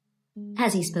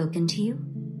 Has he spoken to you?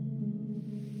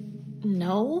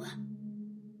 No.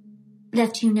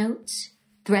 Left you notes,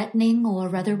 threatening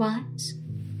or otherwise?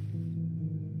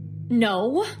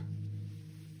 No.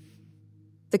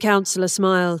 The counsellor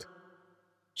smiled.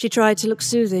 She tried to look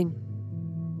soothing.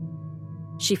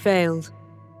 She failed.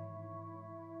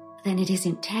 Then it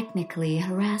isn't technically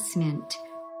harassment.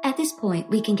 At this point,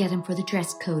 we can get him for the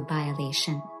dress code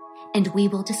violation, and we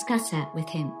will discuss that with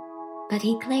him. But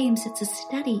he claims it's a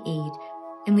study aid,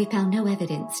 and we found no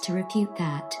evidence to refute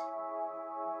that.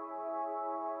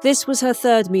 This was her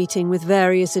third meeting with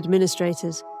various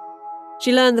administrators.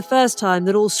 She learned the first time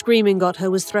that all screaming got her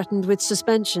was threatened with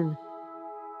suspension.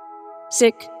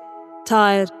 Sick,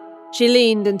 tired, she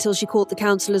leaned until she caught the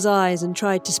counsellor's eyes and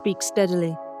tried to speak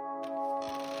steadily.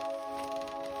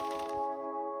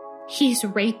 He's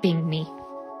raping me.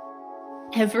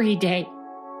 Every day.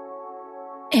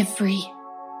 Every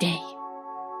day.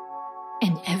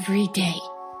 And every day,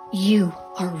 you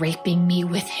are raping me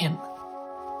with him.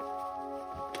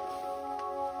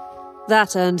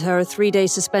 That earned her a 3-day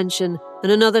suspension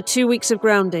and another 2 weeks of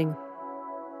grounding.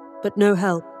 But no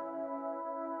help.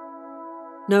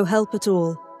 No help at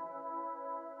all.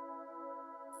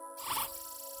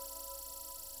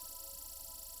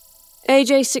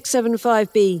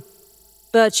 AJ-675B,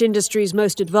 Birch Industries'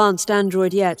 most advanced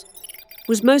android yet,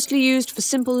 was mostly used for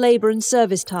simple labour and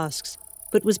service tasks,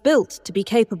 but was built to be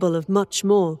capable of much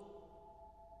more.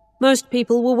 Most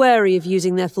people were wary of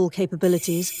using their full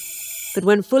capabilities, but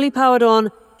when fully powered on,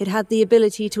 it had the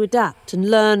ability to adapt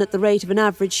and learn at the rate of an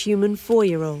average human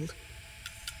 4-year-old.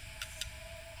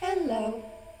 Hello.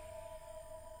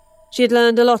 She had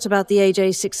learned a lot about the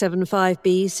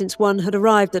AJ-675B since one had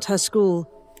arrived at her school.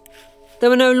 There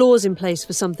were no laws in place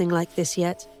for something like this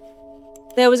yet.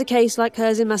 There was a case like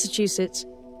hers in Massachusetts,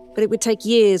 but it would take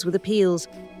years with appeals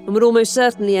and would almost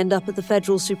certainly end up at the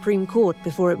federal Supreme Court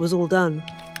before it was all done.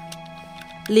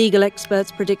 Legal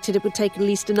experts predicted it would take at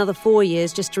least another 4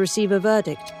 years just to receive a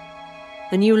verdict.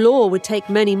 A new law would take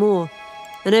many more,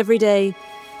 and every day,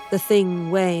 the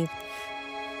thing waved.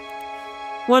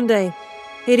 One day,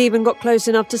 it even got close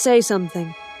enough to say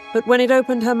something, but when it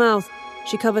opened her mouth,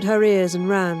 she covered her ears and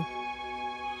ran.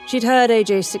 She'd heard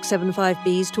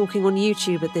AJ-675Bs talking on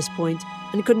YouTube at this point,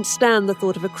 and couldn't stand the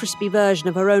thought of a crispy version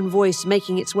of her own voice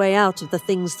making its way out of the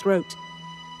thing's throat.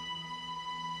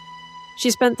 She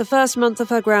spent the first month of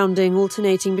her grounding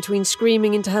alternating between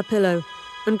screaming into her pillow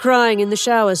and crying in the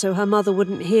shower so her mother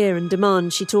wouldn't hear and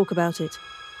demand she talk about it.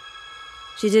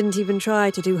 She didn't even try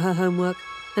to do her homework,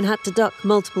 and had to duck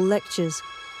multiple lectures.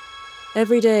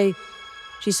 Every day,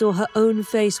 she saw her own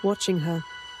face watching her,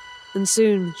 and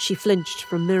soon she flinched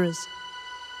from mirrors.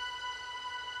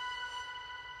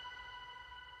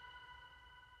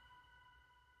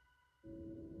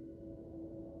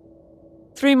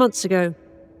 Three months ago,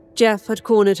 Jeff had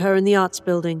cornered her in the arts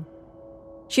building.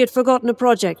 She had forgotten a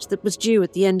project that was due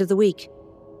at the end of the week.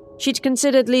 She'd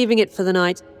considered leaving it for the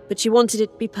night, but she wanted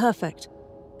it to be perfect,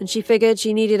 and she figured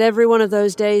she needed every one of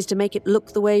those days to make it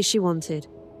look the way she wanted.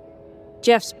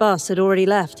 Jeff's bus had already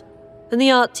left, and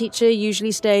the art teacher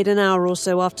usually stayed an hour or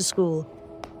so after school,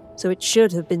 so it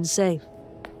should have been safe.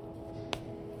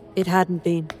 It hadn't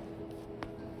been.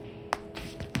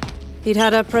 He'd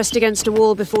had her pressed against a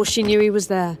wall before she knew he was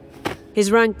there,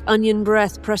 his rank onion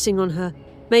breath pressing on her,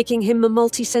 making him a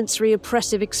multi-sensory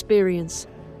oppressive experience.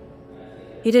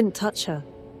 He didn't touch her.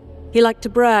 He liked to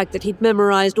brag that he'd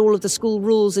memorized all of the school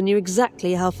rules and knew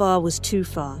exactly how far was too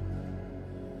far.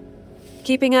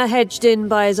 Keeping her hedged in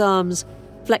by his arms,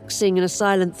 flexing in a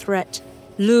silent threat,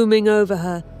 looming over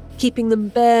her, keeping them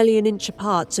barely an inch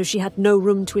apart so she had no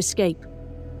room to escape.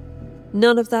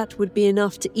 None of that would be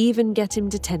enough to even get him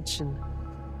detention.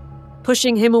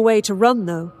 Pushing him away to run,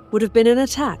 though, would have been an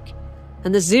attack,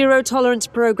 and the zero-tolerance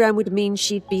program would mean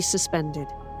she'd be suspended.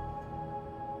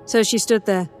 So she stood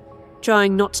there,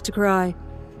 trying not to cry.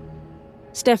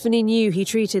 Stephanie knew he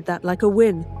treated that like a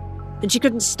win, and she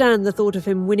couldn't stand the thought of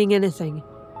him winning anything,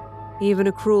 even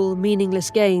a cruel,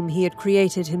 meaningless game he had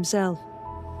created himself.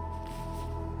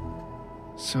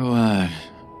 So,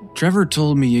 Trevor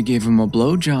told me you gave him a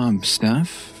blowjob,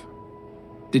 Steph.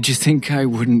 Did you think I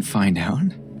wouldn't find out?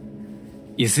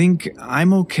 You think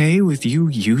I'm okay with you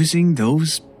using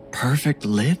those perfect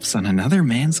lips on another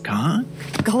man's cock?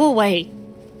 Go away.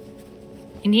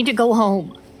 You need to go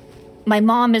home. My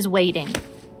mom is waiting.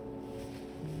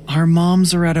 Our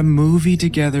moms are at a movie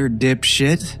together,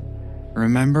 dipshit.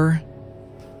 Remember?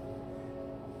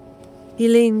 He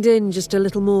leaned in just a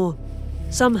little more,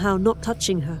 somehow not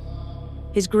touching her.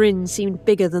 His grin seemed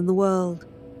bigger than the world.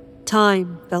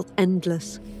 Time felt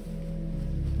endless.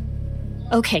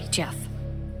 Okay, Jeff.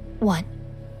 1.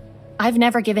 I've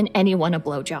never given anyone a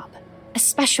blowjob,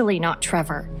 especially not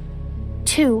Trevor.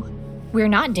 2. We're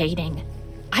not dating.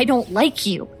 I don't like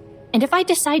you. And if I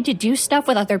decide to do stuff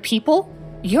with other people,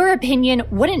 your opinion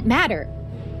wouldn't matter.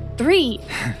 3.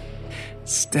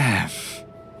 Steph.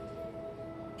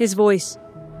 His voice,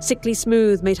 sickly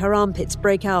smooth, made her armpits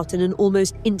break out in an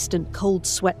almost instant cold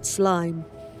sweat slime.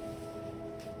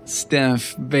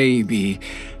 Steph, baby,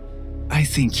 I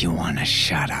think you want to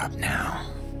shut up now.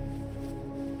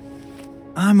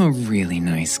 I'm a really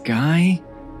nice guy,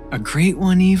 a great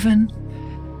one even,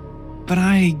 but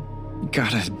I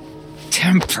got a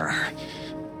temper,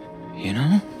 you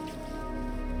know?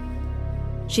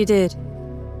 She did.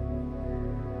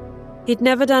 He'd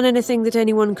never done anything that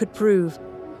anyone could prove,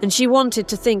 and she wanted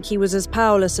to think he was as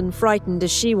powerless and frightened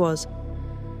as she was,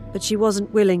 but she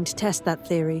wasn't willing to test that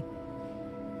theory.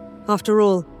 After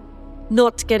all,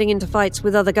 not getting into fights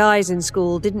with other guys in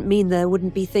school didn't mean there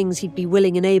wouldn't be things he'd be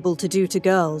willing and able to do to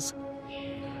girls.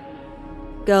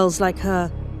 Girls like her.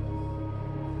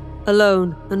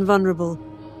 Alone and vulnerable,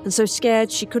 and so scared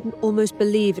she couldn't almost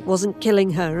believe it wasn't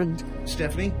killing her and...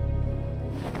 Stephanie?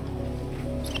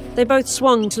 They both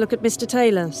swung to look at Mr.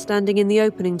 Taylor, standing in the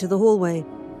opening to the hallway.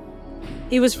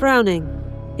 He was frowning,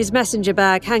 his messenger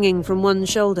bag hanging from one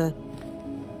shoulder.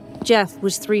 Jeff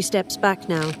was 3 steps back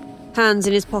now, hands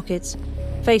in his pockets,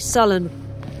 face sullen,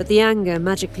 but the anger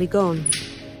magically gone.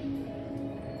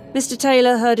 Mr.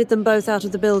 Taylor herded them both out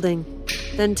of the building,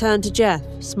 then turned to Jeff,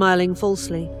 smiling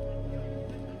falsely.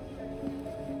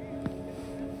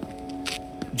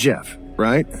 Jeff,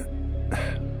 right?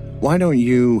 Why don't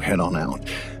you head on out?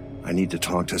 I need to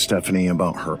talk to Stephanie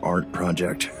about her art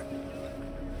project.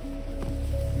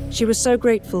 She was so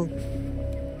grateful.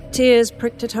 Tears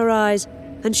pricked at her eyes,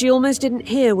 and she almost didn't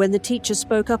hear when the teacher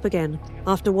spoke up again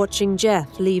after watching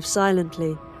Jeff leave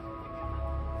silently.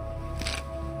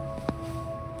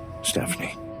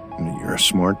 Stephanie, you're a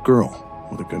smart girl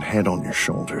with a good head on your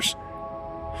shoulders.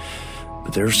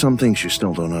 But there are some things you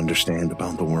still don't understand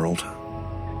about the world.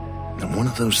 And one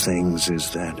of those things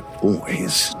is that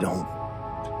boys don't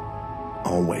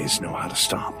always know how to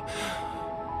stop.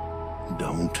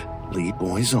 Don't lead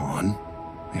boys on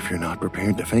if you're not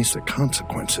prepared to face the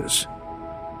consequences.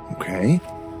 Okay?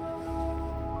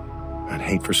 I'd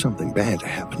hate for something bad to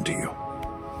happen to you.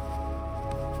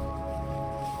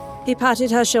 He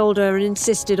patted her shoulder and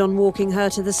insisted on walking her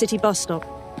to the city bus stop,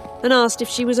 and asked if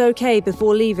she was okay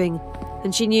before leaving,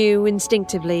 and she knew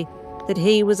instinctively that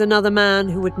he was another man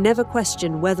who would never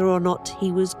question whether or not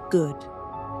he was good.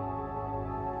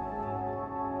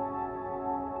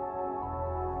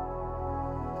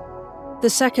 The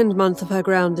second month of her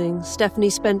grounding, Stephanie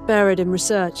spent buried in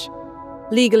research.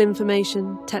 Legal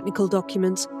information, technical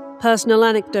documents, personal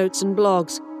anecdotes and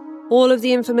blogs. All of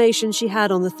the information she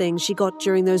had on the things she got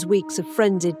during those weeks of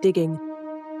frenzied digging.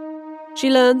 She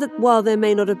learned that while there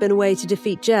may not have been a way to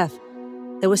defeat Jeff,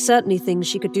 there were certainly things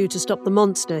she could do to stop the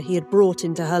monster he had brought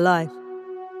into her life.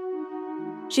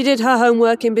 She did her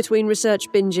homework in between research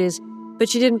binges, but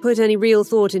she didn't put any real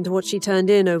thought into what she turned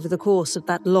in over the course of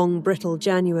that long, brittle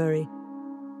January.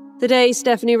 The day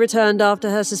Stephanie returned after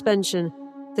her suspension,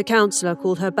 the counsellor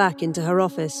called her back into her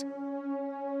office.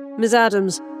 Ms.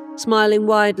 Adams, smiling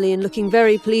widely and looking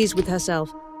very pleased with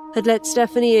herself, had let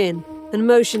Stephanie in and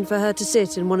motioned for her to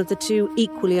sit in one of the two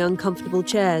equally uncomfortable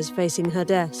chairs facing her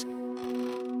desk.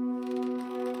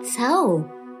 So,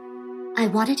 I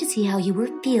wanted to see how you were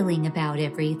feeling about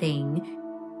everything.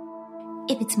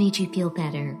 If it's made you feel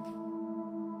better.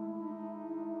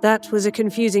 That was a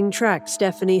confusing track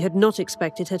Stephanie had not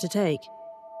expected her to take.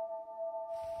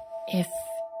 If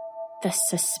the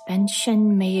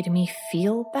suspension made me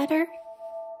feel better?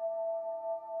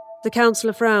 The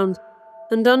counsellor frowned,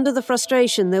 and under the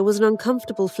frustration there was an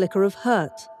uncomfortable flicker of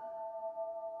hurt.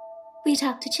 We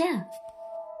talked to Jeff.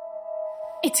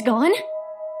 It's gone?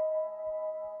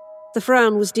 The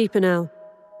frown was deeper now,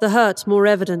 the hurt more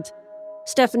evident.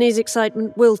 Stephanie's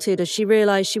excitement wilted as she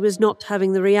realized she was not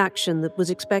having the reaction that was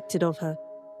expected of her.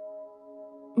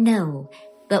 No,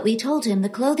 but we told him the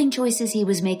clothing choices he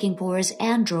was making for his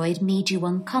android made you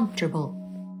uncomfortable,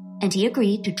 and he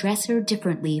agreed to dress her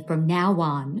differently from now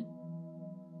on.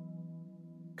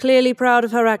 Clearly proud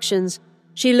of her actions,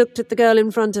 she looked at the girl in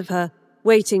front of her,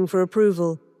 waiting for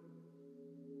approval.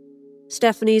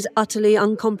 Stephanie's utterly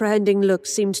uncomprehending look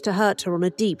seemed to hurt her on a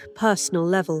deep, personal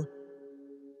level.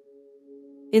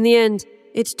 In the end,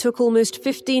 it took almost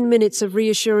 15 minutes of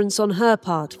reassurance on her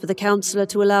part for the counsellor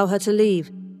to allow her to leave,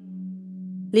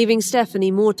 leaving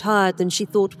Stephanie more tired than she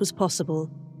thought was possible.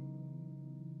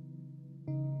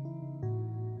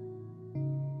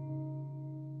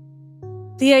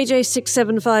 The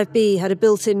AJ675B had a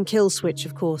built-in kill switch,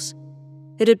 of course.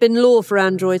 It had been law for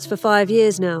androids for 5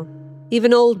 years now.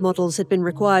 Even old models had been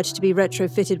required to be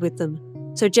retrofitted with them,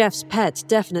 so Jeff's pet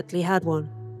definitely had one.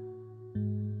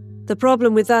 The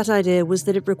problem with that idea was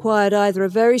that it required either a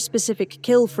very specific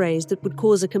kill phrase that would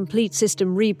cause a complete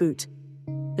system reboot,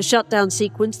 a shutdown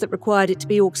sequence that required it to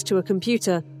be AUX to a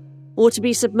computer, or to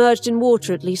be submerged in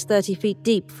water at least 30 feet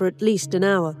deep for at least an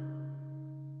hour.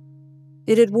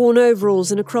 It had worn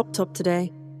overalls and a crop top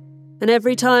today, and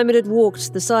every time it had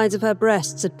walked, the sides of her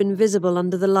breasts had been visible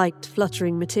under the light,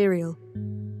 fluttering material.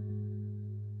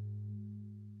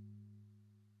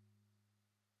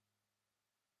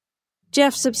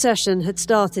 Jeff's obsession had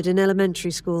started in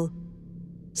elementary school.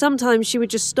 Sometimes she would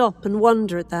just stop and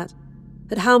wonder at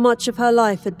how much of her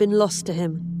life had been lost to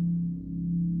him.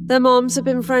 Their moms had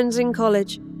been friends in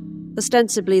college,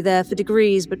 ostensibly there for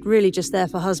degrees but really just there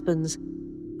for husbands.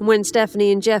 And when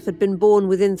Stephanie and Jeff had been born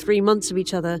within 3 months of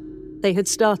each other, they had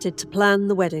started to plan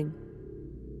the wedding.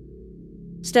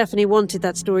 Stephanie wanted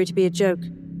that story to be a joke,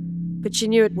 but she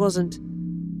knew it wasn't.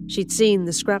 She'd seen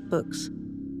the scrapbooks.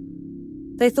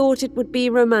 They thought it would be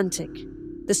romantic,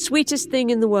 the sweetest thing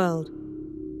in the world.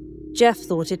 Jeff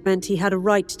thought it meant he had a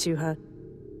right to her.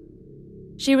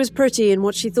 She was pretty in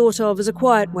what she thought of as a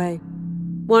quiet way,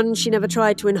 one she never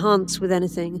tried to enhance with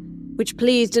anything, which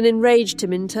pleased and enraged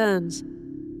him in turns.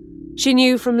 She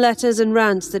knew from letters and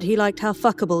rants that he liked how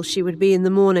fuckable she would be in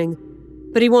the morning,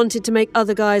 but he wanted to make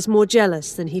other guys more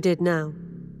jealous than he did now.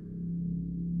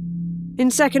 In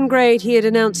 2nd grade, he had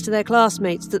announced to their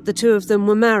classmates that the two of them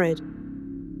were married.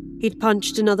 He'd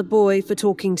punched another boy for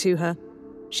talking to her.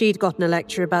 She'd gotten a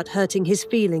lecture about hurting his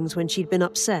feelings when she'd been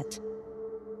upset.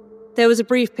 There was a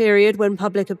brief period when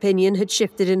public opinion had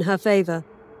shifted in her favour.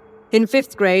 In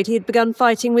 5th grade, he had begun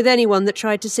fighting with anyone that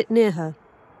tried to sit near her.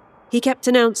 He kept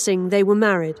announcing they were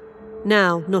married,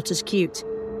 now not as cute.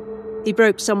 He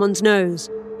broke someone's nose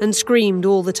and screamed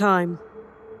all the time.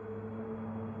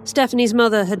 Stephanie's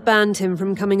mother had banned him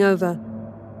from coming over.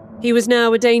 He was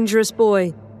now a dangerous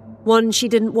boy, one she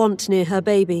didn't want near her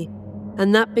baby,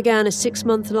 and that began a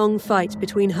 6-month-long fight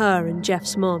between her and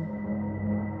Jeff's mom.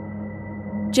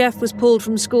 Jeff was pulled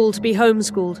from school to be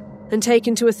homeschooled and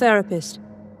taken to a therapist,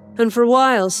 and for a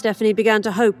while Stephanie began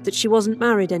to hope that she wasn't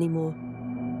married anymore.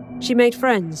 She made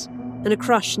friends and a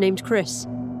crush named Chris.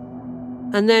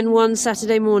 And then one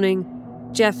Saturday morning,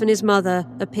 Jeff and his mother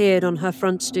appeared on her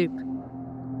front stoop.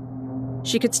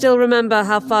 She could still remember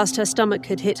how fast her stomach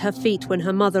had hit her feet when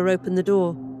her mother opened the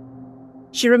door.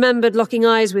 She remembered locking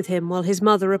eyes with him while his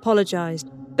mother apologized,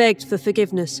 begged for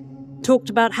forgiveness, talked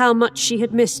about how much she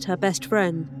had missed her best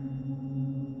friend.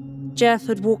 Jeff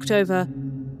had walked over,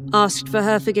 asked for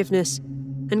her forgiveness,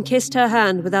 and kissed her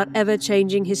hand without ever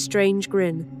changing his strange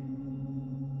grin.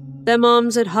 Their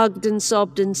moms had hugged and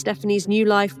sobbed, and Stephanie's new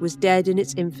life was dead in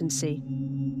its infancy.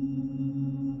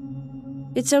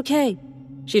 "It's okay,"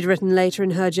 she'd written later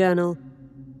in her journal.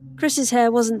 "Chris's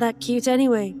hair wasn't that cute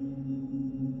anyway."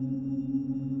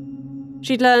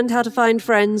 She'd learned how to find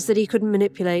friends that he couldn't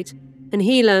manipulate, and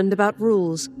he learned about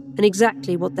rules and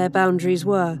exactly what their boundaries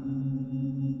were.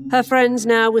 Her friends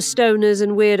now were stoners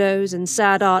and weirdos and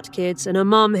sad art kids, and her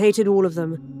mum hated all of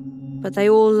them. But they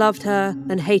all loved her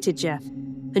and hated Jeff,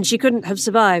 and she couldn't have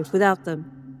survived without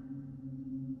them.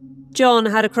 John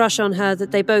had a crush on her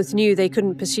that they both knew they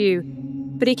couldn't pursue,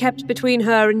 but he kept between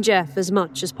her and Jeff as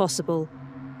much as possible.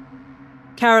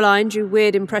 Caroline drew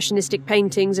weird impressionistic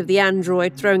paintings of the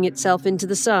android throwing itself into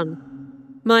the sun.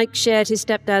 Mike shared his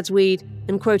stepdad's weed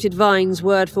and quoted Vines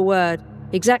word for word,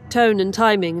 exact tone and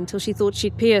timing, until she thought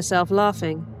she'd pee herself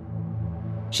laughing.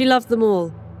 She loved them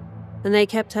all, and they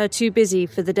kept her too busy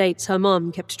for the dates her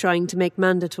mom kept trying to make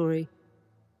mandatory.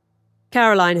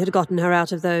 Caroline had gotten her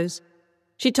out of those.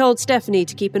 She told Stephanie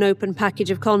to keep an open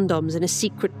package of condoms in a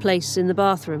secret place in the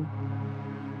bathroom.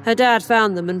 Her dad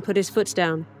found them and put his foot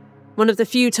down, one of the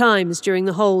few times during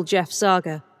the whole Jeff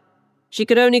saga. She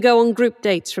could only go on group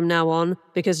dates from now on,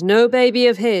 because no baby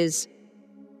of his.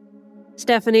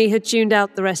 Stephanie had tuned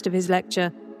out the rest of his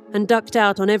lecture and ducked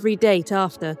out on every date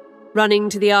after, running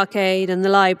to the arcade and the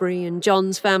library and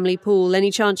John's family pool any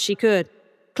chance she could,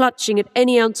 clutching at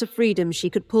any ounce of freedom she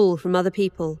could pull from other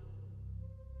people.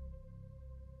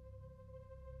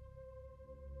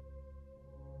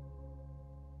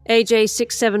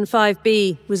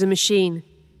 AJ675B was a machine.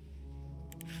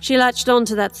 She latched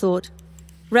onto that thought,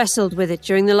 wrestled with it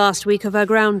during the last week of her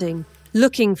grounding,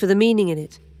 looking for the meaning in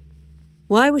it.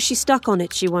 Why was she stuck on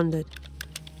it, she wondered.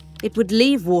 It would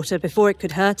leave water before it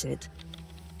could hurt it.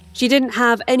 She didn't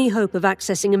have any hope of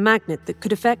accessing a magnet that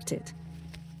could affect it.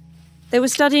 They were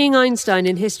studying Einstein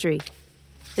in history,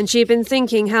 and she had been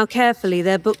thinking how carefully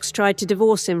their books tried to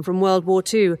divorce him from World War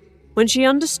II when she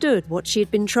understood what she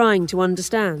had been trying to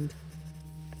understand.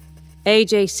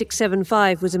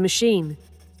 AJ675 was a machine,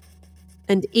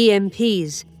 and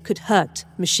EMPs could hurt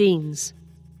machines.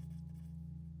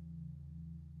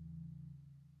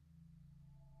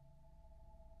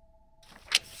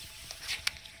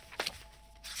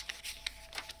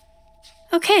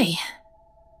 Okay.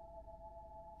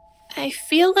 I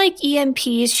feel like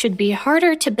EMPs should be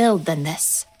harder to build than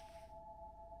this.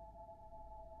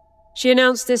 She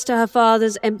announced this to her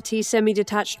father's empty,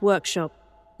 semi-detached workshop,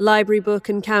 library book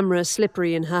and camera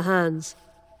slippery in her hands.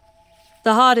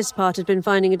 The hardest part had been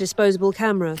finding a disposable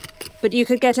camera, but you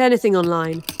could get anything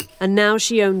online, and now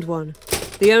she owned one,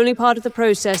 the only part of the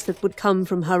process that would come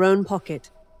from her own pocket.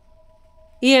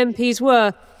 EMPs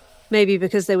were, maybe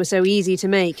because they were so easy to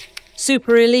make,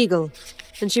 super illegal,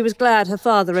 and she was glad her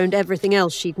father owned everything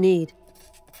else she'd need.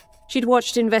 She'd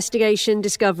watched Investigation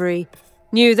Discovery,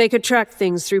 knew they could track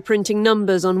things through printing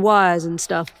numbers on wires and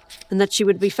stuff, and that she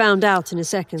would be found out in a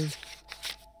second.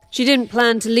 She didn't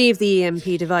plan to leave the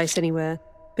EMP device anywhere,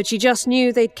 but she just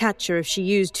knew they'd catch her if she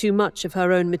used too much of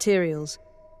her own materials.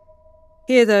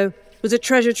 Here, though, was a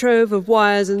treasure trove of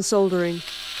wires and soldering,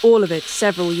 all of it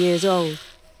several years old.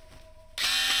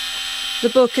 The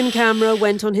book and camera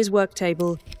went on his work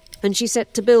table, and she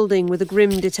set to building with a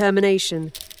grim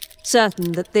determination,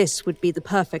 certain that this would be the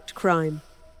perfect crime.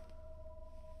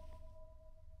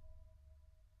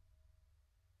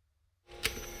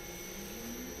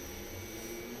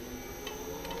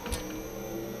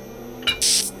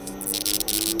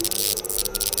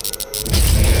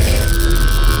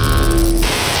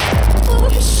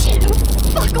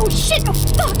 Oh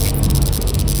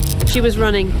fuck! She was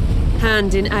running,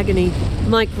 hand in agony,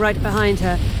 Mike right behind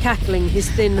her, cackling his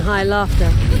thin, high laughter.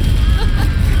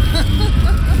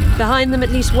 Behind them, at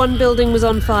least one building was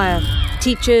on fire.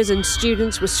 Teachers and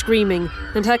students were screaming,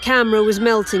 and her camera was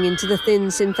melting into the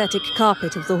thin, synthetic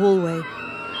carpet of the hallway.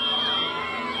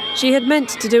 She had meant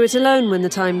to do it alone when the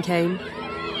time came.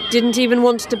 Didn't even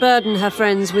want to burden her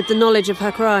friends with the knowledge of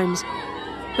her crimes.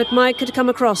 But Mike had come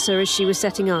across her as she was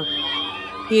setting up.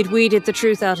 He had weeded the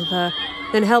truth out of her,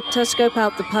 then helped her scope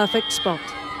out the perfect spot.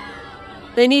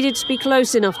 They needed to be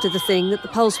close enough to the thing that the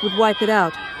pulse would wipe it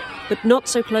out, but not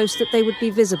so close that they would be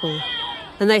visible,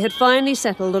 and they had finally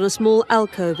settled on a small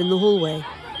alcove in the hallway.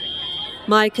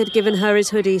 Mike had given her his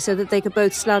hoodie so that they could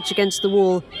both slouch against the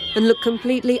wall and look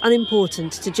completely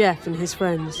unimportant to Jeff and his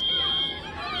friends.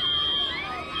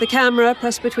 The camera,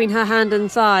 pressed between her hand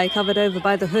and thigh, covered over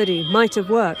by the hoodie, might have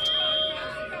worked.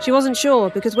 She wasn't sure,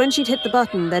 because when she'd hit the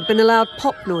button, there'd been a loud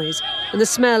pop noise, and the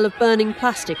smell of burning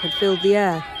plastic had filled the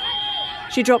air.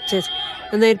 She dropped it,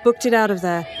 and they had booked it out of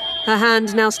there, her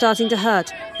hand now starting to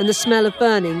hurt and the smell of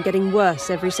burning getting worse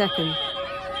every second.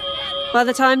 By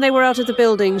the time they were out of the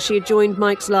building, she had joined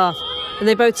Mike's laugh, and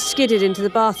they both skidded into the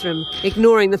bathroom,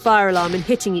 ignoring the fire alarm and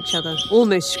hitting each other,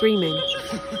 almost screaming.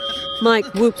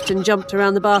 Mike whooped and jumped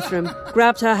around the bathroom,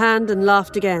 grabbed her hand and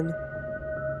laughed again.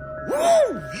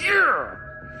 Woo! Yeah!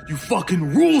 You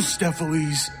fucking rule,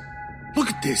 Stephalese! Look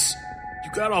at this!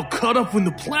 You got all cut up when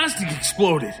the plastic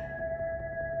exploded!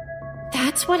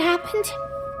 That's what happened?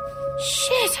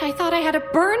 Shit, I thought I had a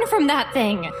burn from that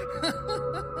thing!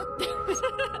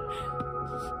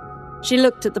 She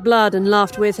looked at the blood and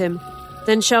laughed with him,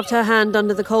 then shoved her hand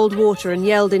under the cold water and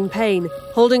yelled in pain,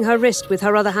 holding her wrist with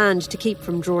her other hand to keep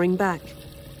from drawing back.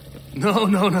 No.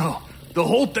 The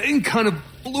whole thing kind of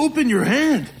blew up in your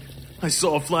hand. I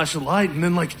saw a flash of light and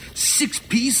then like 6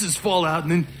 pieces fall out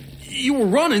and then you were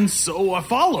running, so I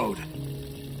followed.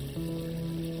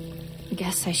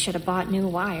 Guess I should have bought new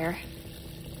wire.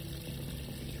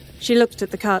 She looked at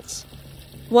the cuts.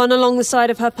 One along the side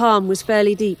of her palm was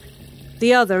fairly deep.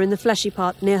 The other, in the fleshy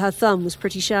part near her thumb, was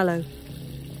pretty shallow.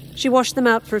 She washed them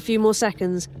out for a few more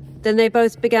seconds, then they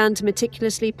both began to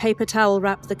meticulously paper towel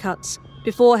wrap the cuts,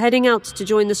 before heading out to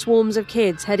join the swarms of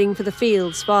kids heading for the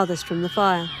fields farthest from the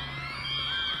fire.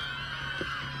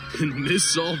 And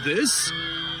miss all this?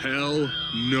 Hell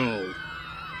no.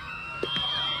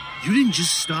 You didn't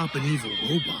just stop an evil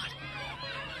robot.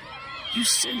 You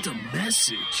sent a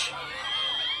message.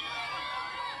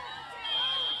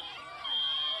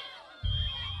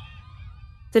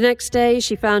 The next day,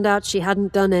 she found out she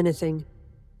hadn't done anything.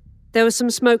 There was some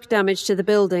smoke damage to the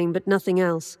building, but nothing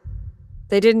else.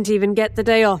 They didn't even get the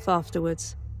day off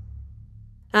afterwards.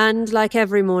 And, like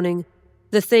every morning,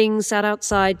 the thing sat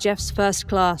outside Jeff's first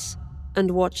class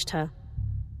and watched her.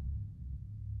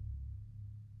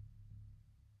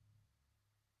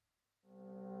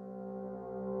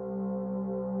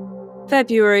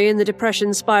 February and the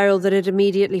depression spiral that had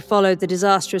immediately followed the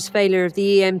disastrous failure of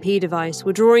the EMP device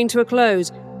were drawing to a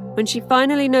close when she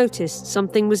finally noticed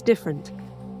something was different.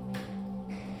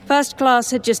 First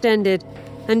class had just ended,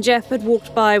 and Jeff had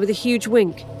walked by with a huge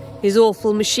wink, his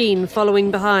awful machine following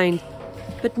behind,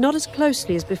 but not as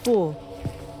closely as before.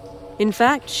 In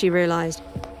fact, she realized,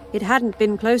 it hadn't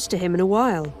been close to him in a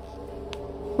while.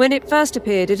 When it first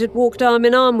appeared, it had walked arm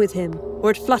in arm with him, or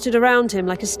had fluttered around him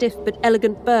like a stiff but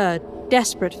elegant bird,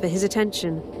 desperate for his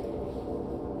attention.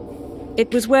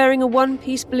 It was wearing a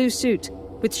one-piece blue suit,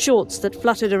 with shorts that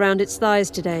fluttered around its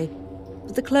thighs today,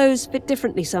 but the clothes fit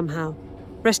differently somehow,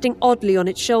 resting oddly on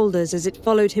its shoulders as it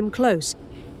followed him close,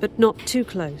 but not too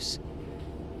close.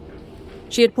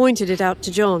 She had pointed it out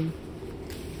to John.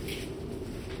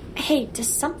 Hey,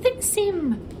 does something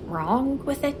seem wrong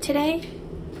with it today?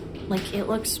 Like it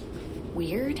looks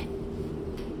weird?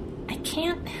 I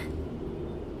can't...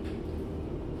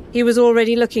 He was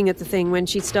already looking at the thing when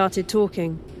she started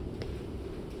talking.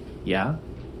 Yeah?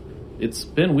 It's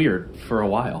been weird for a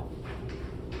while.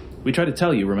 We tried to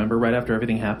tell you, remember, right after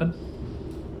everything happened?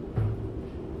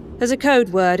 As a code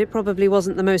word, it probably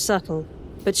wasn't the most subtle,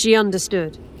 but she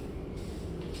understood.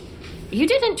 You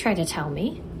didn't try to tell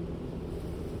me.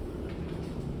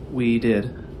 We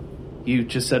did. You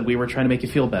just said we were trying to make you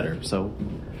feel better, so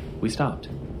we stopped.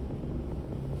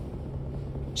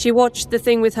 She watched the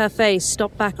thing with her face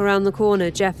stop back around the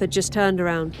corner Jeff had just turned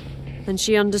around, and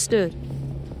she understood.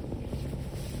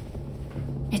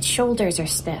 Its shoulders are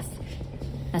stiff.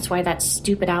 That's why that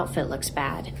stupid outfit looks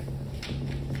bad.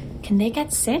 Can they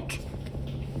get sick?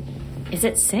 Is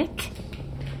it sick?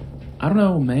 I don't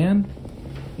know, man.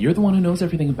 You're the one who knows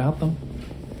everything about them.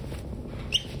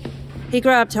 He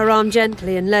grabbed her arm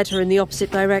gently and led her in the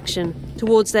opposite direction,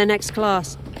 towards their next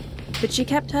class, but she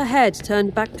kept her head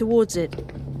turned back towards it.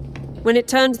 When it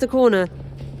turned the corner,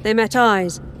 they met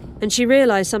eyes, and she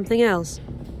realized something else.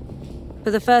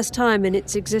 For the first time in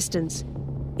its existence,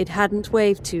 it hadn't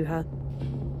waved to her.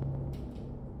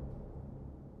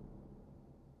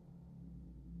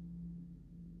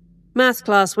 Math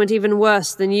class went even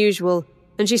worse than usual,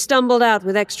 and she stumbled out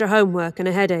with extra homework and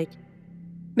a headache.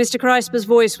 Mr. Crisper's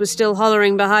voice was still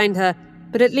hollering behind her,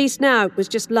 but at least now it was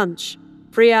just lunch,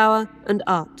 free hour, and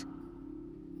art.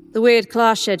 The weird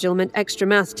class schedule meant extra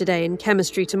math today and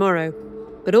chemistry tomorrow,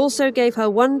 but also gave her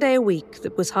one day a week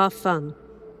that was half fun.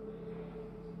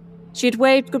 She had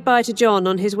waved goodbye to John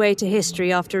on his way to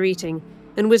history after eating,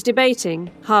 and was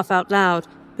debating, half out loud,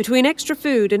 between extra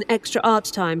food and extra art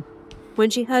time, when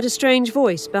she heard a strange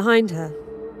voice behind her.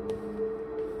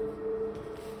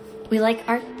 We like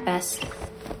art best.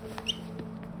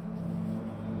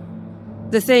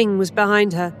 The thing was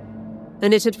behind her,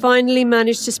 and it had finally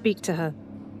managed to speak to her.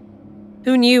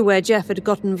 Who knew where Jeff had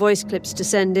gotten voice clips to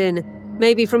send in,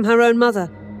 maybe from her own mother.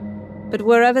 But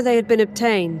wherever they had been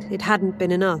obtained, it hadn't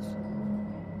been enough.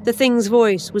 The thing's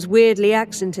voice was weirdly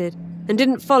accented and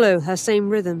didn't follow her same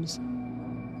rhythms.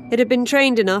 It had been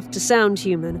trained enough to sound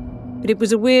human, but it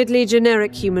was a weirdly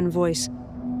generic human voice,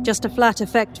 just a flat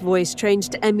effect voice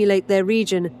trained to emulate their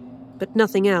region, but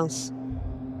nothing else.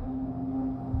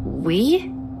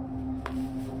 We?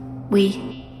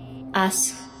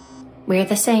 Us. We're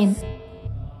the same.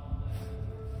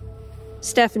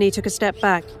 Stephanie took a step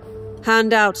back,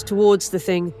 hand out towards the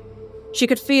thing. She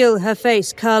could feel her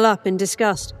face curl up in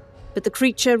disgust, but the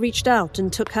creature reached out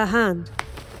and took her hand.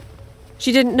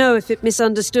 She didn't know if it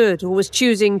misunderstood or was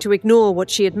choosing to ignore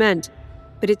what she had meant,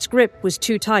 but its grip was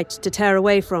too tight to tear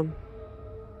away from.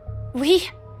 We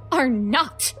are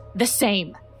not the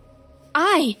same.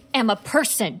 I am a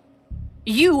person.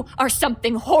 You are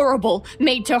something horrible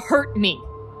made to hurt me.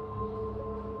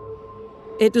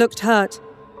 It looked hurt,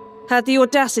 had the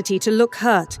audacity to look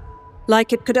hurt,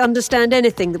 like it could understand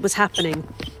anything that was happening.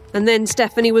 And then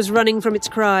Stephanie was running from its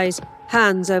cries,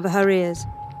 hands over her ears.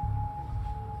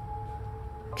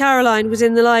 Caroline was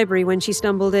in the library when she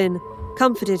stumbled in,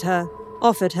 comforted her,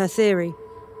 offered her theory.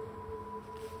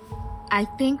 I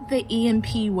think the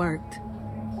EMP worked.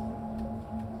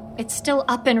 It's still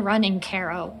up and running,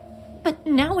 Caro. But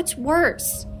now it's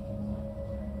worse.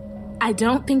 I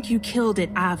don't think you killed it,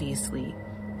 obviously.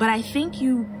 But I think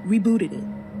you rebooted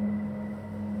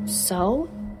it. So?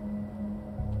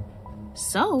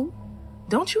 So?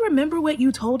 Don't you remember what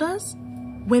you told us?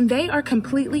 When they are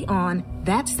completely on,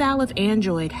 that style of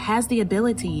android has the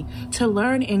ability to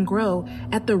learn and grow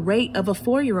at the rate of a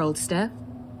 4-year-old, Steph.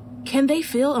 Can they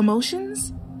feel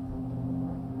emotions?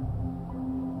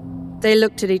 They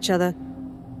looked at each other.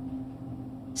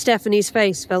 Stephanie's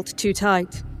face felt too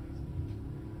tight.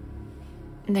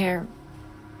 They're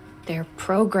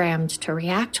programmed to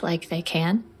react like they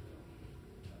can.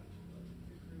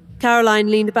 Caroline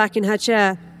leaned back in her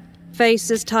chair, face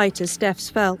as tight as Steph's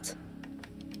felt.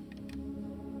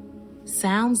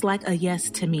 Sounds like a yes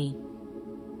to me.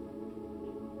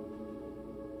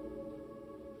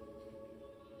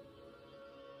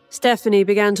 Stephanie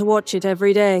began to watch it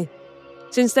every day.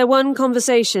 Since their one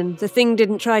conversation, the thing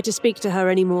didn't try to speak to her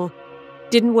anymore,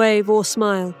 didn't wave or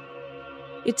smile.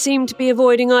 It seemed to be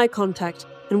avoiding eye contact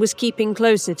and was keeping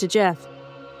closer to Jeff.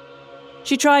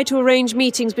 She tried to arrange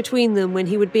meetings between them when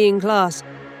he would be in class,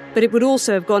 but it would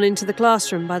also have gone into the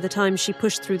classroom by the time she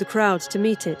pushed through the crowds to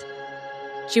meet it.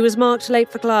 She was marked late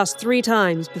for class 3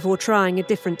 times before trying a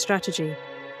different strategy.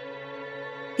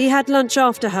 He had lunch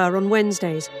after her on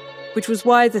Wednesdays, which was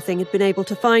why the thing had been able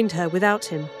to find her without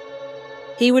him.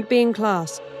 He would be in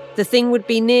class, the thing would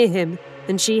be near him,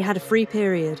 and she had a free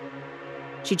period.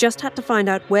 She just had to find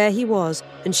out where he was,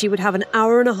 and she would have an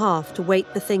hour and a half to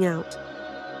wait the thing out.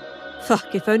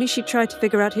 Fuck, if only she'd tried to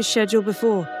figure out his schedule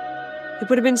before. It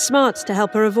would have been smart to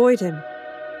help her avoid him.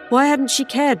 Why hadn't she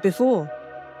cared before?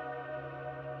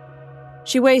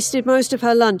 She wasted most of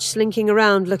her lunch slinking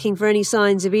around looking for any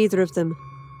signs of either of them,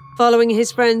 following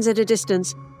his friends at a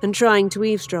distance and trying to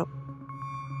eavesdrop.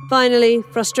 Finally,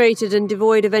 frustrated and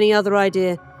devoid of any other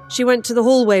idea, she went to the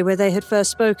hallway where they had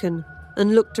first spoken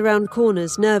and looked around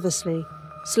corners nervously,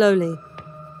 slowly.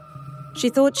 She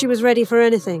thought she was ready for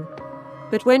anything,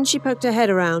 but when she poked her head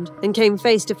around and came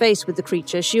face to face with the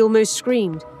creature, she almost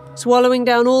screamed, swallowing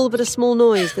down all but a small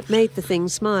noise that made the thing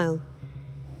smile.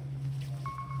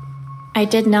 I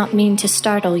did not mean to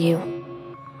startle you.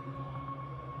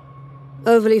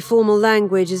 Overly formal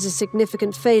language is a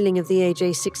significant failing of the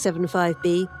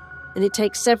AJ675B, and it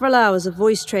takes several hours of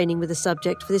voice training with the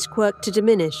subject for this quirk to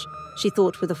diminish, she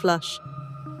thought with a flush.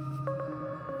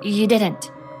 You didn't.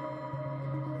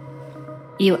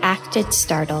 You acted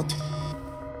startled.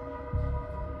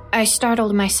 I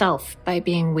startled myself by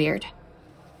being weird.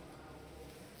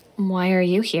 Why are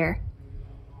you here?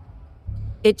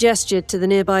 It gestured to the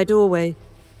nearby doorway.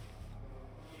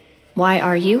 Why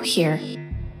are you here?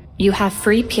 You have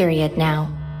free period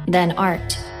now, then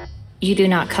art. You do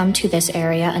not come to this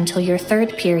area until your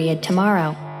 3rd period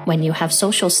tomorrow, when you have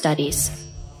social studies.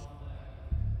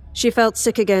 She felt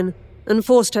sick again and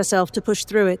forced herself to push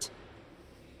through it.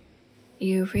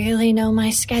 You really know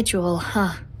my schedule,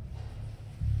 huh?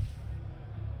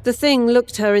 The thing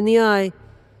looked her in the eye,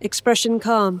 expression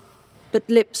calm, but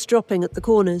lips dropping at the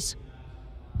corners.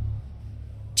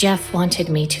 Jeff wanted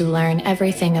me to learn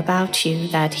everything about you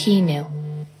that he knew.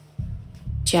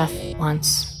 Jeff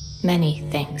wants many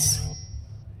things.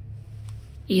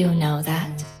 You know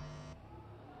that.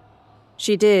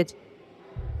 She did.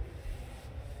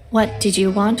 What did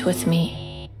you want with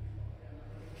me?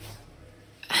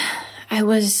 I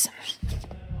was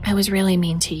really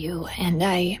mean to you, and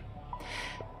I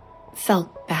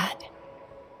felt bad.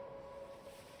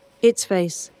 Its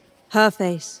face, her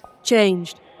face,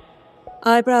 changed.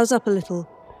 Eyebrows up a little,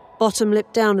 bottom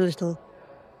lip down a little,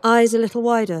 eyes a little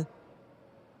wider.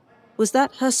 Was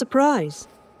that her surprise?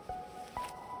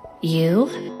 You?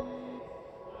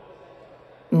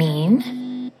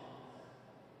 Mean?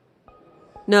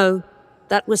 No,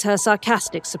 that was her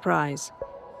sarcastic surprise.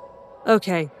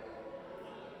 Okay.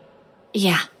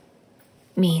 Yeah,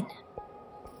 mean.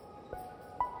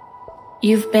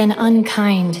 You've been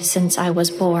unkind since I was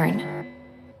born.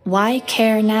 Why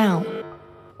care now?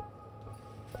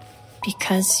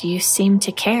 Because you seem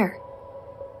to care.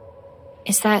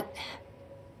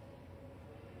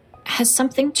 Has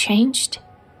something changed?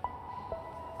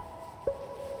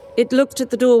 It looked at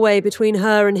the doorway between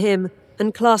her and him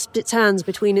and clasped its hands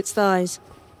between its thighs.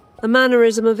 A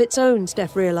mannerism of its own,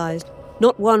 Steph realized,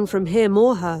 not one from him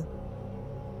or her.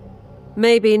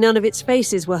 Maybe none of its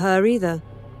faces were her either.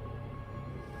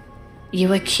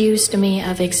 You accused me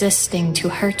of existing to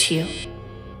hurt you.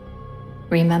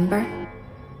 Remember?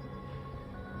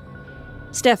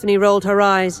 Stephanie rolled her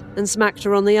eyes and smacked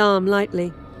her on the arm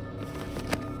lightly.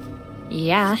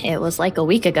 Yeah, it was like a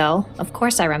week ago. Of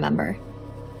course I remember.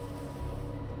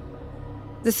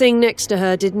 The thing next to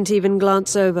her didn't even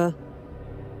glance over.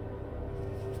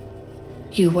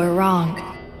 You were wrong.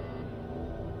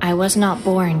 I was not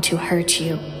born to hurt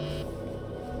you.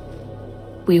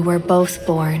 We were both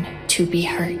born to be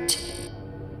hurt.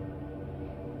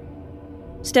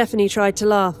 Stephanie tried to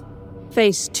laugh,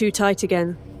 face too tight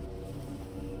again.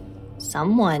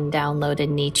 Someone downloaded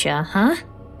Nietzsche, huh?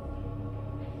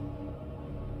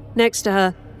 Next to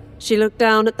her, she looked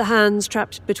down at the hands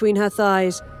trapped between her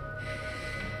thighs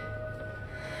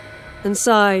and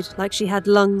sighed like she had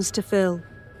lungs to fill.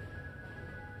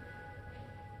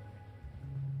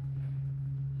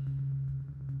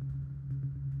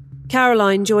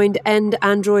 Caroline joined End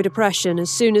Android Oppression as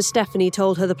soon as Stephanie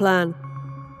told her the plan.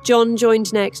 John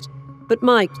joined next, but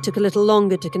Mike took a little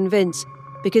longer to convince,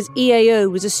 because EAO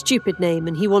was a stupid name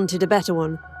and he wanted a better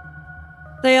one.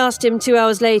 They asked him 2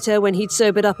 hours later when he'd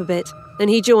sobered up a bit, and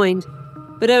he joined,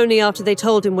 but only after they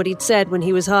told him what he'd said when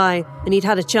he was high and he'd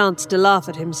had a chance to laugh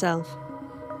at himself.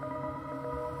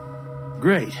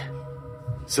 Great.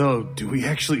 So, do we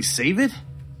actually save it?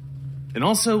 And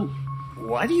also,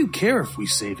 why do you care if we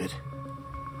save it?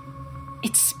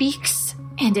 It speaks,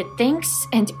 and it thinks,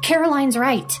 and Caroline's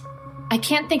right. I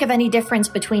can't think of any difference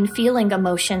between feeling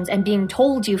emotions and being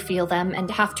told you feel them and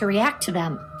have to react to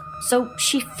them. So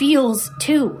she feels,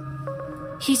 too.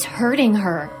 He's hurting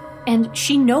her, and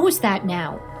she knows that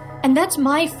now. And that's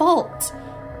my fault.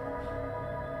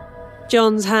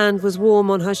 John's hand was warm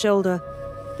on her shoulder,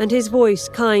 and his voice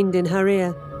kind in her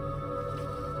ear.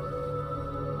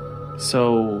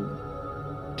 So,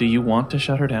 do you want to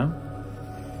shut her down?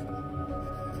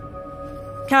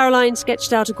 Caroline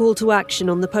sketched out a call to action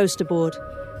on the poster board.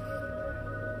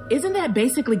 Isn't that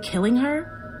basically killing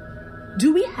her?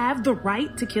 Do we have the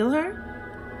right to kill her?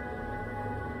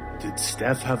 Did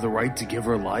Steph have the right to give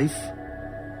her life?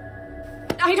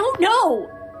 I don't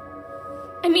know.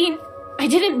 I mean, I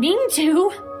didn't mean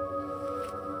to.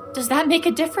 Does that make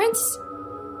a difference?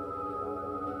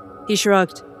 He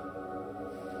shrugged.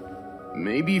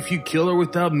 Maybe if you kill her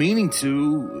without meaning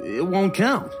to, it won't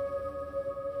count.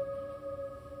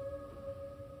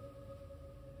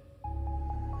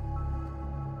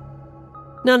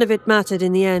 None of it mattered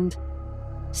in the end.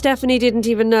 Stephanie didn't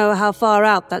even know how far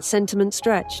out that sentiment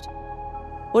stretched.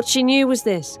 What she knew was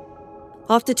this.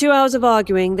 After 2 hours of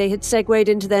arguing, they had segued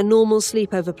into their normal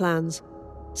sleepover plans.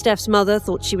 Steph's mother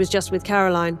thought she was just with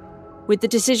Caroline, with the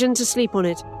decision to sleep on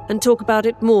it and talk about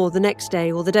it more the next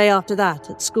day or the day after that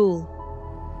at school.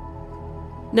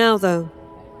 Now, though.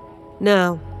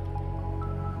 Now.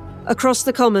 Across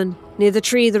the common, near the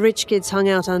tree the rich kids hung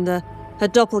out under, her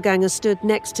doppelganger stood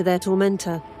next to their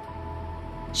tormentor.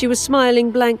 She was smiling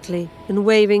blankly and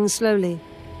waving slowly.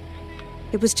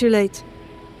 It was too late.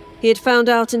 He had found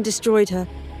out and destroyed her,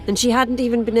 and she hadn't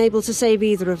even been able to save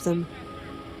either of them.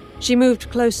 She moved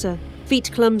closer,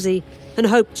 feet clumsy, and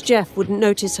hoped Jeff wouldn't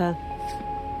notice her.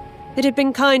 It had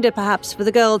been kinder, perhaps, for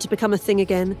the girl to become a thing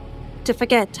again, to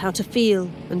forget how to feel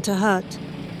and to hurt.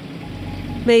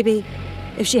 Maybe,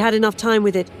 if she had enough time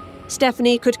with it,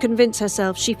 Stephanie could convince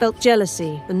herself she felt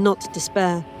jealousy and not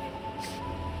despair.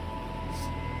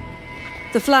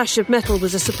 The flash of metal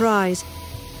was a surprise,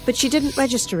 but she didn't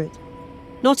register it.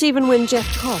 Not even when Jeff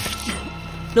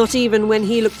coughed. Not even when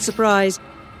he looked surprised,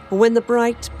 or when the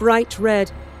bright, bright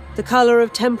red, the colour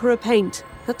of tempera paint,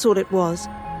 that's all it was,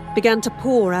 began to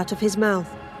pour out of his mouth.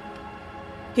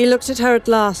 He looked at her at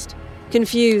last,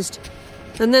 confused,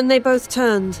 and then they both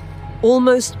turned,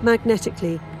 almost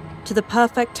magnetically, to the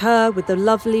perfect her with the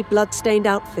lovely blood-stained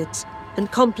outfits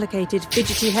and complicated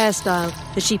fidgety hairstyle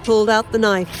as she pulled out the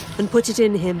knife and put it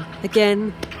in him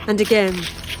again and again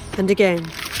and again.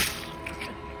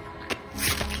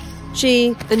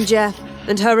 She and Jeff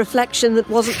and her reflection that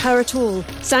wasn't her at all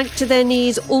sank to their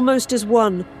knees almost as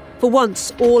one, for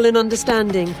once all in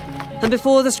understanding, and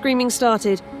before the screaming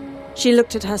started, she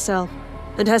looked at herself,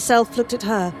 and herself looked at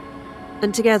her,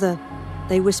 and together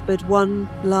they whispered one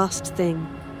last thing.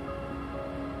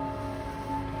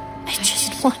 I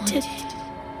just wanted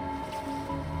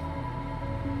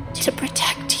to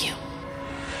protect you.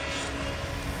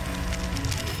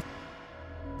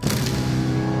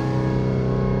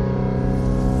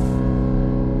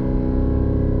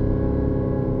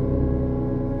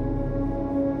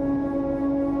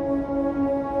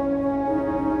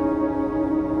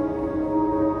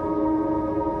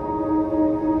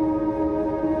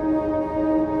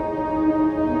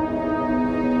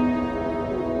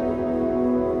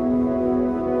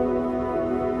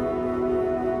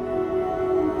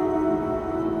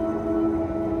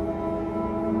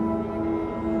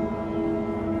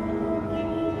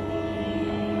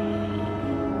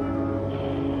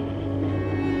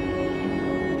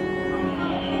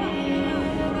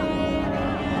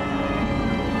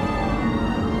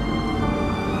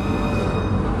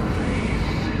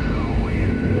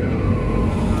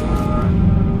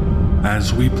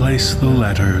 As we place the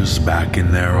letters back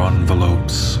in their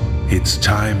envelopes, it's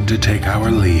time to take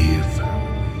our leave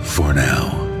for now.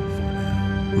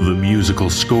 The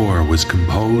musical score was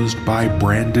composed by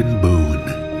Brandon Boone.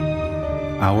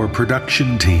 Our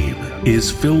production team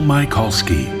is Phil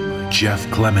Michalski, Jeff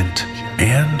Clement,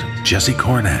 and Jesse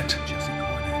Cornett.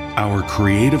 Our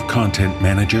creative content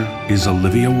manager is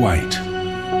Olivia White.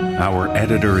 Our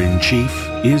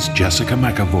editor-in-chief is Jessica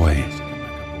McAvoy.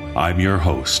 I'm your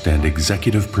host and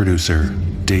executive producer,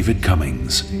 David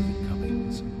Cummings.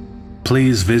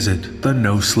 Please visit the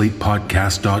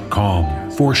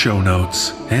NoSleepPodcast.com for show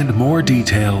notes and more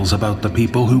details about the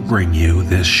people who bring you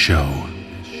this show.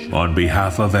 On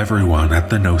behalf of everyone at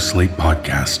the No Sleep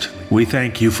Podcast, we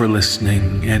thank you for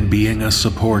listening and being a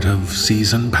supportive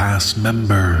Season Pass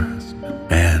member,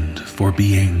 and for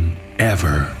being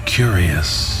ever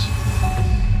curious.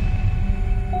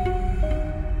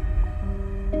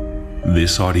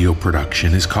 This audio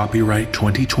production is copyright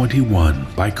 2021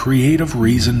 by Creative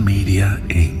Reason Media,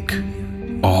 Inc.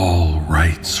 All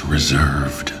rights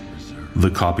reserved. The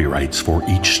copyrights for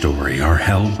each story are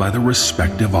held by the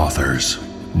respective authors.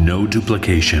 No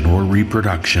duplication or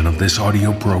reproduction of this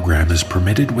audio program is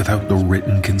permitted without the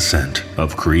written consent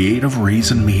of Creative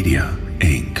Reason Media,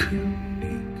 Inc.